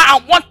loved her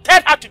and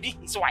wanted her to be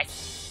his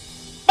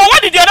wife. But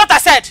what did your daughter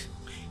said?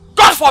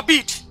 God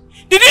forbid.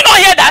 Did you not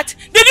hear that?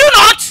 Did you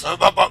not?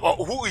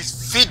 But who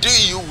is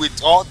feeding you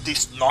with all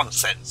this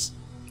nonsense?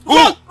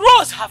 Who?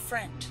 Rose, her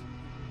friend.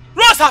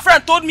 Rose, her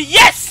friend told me,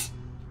 yes.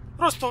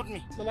 Rose told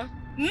me. Mama,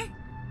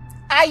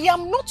 I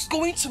am not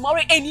going to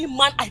marry any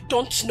man I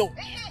don't know.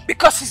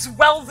 Because he's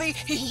wealthy,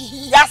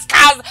 he has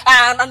cars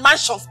and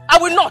mansions. I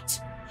will not.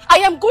 I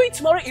am going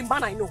to marry a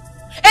man I know.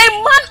 A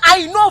man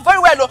I know very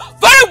well.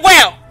 Very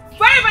well.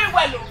 Very, very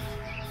well.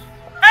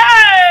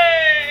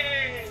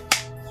 Hey!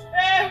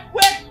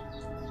 Wait.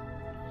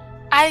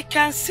 I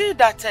can see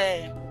that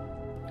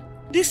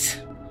this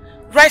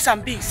rice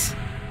and beans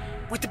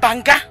with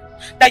banga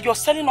that you're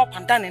selling up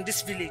and down in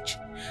this village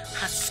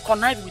has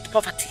connived with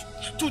poverty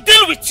to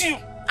deal with you.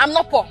 I'm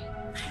not poor.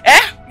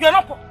 You're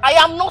not poor. I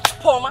am not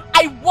poor, man.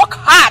 I work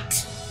hard.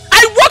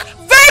 I work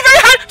very, very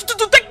hard to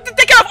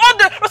take care of all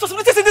the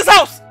responsibilities in this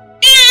house.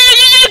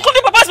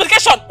 Including Papa's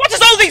medication. What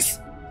is all this?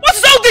 What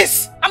is all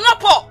this? I'm not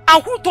poor.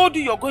 And who told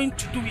you you're going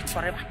to do it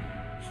forever?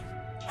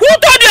 Who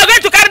told you you're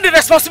going to carry the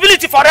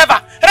responsibility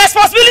forever?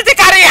 Responsibility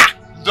carrier.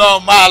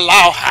 Don't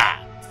allow her.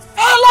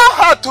 Allow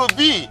her to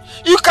be.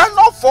 You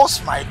cannot force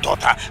my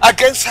daughter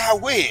against her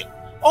will.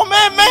 Oh,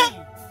 meme.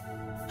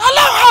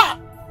 Allow her.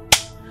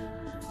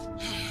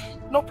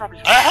 No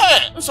problem.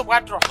 So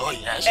what drop? Oh,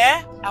 yes.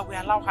 I will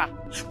allow her.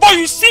 But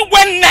you see,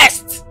 when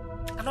next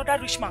another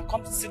rich man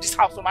comes to see this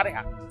house to marry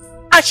her,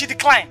 and she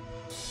declined,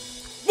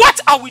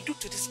 what I will do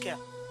to this girl?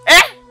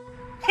 I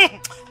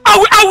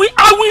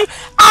will.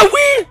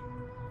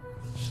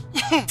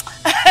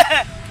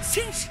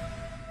 Since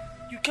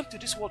you came to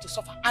this world to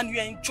suffer and you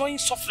are enjoying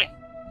suffering,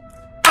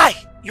 I,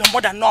 your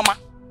mother Norma,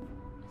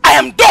 I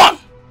am done.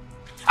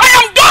 I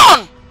am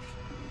done.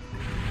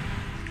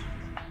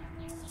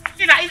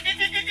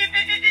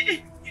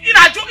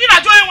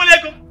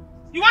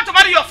 You want to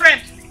marry your friend?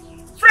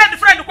 Friend,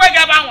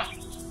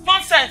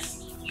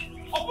 nonsense.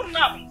 Open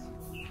up.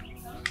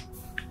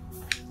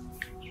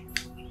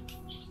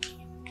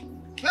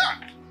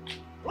 I'm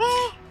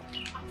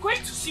going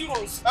to see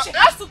Rose. She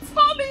has to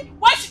tell me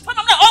why she told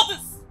me all this.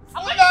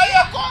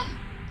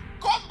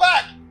 Come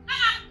back.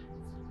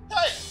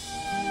 Hey.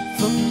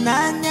 From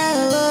Nanya,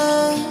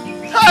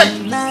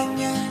 from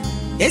Nanya,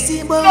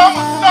 Esibo,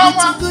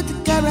 it's a good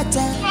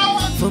character.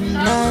 From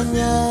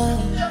Nanya,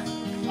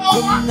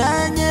 from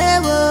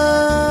Nanya,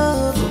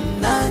 from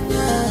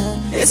Nanya,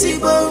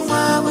 Esibo,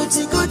 it's a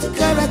good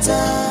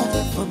character.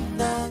 From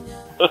Nanya.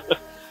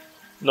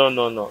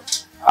 No.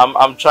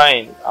 I'm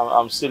trying.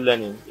 I'm still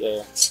learning.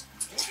 Yeah.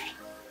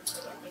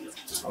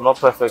 I'm not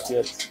perfect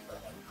yet.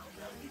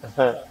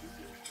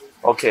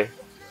 Okay.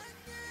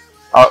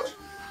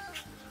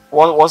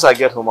 Once I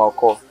get home, I'll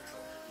call.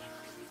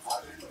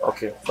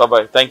 Okay.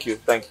 Bye-bye. Thank you.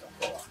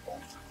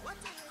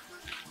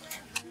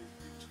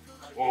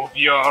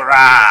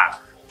 Obiora.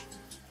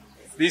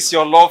 This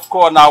your love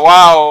call now,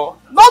 wow.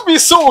 Not be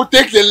so we'll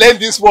take the lend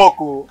this work.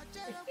 Oh.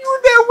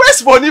 You dey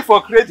waste money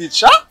for credit,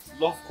 sha?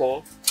 Love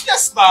call?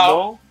 Yes, now.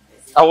 No,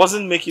 I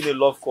wasn't making a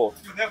love call.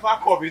 You never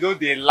call, you don't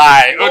dey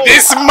lie. Oh,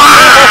 this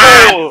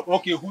man!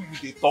 Okay, who you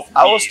dey talk to?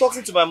 I was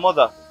talking to my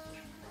mother.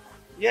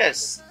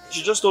 Yes,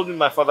 she just told me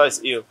my father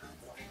is ill.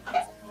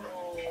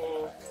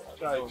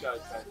 Try. My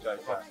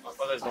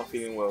father is not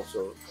feeling well,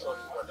 so...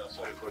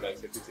 Sorry, brother.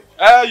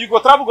 You go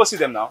travel, go see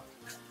them now?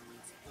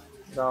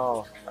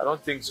 No, I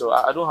don't think so.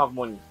 I don't have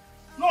money.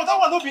 No, that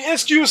one no be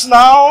excuse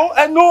now.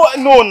 No,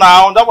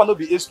 now that one no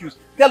be excuse.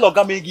 Tell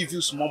Oga may give you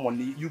small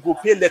money, you go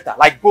pay later,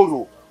 like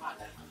borrow.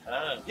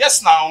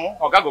 Yes, now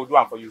Oga go do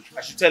one for you.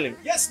 I should tell him.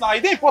 Yes, now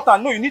it is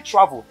important. No, you need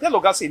travel. Tell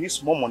Oga say you need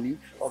small money,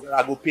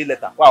 I go pay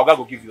later. Why Oga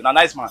go give you? Na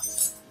nice man.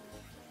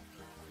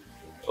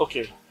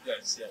 Okay.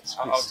 Yes.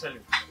 I'll tell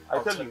him.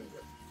 I'll tell him.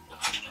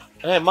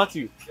 Hey,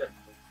 Matthew. Yeah.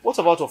 What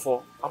about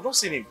Ofo? I've not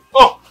seen him.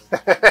 Oh,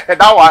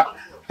 that one.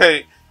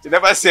 Hey, you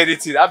never say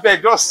anything. I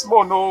beg, just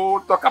small,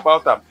 no talk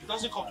about him. He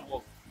doesn't come to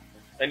work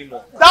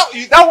anymore.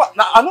 That one.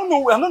 Now, I don't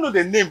know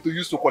the name to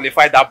use to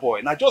qualify that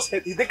boy. Now, just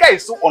the guy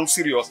is so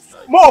unserious.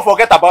 More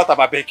forget about him,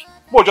 I beg.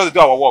 More just do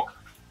our work.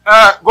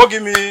 Go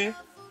give me.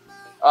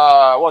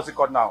 What's it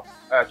called now?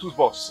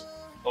 Toothbox.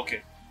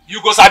 Okay.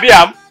 You go sabi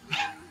am.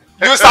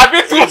 You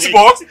sabi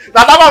toothbox.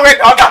 Now that one went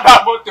on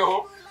that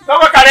motor.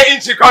 Don't go carry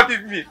inch, come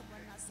give me.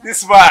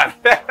 This man.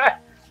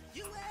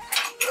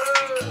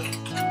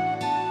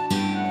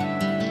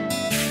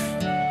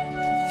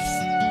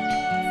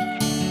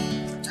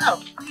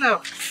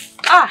 No.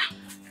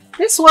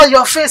 This one,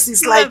 your face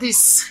is like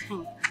this.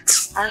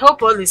 I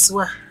hope all is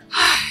well.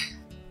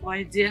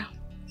 My dear,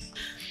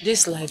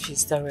 this life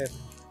is terrible.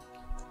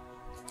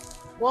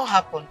 What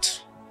happened?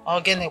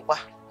 Ogenekwa?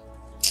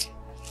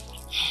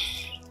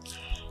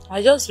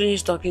 I just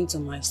finished talking to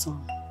my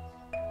son.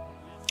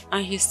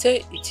 And he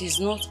said it is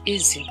not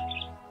easy.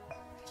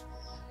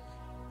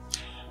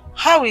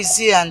 How is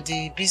he and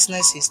the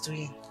business he's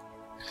doing?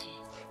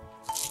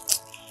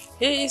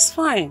 He is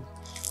fine.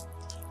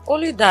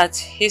 Only that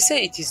he said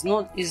it is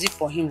not easy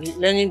for him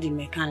learning the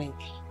mechanic.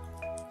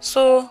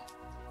 So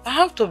I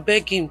have to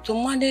beg him to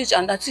manage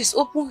and at least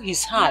open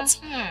his heart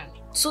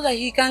so that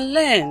he can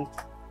learn.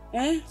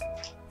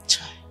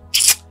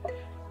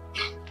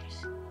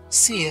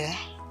 See,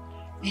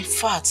 in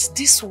fact,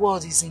 this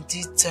world is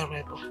indeed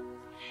terrible.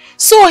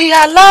 So he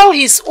allowed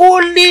his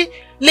only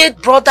late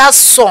brother's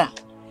son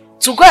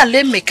to go and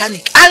learn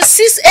mechanic and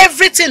seize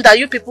everything that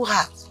you people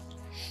have.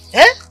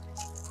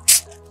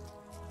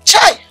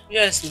 Chai!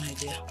 Yes, my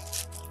dear.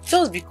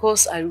 Just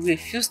because I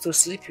refuse to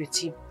sleep with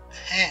him.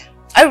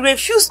 I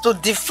refuse to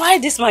defy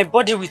this my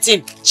body with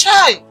him.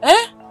 Chai!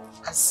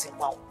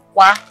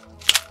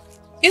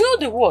 You know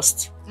the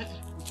worst?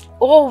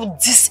 All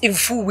these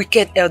evil,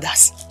 wicked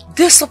elders,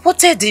 they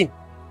supported him.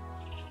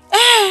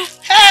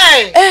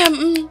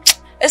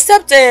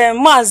 Except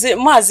Mazi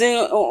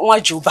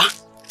Nwajuba.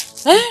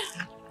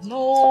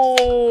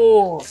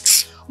 No.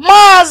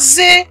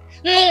 Mazi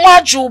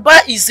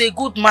Nwajuba is a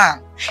good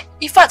man.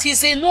 In fact,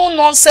 he's a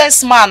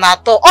no-nonsense man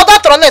at all. Other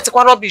toilet is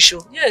rubbish.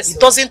 Yes. He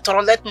doesn't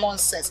tolerate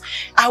nonsense.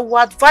 I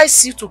would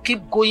advise you to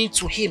keep going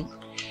to him.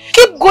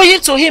 Keep going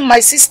to him, my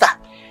sister.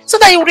 So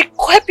that he will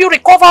help you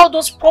recover all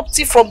those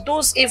property from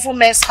those evil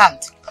men's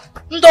hands.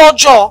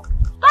 Ndojo.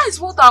 That is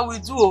what I will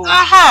do.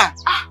 I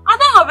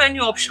don't have any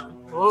option.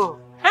 Oh.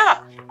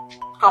 Yeah.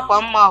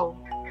 Kapama.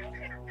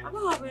 I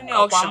don't have any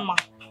option.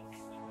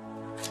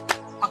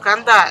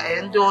 Makanda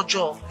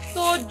Ndojo.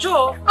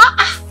 Ndojo.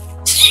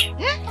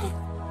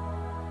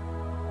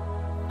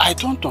 I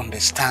don't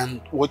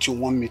understand what you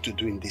want me to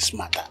do in this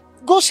matter.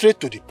 Go straight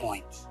to the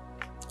point.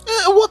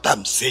 What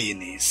I'm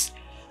saying is,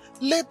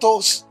 let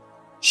us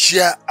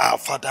share our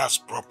father's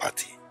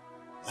property.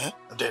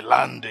 The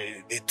land,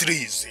 the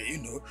trees,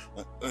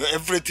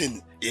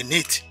 everything in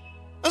it.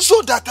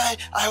 So that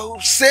I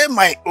will say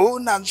my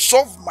own and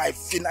solve my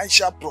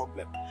financial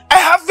problem. I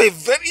have a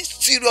very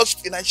serious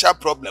financial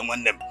problem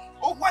on them.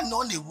 Oh, one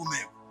only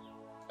woman.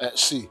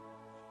 See,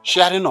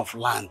 sharing of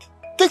land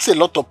takes a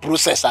lot of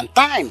process and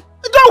time.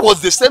 That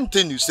was the same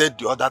thing you said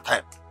the other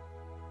time.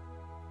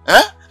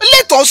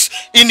 Let us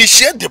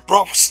initiate the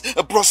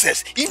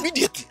process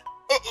immediately.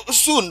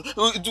 Soon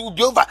it will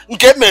be over.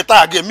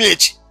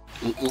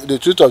 The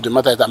truth of the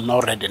matter is I'm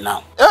not ready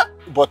now.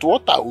 But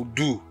what I will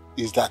do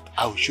is that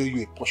I will show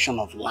you a portion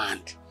of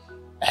land.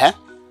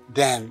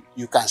 Then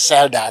you can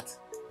sell that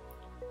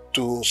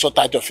to sort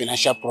out your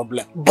financial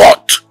problem.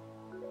 But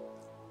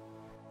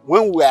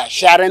when we are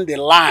sharing the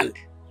land,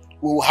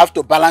 we will have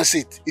to balance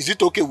it. Is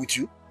it okay with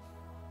you?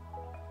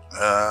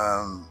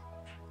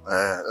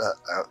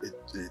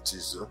 It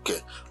is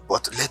okay.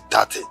 But let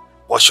that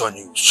portion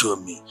you show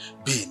me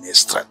be in a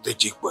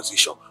strategic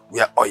position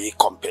where oil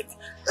company,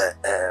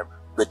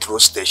 petrol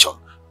station,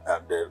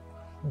 and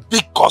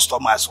big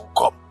customers will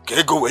come.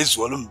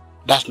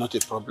 That's not a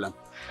problem.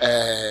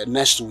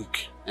 Next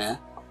week,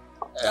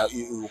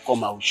 you will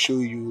come, I will show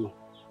you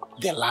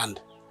the land.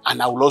 And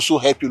I will also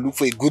help you look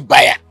for a good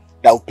buyer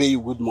that will pay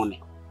you good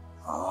money.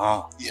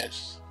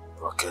 Yes.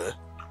 Okay.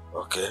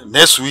 Okay.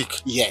 Next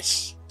week?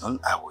 Yes. Then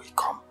I will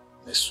come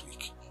next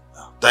week.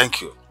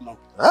 Thank you. No.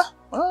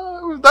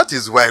 That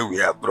is why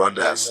we are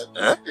brothers.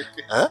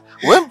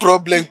 When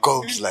problem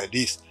comes like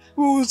this,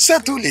 we will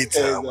settle it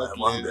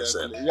among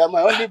themselves. You are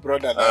my only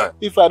brother now.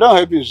 If I don't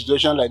help you in a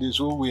situation like this,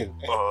 who will?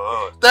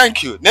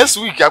 Thank you. Next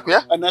week,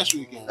 next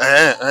week.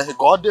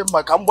 God,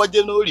 my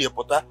Cambodia no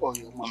repota.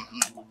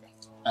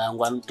 And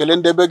one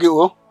calendar beg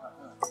you.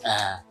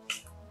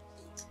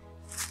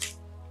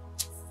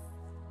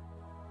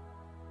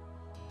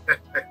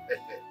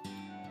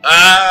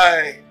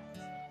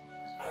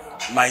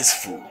 Nice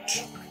food.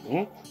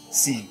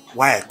 See,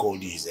 why I call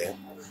this,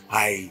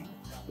 I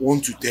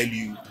want to tell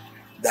you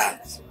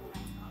that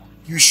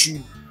you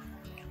should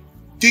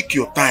take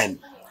your time,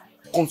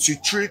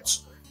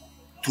 concentrate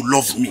to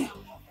love me.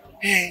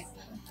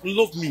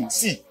 Love me.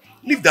 See,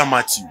 leave that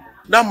Matthew.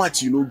 That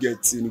Matthew no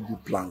get any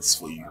good plans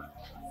for you.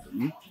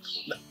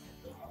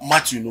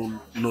 Matthew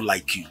no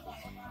like you.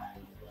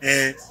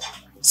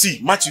 See,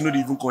 Matthew no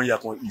even come here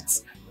come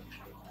eat.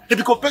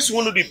 Because person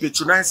want to be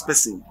patronized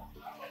person,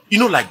 you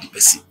know like the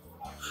person.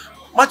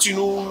 Matthew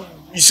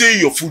you say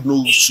your food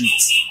no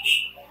sweet.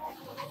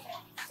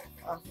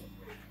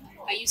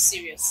 Are you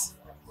serious?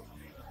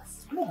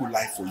 I'm not gonna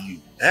lie for you.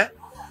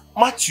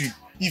 Matthew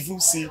even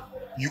say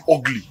you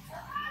ugly.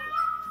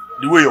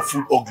 The way your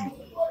food ugly.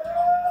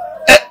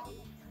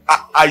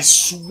 I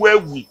swear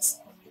with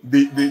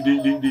the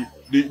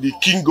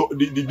king of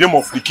the name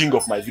of the king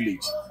of my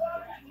village.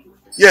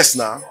 Yes,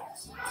 now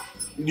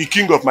the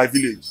king of my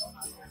village.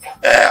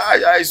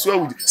 I swear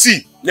with you.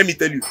 See, let me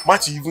tell you,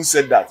 Matthew even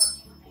said that.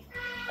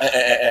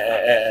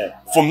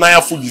 From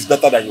Naya food is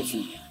better than your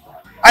food.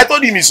 I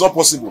told him it's not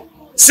possible.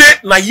 Say,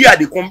 na here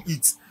they come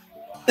eat.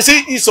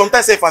 See,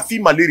 sometimes if I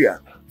feel malaria,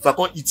 if I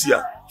can't eat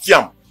here,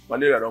 fiam,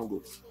 malaria don't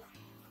go.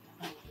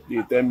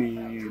 They tell me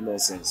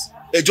nonsense.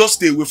 Hey, just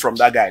stay away from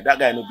that guy. That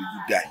guy not be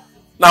good guy.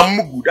 Now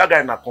Mugu, that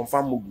guy na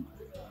confirm Mugu.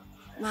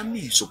 Now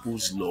me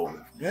suppose love.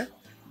 Yeah?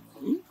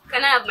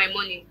 Can I have my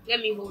money?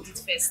 Let me hold it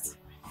first.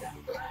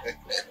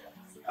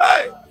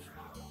 Hi.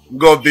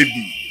 God,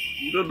 baby.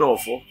 You don't know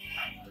for.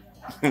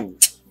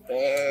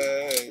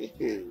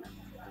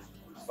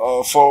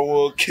 Oh,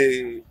 for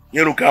okay.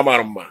 You know, come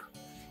on, man.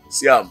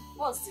 Siam.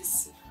 What's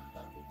this?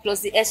 Plus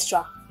the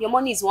extra. Your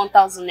money is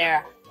 1,000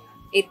 naira.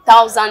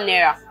 1,000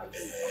 naira.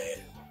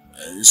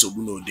 This will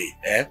be no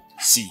day.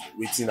 See,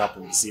 waiting up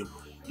on the same.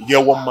 You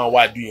get one man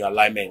while doing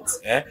alignment.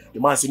 The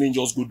man saying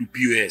just go to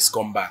POS,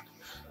 come back.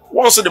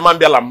 Once the man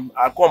bell,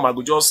 I come, I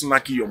go just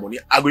snack your money.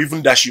 I go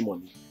even dash you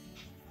money.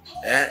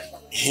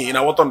 You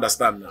know what to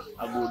understand now?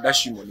 I go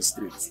dash you money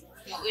straight.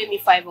 You owe me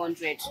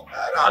 500.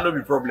 No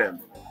be problem.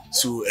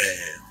 So,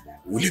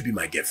 will you be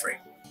my girlfriend?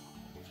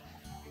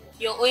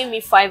 You're owing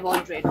me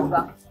 500,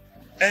 over.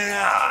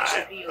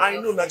 I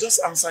know, now just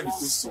answer the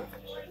question.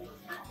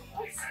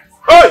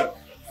 Hey!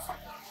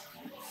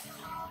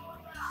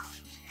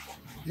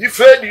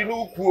 Ife di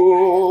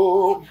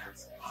nuku.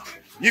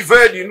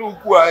 Ife di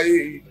nuku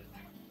aye.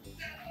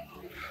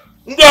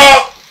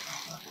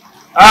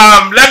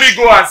 Let me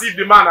go and see if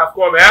the man has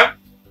come,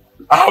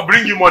 I'll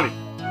bring you money.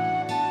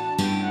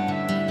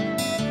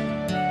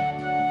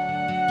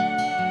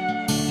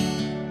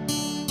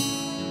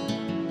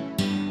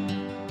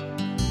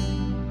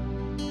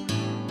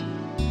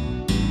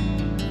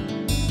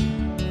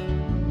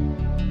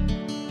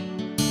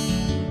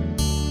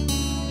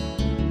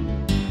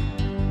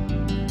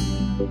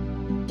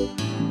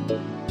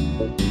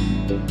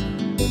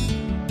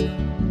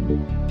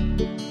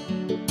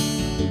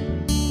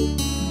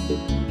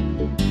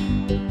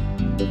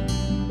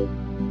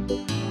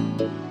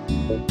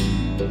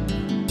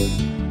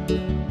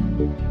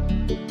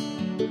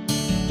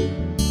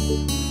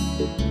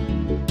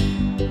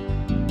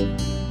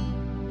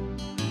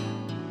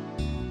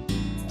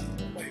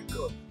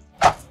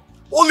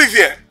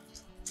 Olivia!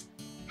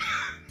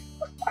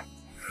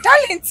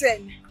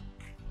 Darlington!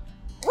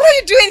 What are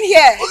you doing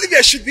here?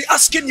 Olivia should be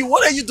asking you,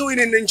 what are you doing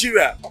in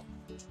Nigeria?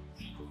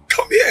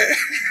 Come here.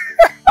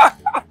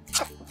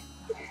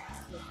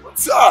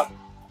 What's up?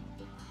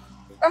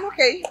 I'm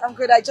okay. I'm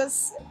good. I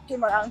just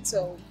came around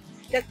to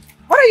get...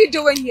 What are you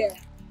doing here?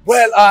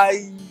 Well,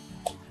 I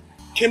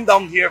came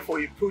down here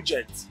for a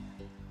project.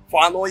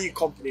 For an oil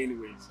company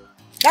anyways.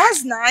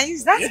 That's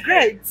nice. That's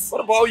great.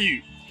 What about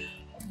you?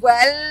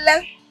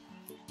 Well,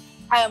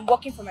 I am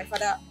working for my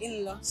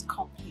father-in-law's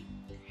company.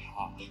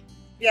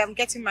 Yeah, I'm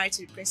getting married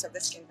to the prince of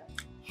this kingdom.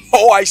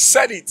 Oh, I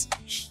said it.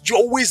 You're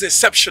always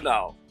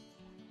exceptional.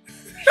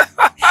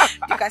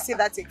 You can say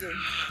that again.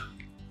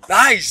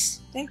 Nice.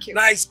 Thank you.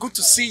 Nice. Good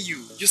to see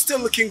you. You're still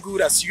looking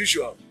good as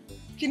usual.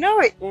 You know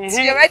it.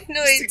 You already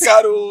know it.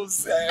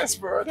 Cicados,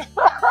 expert.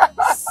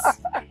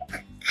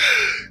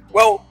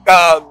 Well,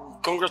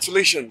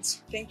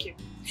 congratulations. Thank you.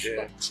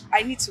 Yeah. But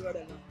I need to run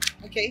along,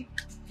 okay?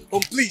 Oh,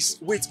 please,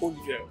 wait,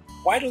 Olivia.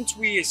 Why don't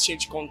we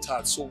exchange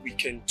contacts so we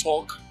can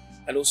talk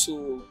and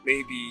also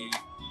maybe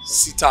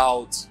sit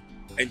out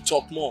and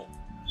talk more?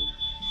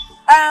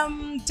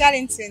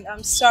 Darlington,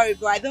 I'm sorry,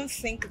 but I don't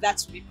think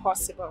that will be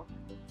possible.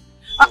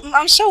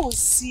 I'm sure we'll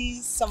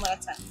see some other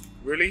time.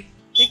 Really?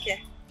 Take care.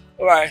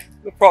 Alright,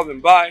 no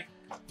problem. Bye.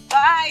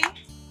 Bye.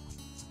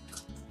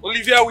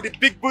 Olivia with the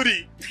big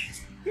booty.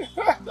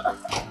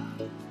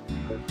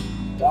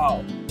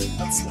 Wow,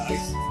 that's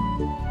nice.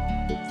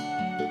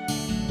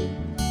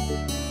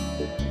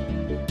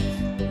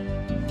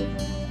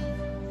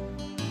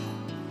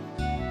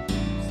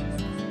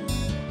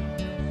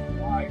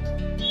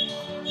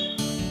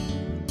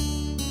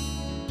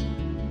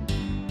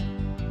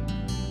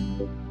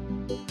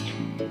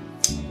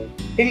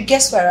 Baby,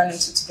 guess where I ran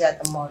into today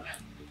at the mall?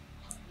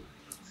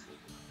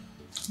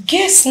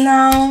 Guess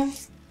now.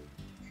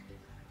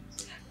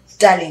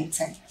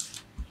 Darlington.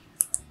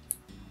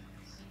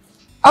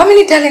 How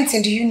many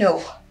Darlington do you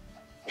know?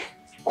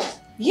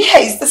 Yeah,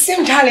 it's the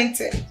same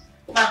Darlington.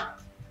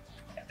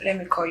 Let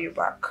me call you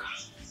back.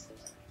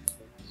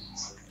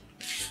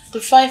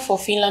 The file for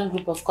Finland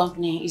group of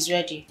company is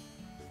ready.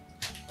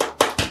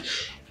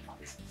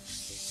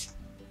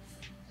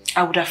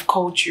 I would have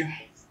called you.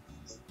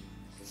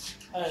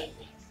 Alright.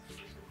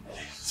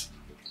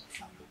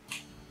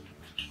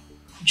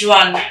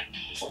 Joanne.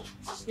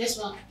 Yes,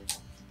 ma'am.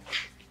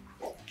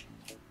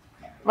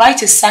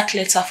 Write a sack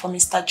letter for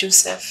Mr.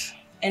 Joseph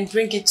and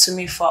bring it to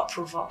me for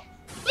approval.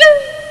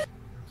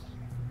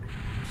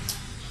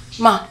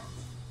 Ma.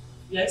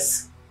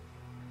 Yes?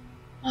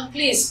 Ma,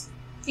 please.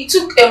 He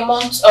took a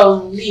month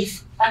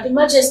leave and the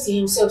Majesty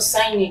himself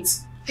signed it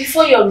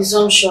before your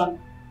resumption.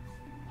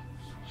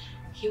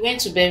 He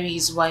went to bury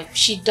his wife.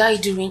 She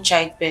died during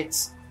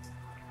childbirth.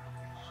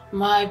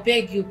 Ma, I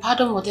beg you,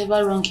 pardon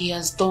whatever wrong he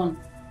has done.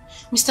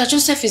 Mr.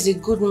 Joseph is a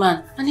good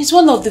man and he's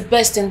one of the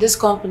best in this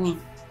company.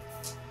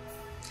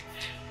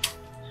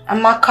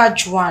 Amaka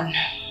Juan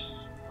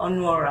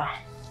Onwara.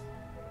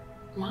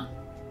 Ma?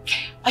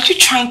 Are you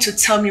trying to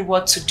tell me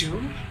what to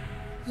do?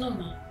 No,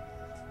 ma.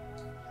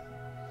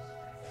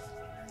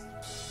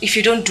 If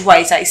you don't do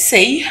as I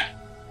say,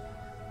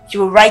 you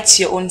will write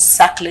your own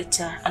sack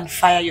letter and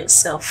fire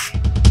yourself.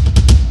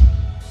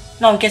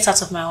 Now get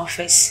out of my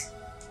office.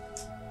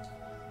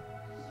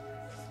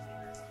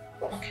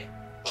 Okay.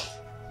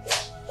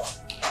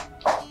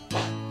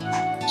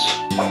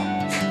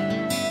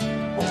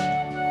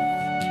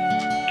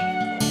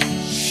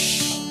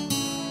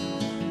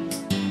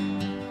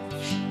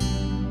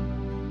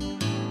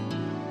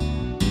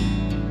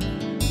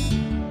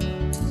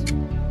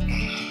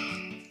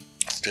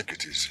 Take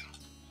it easy.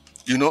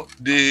 You know,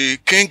 the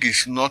king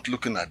is not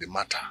looking at the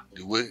matter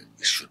the way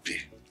it should be.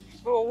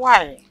 But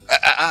why?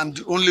 I'm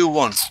the only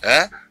one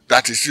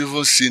that is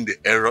even seeing the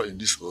error in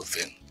this whole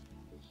thing.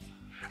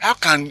 How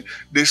can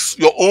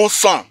your own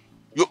son,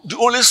 the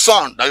only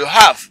son that you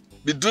have,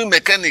 be doing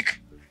mechanic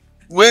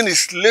when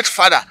his late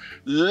father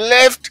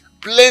left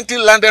plenty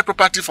landed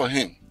property for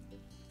him?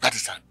 That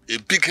is a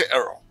big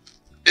error.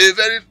 A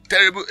very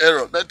terrible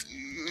error. But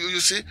you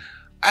see,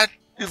 I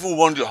even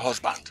warned your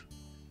husband.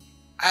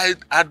 I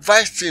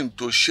advised him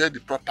to share the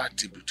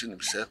property between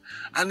himself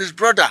and his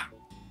brother.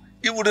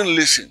 He wouldn't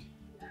listen.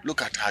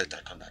 Look at how it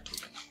turned out to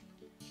be now.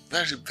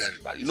 Very, very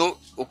bad. You know,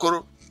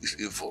 Okoro is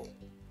evil.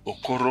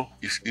 Okoro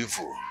is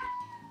evil.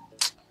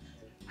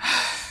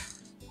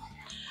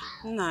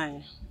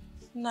 Nine,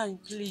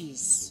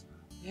 please.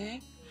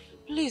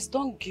 Please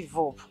don't give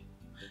up.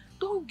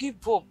 Don't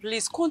give up,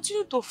 please.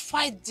 Continue to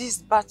fight this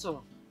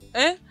battle.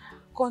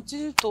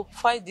 Continue to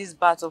fight this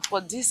battle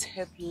for this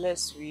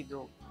helpless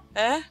widow.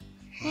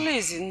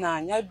 Please,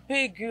 Nanya, I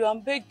beg you,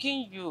 I'm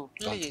begging you,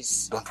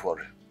 please. Don't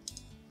worry.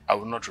 I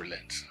will not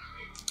relent.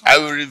 I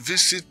will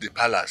revisit the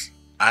palace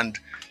and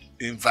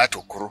invite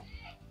Okoro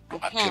to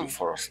appear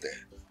for us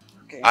there.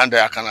 Okay. And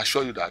I can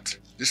assure you that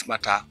this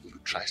matter will be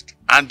traced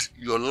and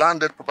your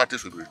landed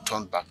properties will be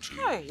returned back to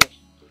you. Oh, yeah.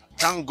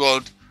 Thank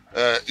God,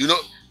 you know,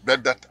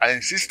 that I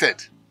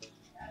insisted.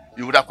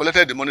 You would have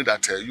collected the money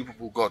that you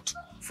people got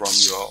from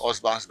your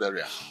husband's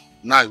burial.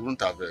 Now you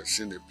wouldn't have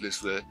seen a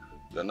place where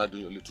you're not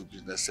doing your little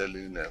business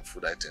selling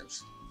food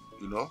items,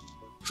 you know?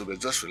 So but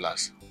just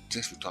relax.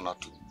 Things will turn out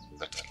to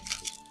better.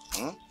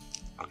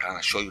 I can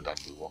assure you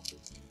that we work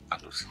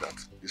and to see that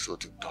this whole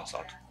thing turns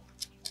out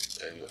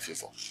in your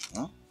favor.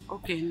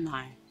 Okay,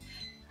 Nai.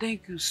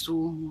 Thank you so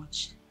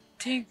much.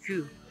 Thank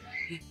you.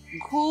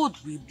 God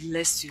will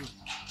bless you.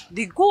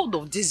 The God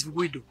of this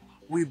widow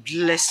will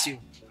bless you.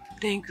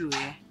 Thank you,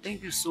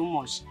 Thank you so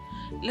much.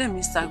 Let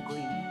me start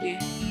going, okay?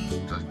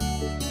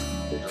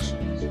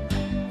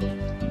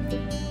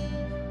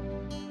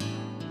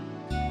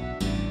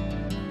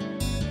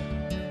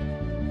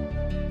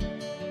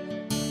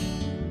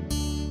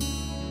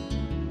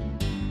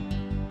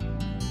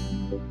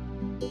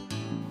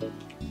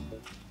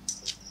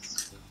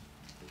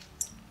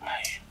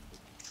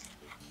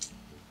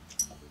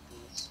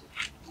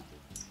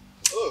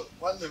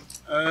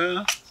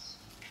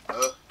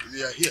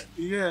 You are here?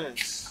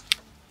 Yes.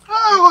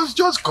 I was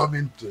just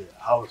coming to your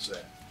house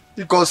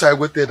because I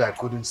waited, I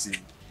couldn't see you.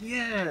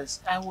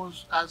 Yes, I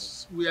was,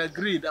 as we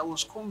agreed, I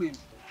was coming.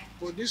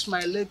 But this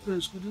my leg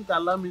pains couldn't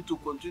allow me to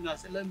continue. I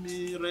said, let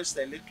me rest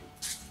a little.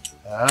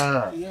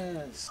 Ah.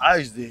 Yes. How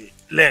is the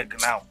leg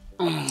now?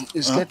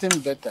 It's getting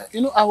better.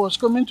 You know, I was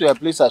coming to a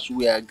place as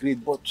we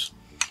agreed, but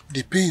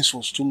the pains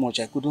was too much.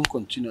 I couldn't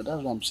continue.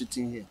 That's why I'm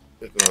sitting here.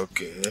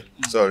 Okay.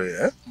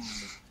 Sorry,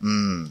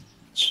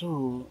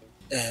 So,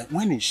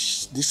 when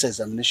is this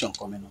examination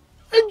coming up?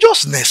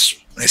 Just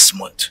next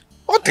month.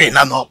 What in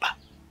an offer?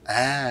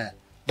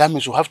 That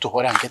means you have to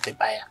hurry and get a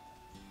buyer.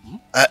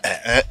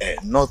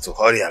 Not to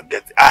hurry and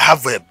get. I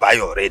have a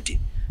buyer already.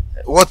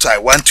 What I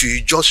want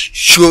you just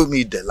show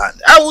me the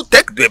land. I will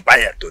take the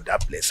buyer to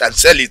that place and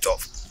sell it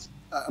off.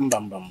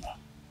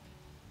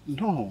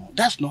 No,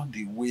 that's not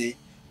the way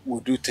we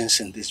do things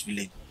in this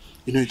village.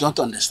 You know, you don't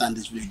understand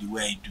this village the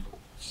way I do.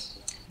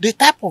 The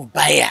type of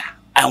buyer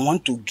I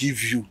want to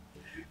give you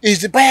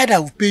is the buyer that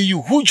will pay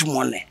you huge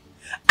money.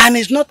 And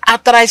it's not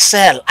outright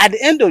sell. At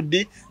the end of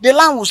the day, the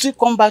land will still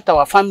come back to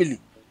our family.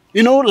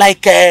 You know,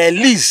 like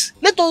lease.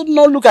 Let us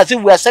not look as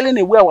if we are selling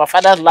away our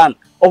father's land.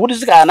 Or what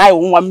is it? And I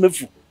want one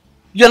mefu.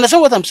 You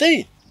understand what I'm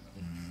saying?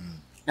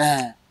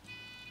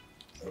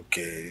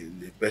 Okay,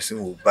 the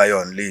person will buy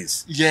on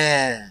lease.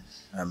 Yes.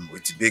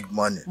 With big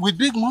money. With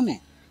big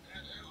money.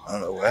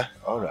 Well,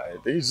 all right.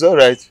 It's all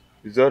right.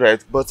 It's all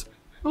right. But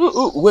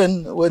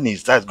when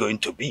is that going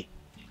to be?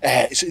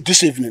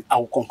 This evening, I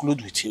will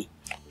conclude with him.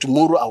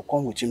 Tomorrow, I will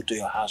come with him to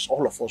your house.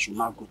 All of us will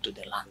now go to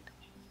the land.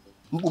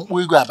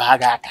 We go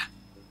Abahagaka.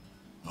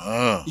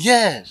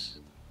 Yes.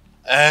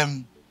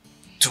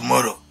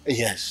 Tomorrow?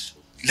 Yes.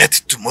 Let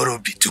tomorrow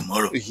be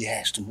tomorrow.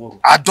 Yes, tomorrow.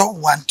 I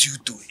don't want you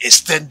to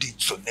extend it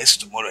to next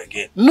tomorrow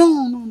again.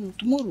 No,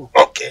 tomorrow.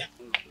 Okay.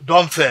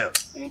 Don't fail.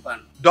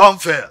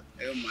 Don't fail.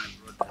 my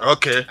brother.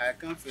 Okay. I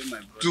can't fail my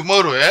brother.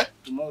 Tomorrow, eh?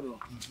 Tomorrow.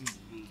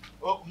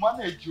 Oh,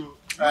 manage you.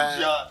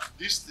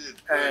 This thing.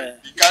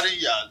 You carry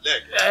your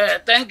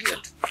leg. Thank you.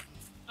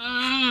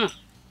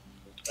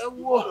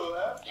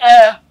 Tomorrow,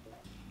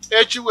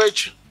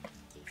 H.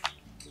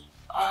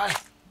 Aye.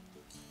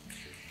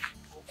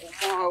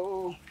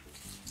 Oh.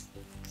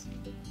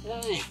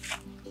 Hey.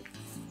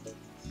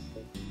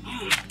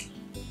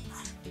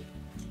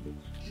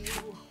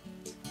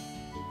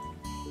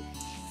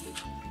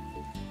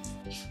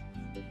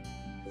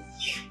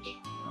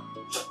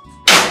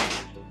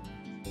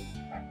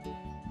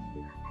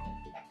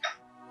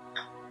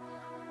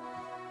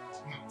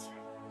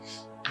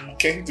 You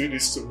can't do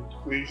this to me,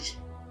 please.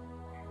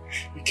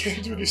 You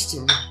can't do this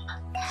to me.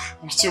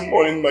 I'm still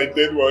mourning my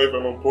dead wife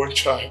and unborn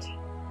child.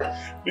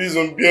 This is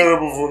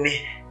unbearable for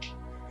me.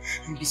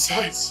 And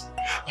besides,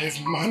 I have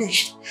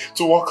managed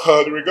to work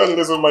hard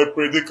regardless of my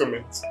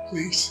predicament.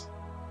 Please.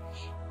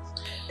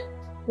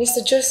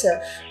 Mr.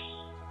 Joseph,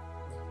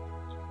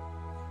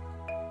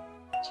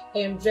 I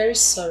am very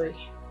sorry,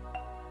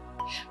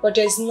 but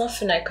there is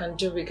nothing I can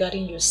do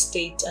regarding your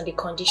state and the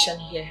condition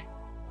here.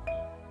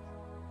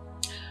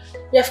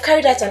 We have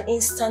carried out an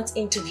instant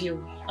interview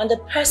and the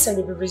person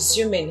will be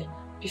resuming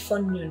before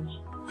noon.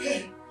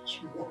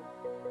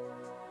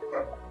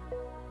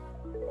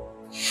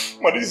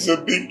 But this is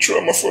a big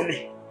trauma for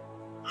me.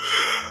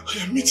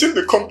 I am meeting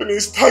the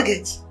company's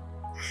target.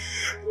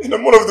 And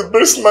I'm one of the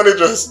best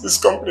managers this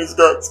company's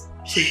got.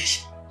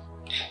 Please.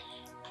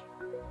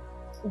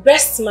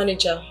 Best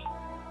manager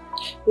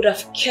would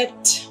have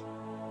kept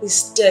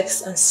his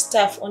desks and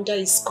staff under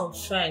his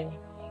confine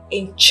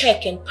in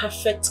check and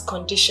perfect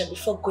condition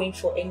before going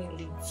for any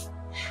leave.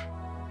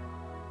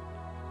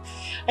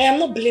 I am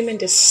not blaming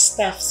the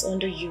staffs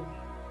under you.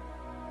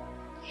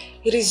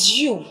 It is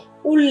you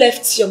who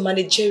left your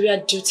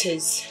managerial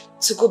duties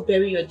to go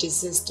bury your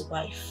deceased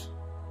wife.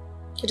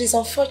 It is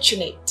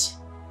unfortunate,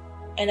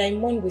 and I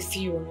mourn with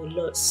you on your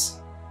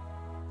loss.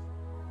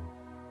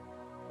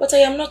 But I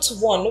am not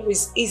one who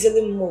is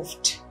easily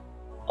moved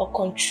or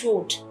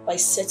controlled by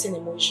certain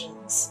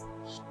emotions.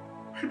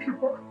 Baby,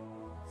 why?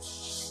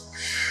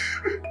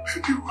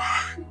 Baby,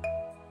 why?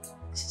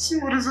 See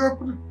what is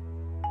happening?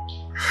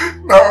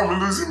 Now I'm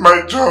losing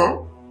my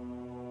job.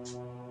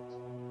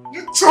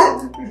 You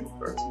told me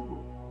that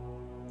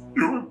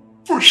you would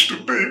push the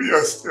baby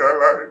and stay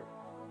alive.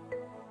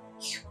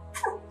 You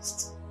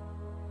promised.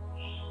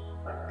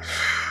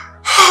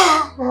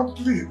 Mom,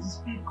 please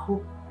be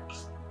cool.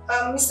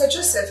 Mr.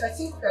 Joseph, I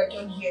think we are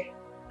done here.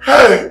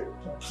 Hey!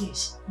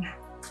 Please.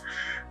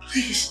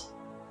 Please.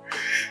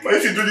 Now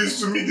if you do this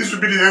to me, this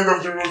will be the end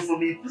of the road for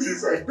me.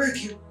 Please, I beg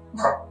you.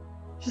 Now,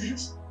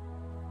 please.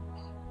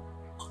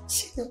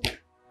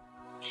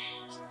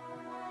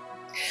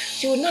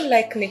 You would not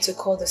like me to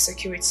call the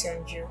security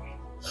on you.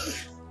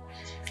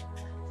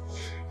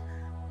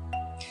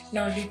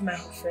 Now leave my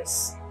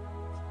office.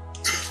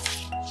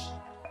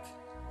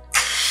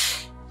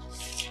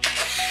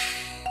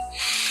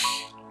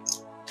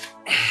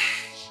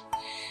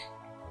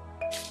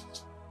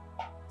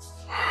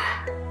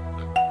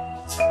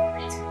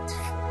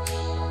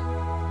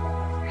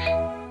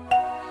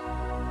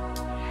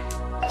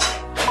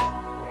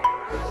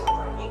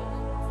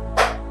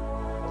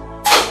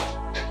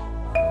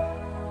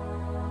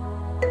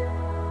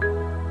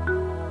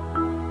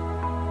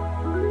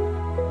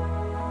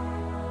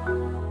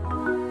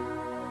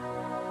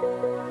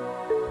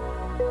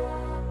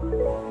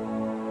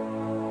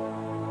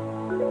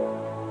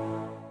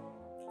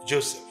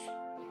 Joseph,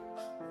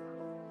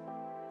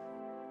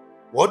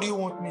 what do you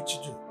want me to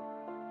do?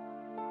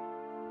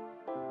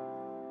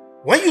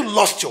 When you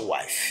lost your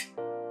wife,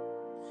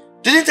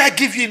 didn't I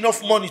give you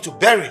enough money to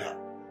bury her?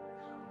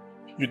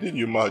 You did,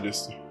 Your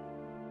Majesty.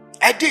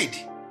 I did.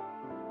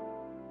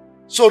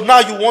 So now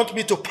you want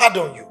me to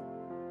pardon you?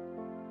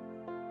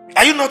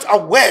 Are you not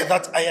aware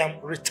that I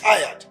am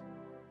retired?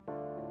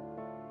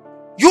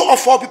 You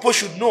of all people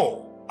should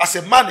know, as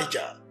a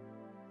manager,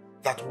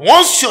 that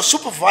once your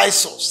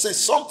supervisor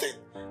says something,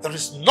 there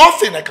is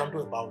nothing I can do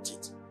about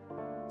it.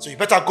 So you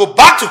better go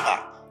back to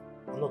her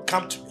and not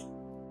come to me.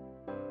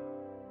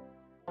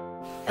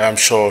 I am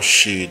sure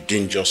she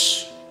didn't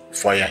just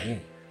fire him.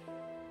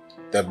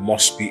 There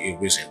must be a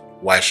reason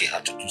why she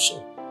had to do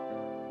so.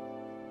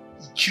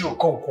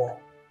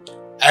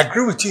 I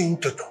agree with you in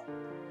total.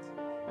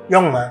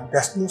 Young man,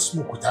 there's no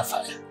smoke without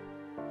fire.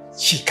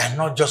 She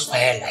cannot just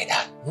fire like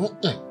that. No.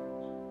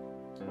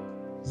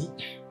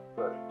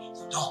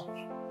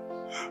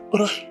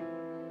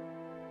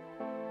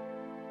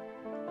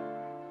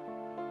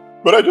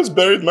 But I just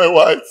buried my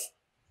wife.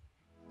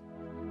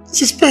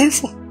 This is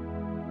painful.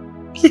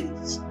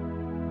 Please.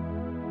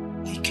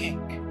 My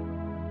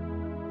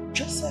king,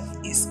 Joseph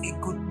is a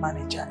good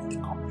manager in the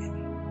company.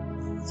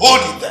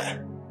 Hold it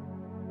there.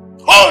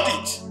 Hold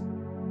it.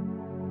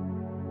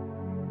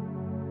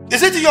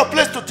 Is it your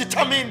place to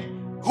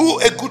determine who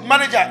a good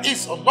manager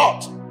is or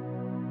not?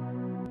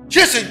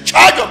 She's in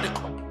charge of the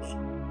company,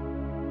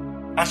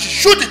 and she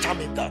should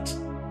determine that.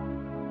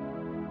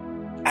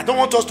 I don't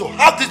want us to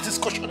have this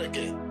discussion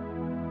again.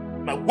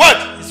 My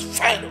word is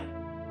final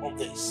on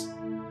this.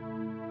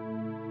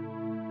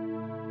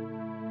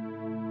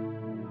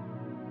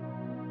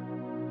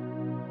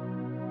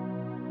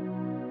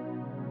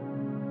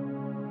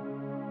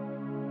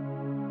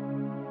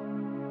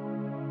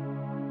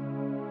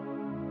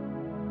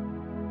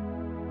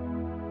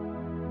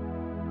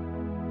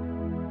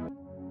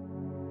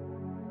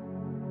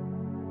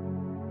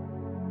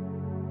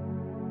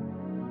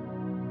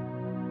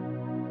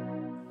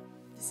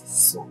 This is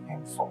so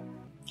painful.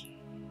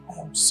 I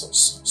am so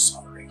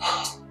sorry.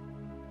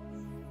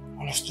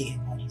 Honestly, Your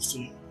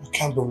Majesty, I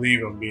can't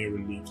believe I'm being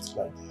relieved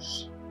like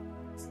this.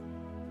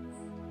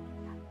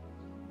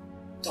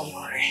 Don't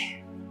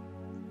worry.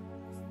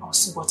 I'll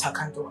see what I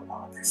can do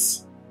about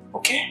this.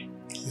 Okay?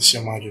 Yes,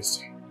 Your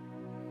Majesty.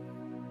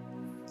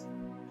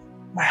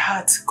 My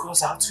heart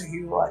goes out to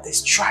you at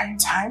this trying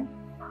time,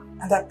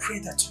 and I pray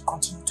that you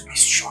continue to be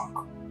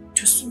strong.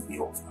 To soon be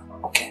over,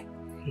 okay?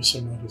 Yes,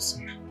 Your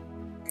Majesty.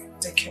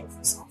 Take care of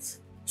yourself.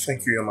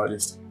 Thank you, Your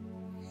Majesty.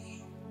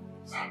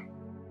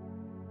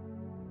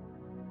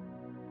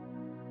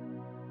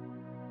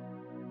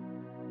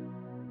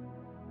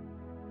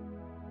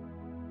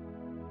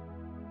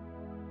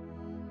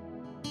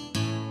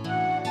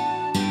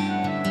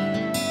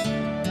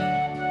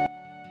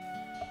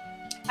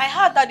 I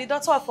heard that the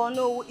daughter of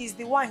Ono is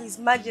the one His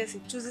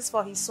Majesty chooses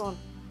for his son.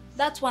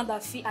 That one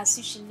that feels as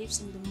if she lives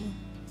in the moon.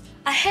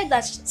 I heard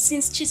that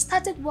since she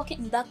started working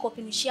in that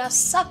company, she has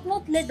sacked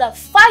not less than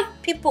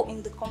 5 people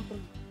in the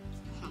company.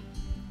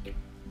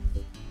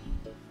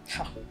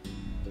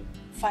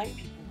 5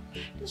 people.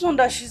 This one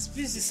that she's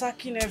busy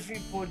sacking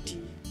everybody.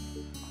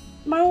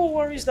 My own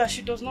worry is that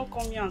she does not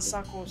come here and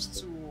sack us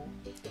too.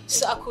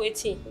 Sack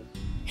waiting.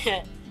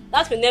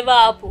 That will never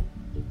happen.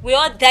 We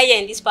all die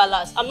in this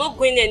palace. I'm not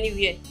going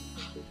anywhere.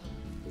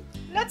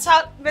 Let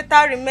her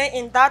better remain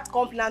in that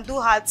company and do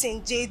her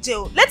thing,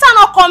 JJ. Let her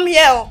not come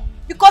here,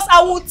 because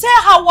I will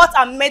tell her what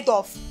I'm made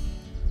of.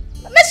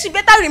 Let she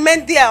better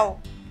remain there.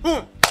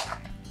 God.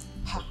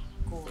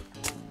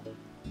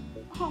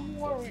 I'm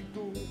worried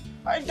though.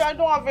 I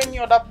don't have any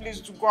other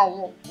place to go and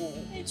work.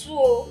 Me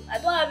too. I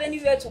don't have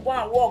anywhere to go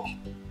and work.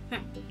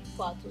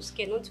 For to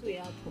scare, not to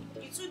happen.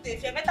 You too,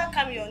 Dave. You better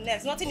calm your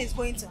nerves. Nothing is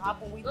going to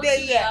happen. We Nothing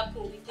stay will here.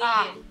 happen. We stay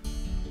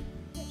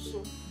here.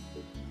 So.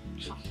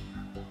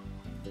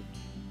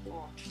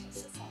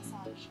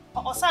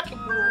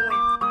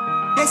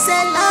 They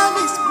say love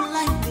is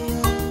blind,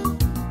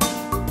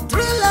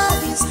 true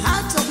love is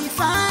hard to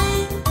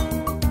define.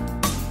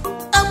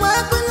 A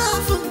weapon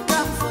of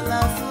come for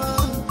love,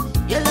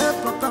 yellow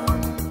papa.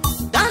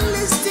 Don't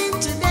listen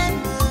to them.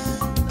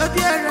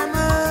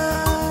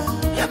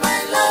 You're my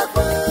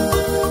lover.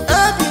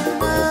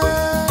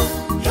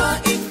 You're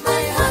in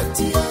my heart,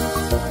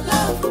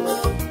 love.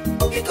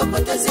 Pick up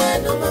what I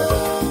said, I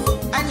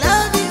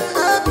love you,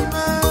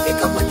 Obima.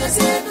 Pick up what I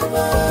said,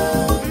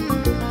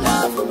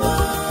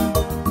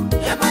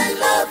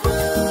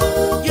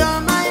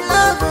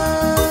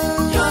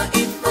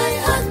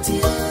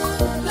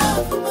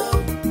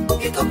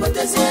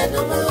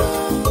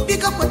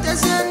 pick up what I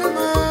said,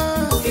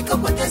 pick up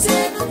what I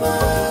said,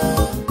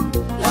 love,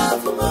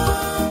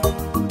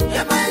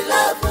 you're my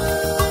lover,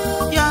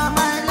 you're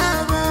my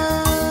lover,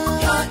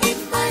 you're in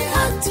my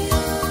heart,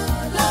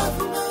 love,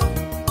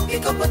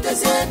 pick up what I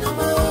said,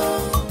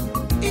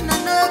 in a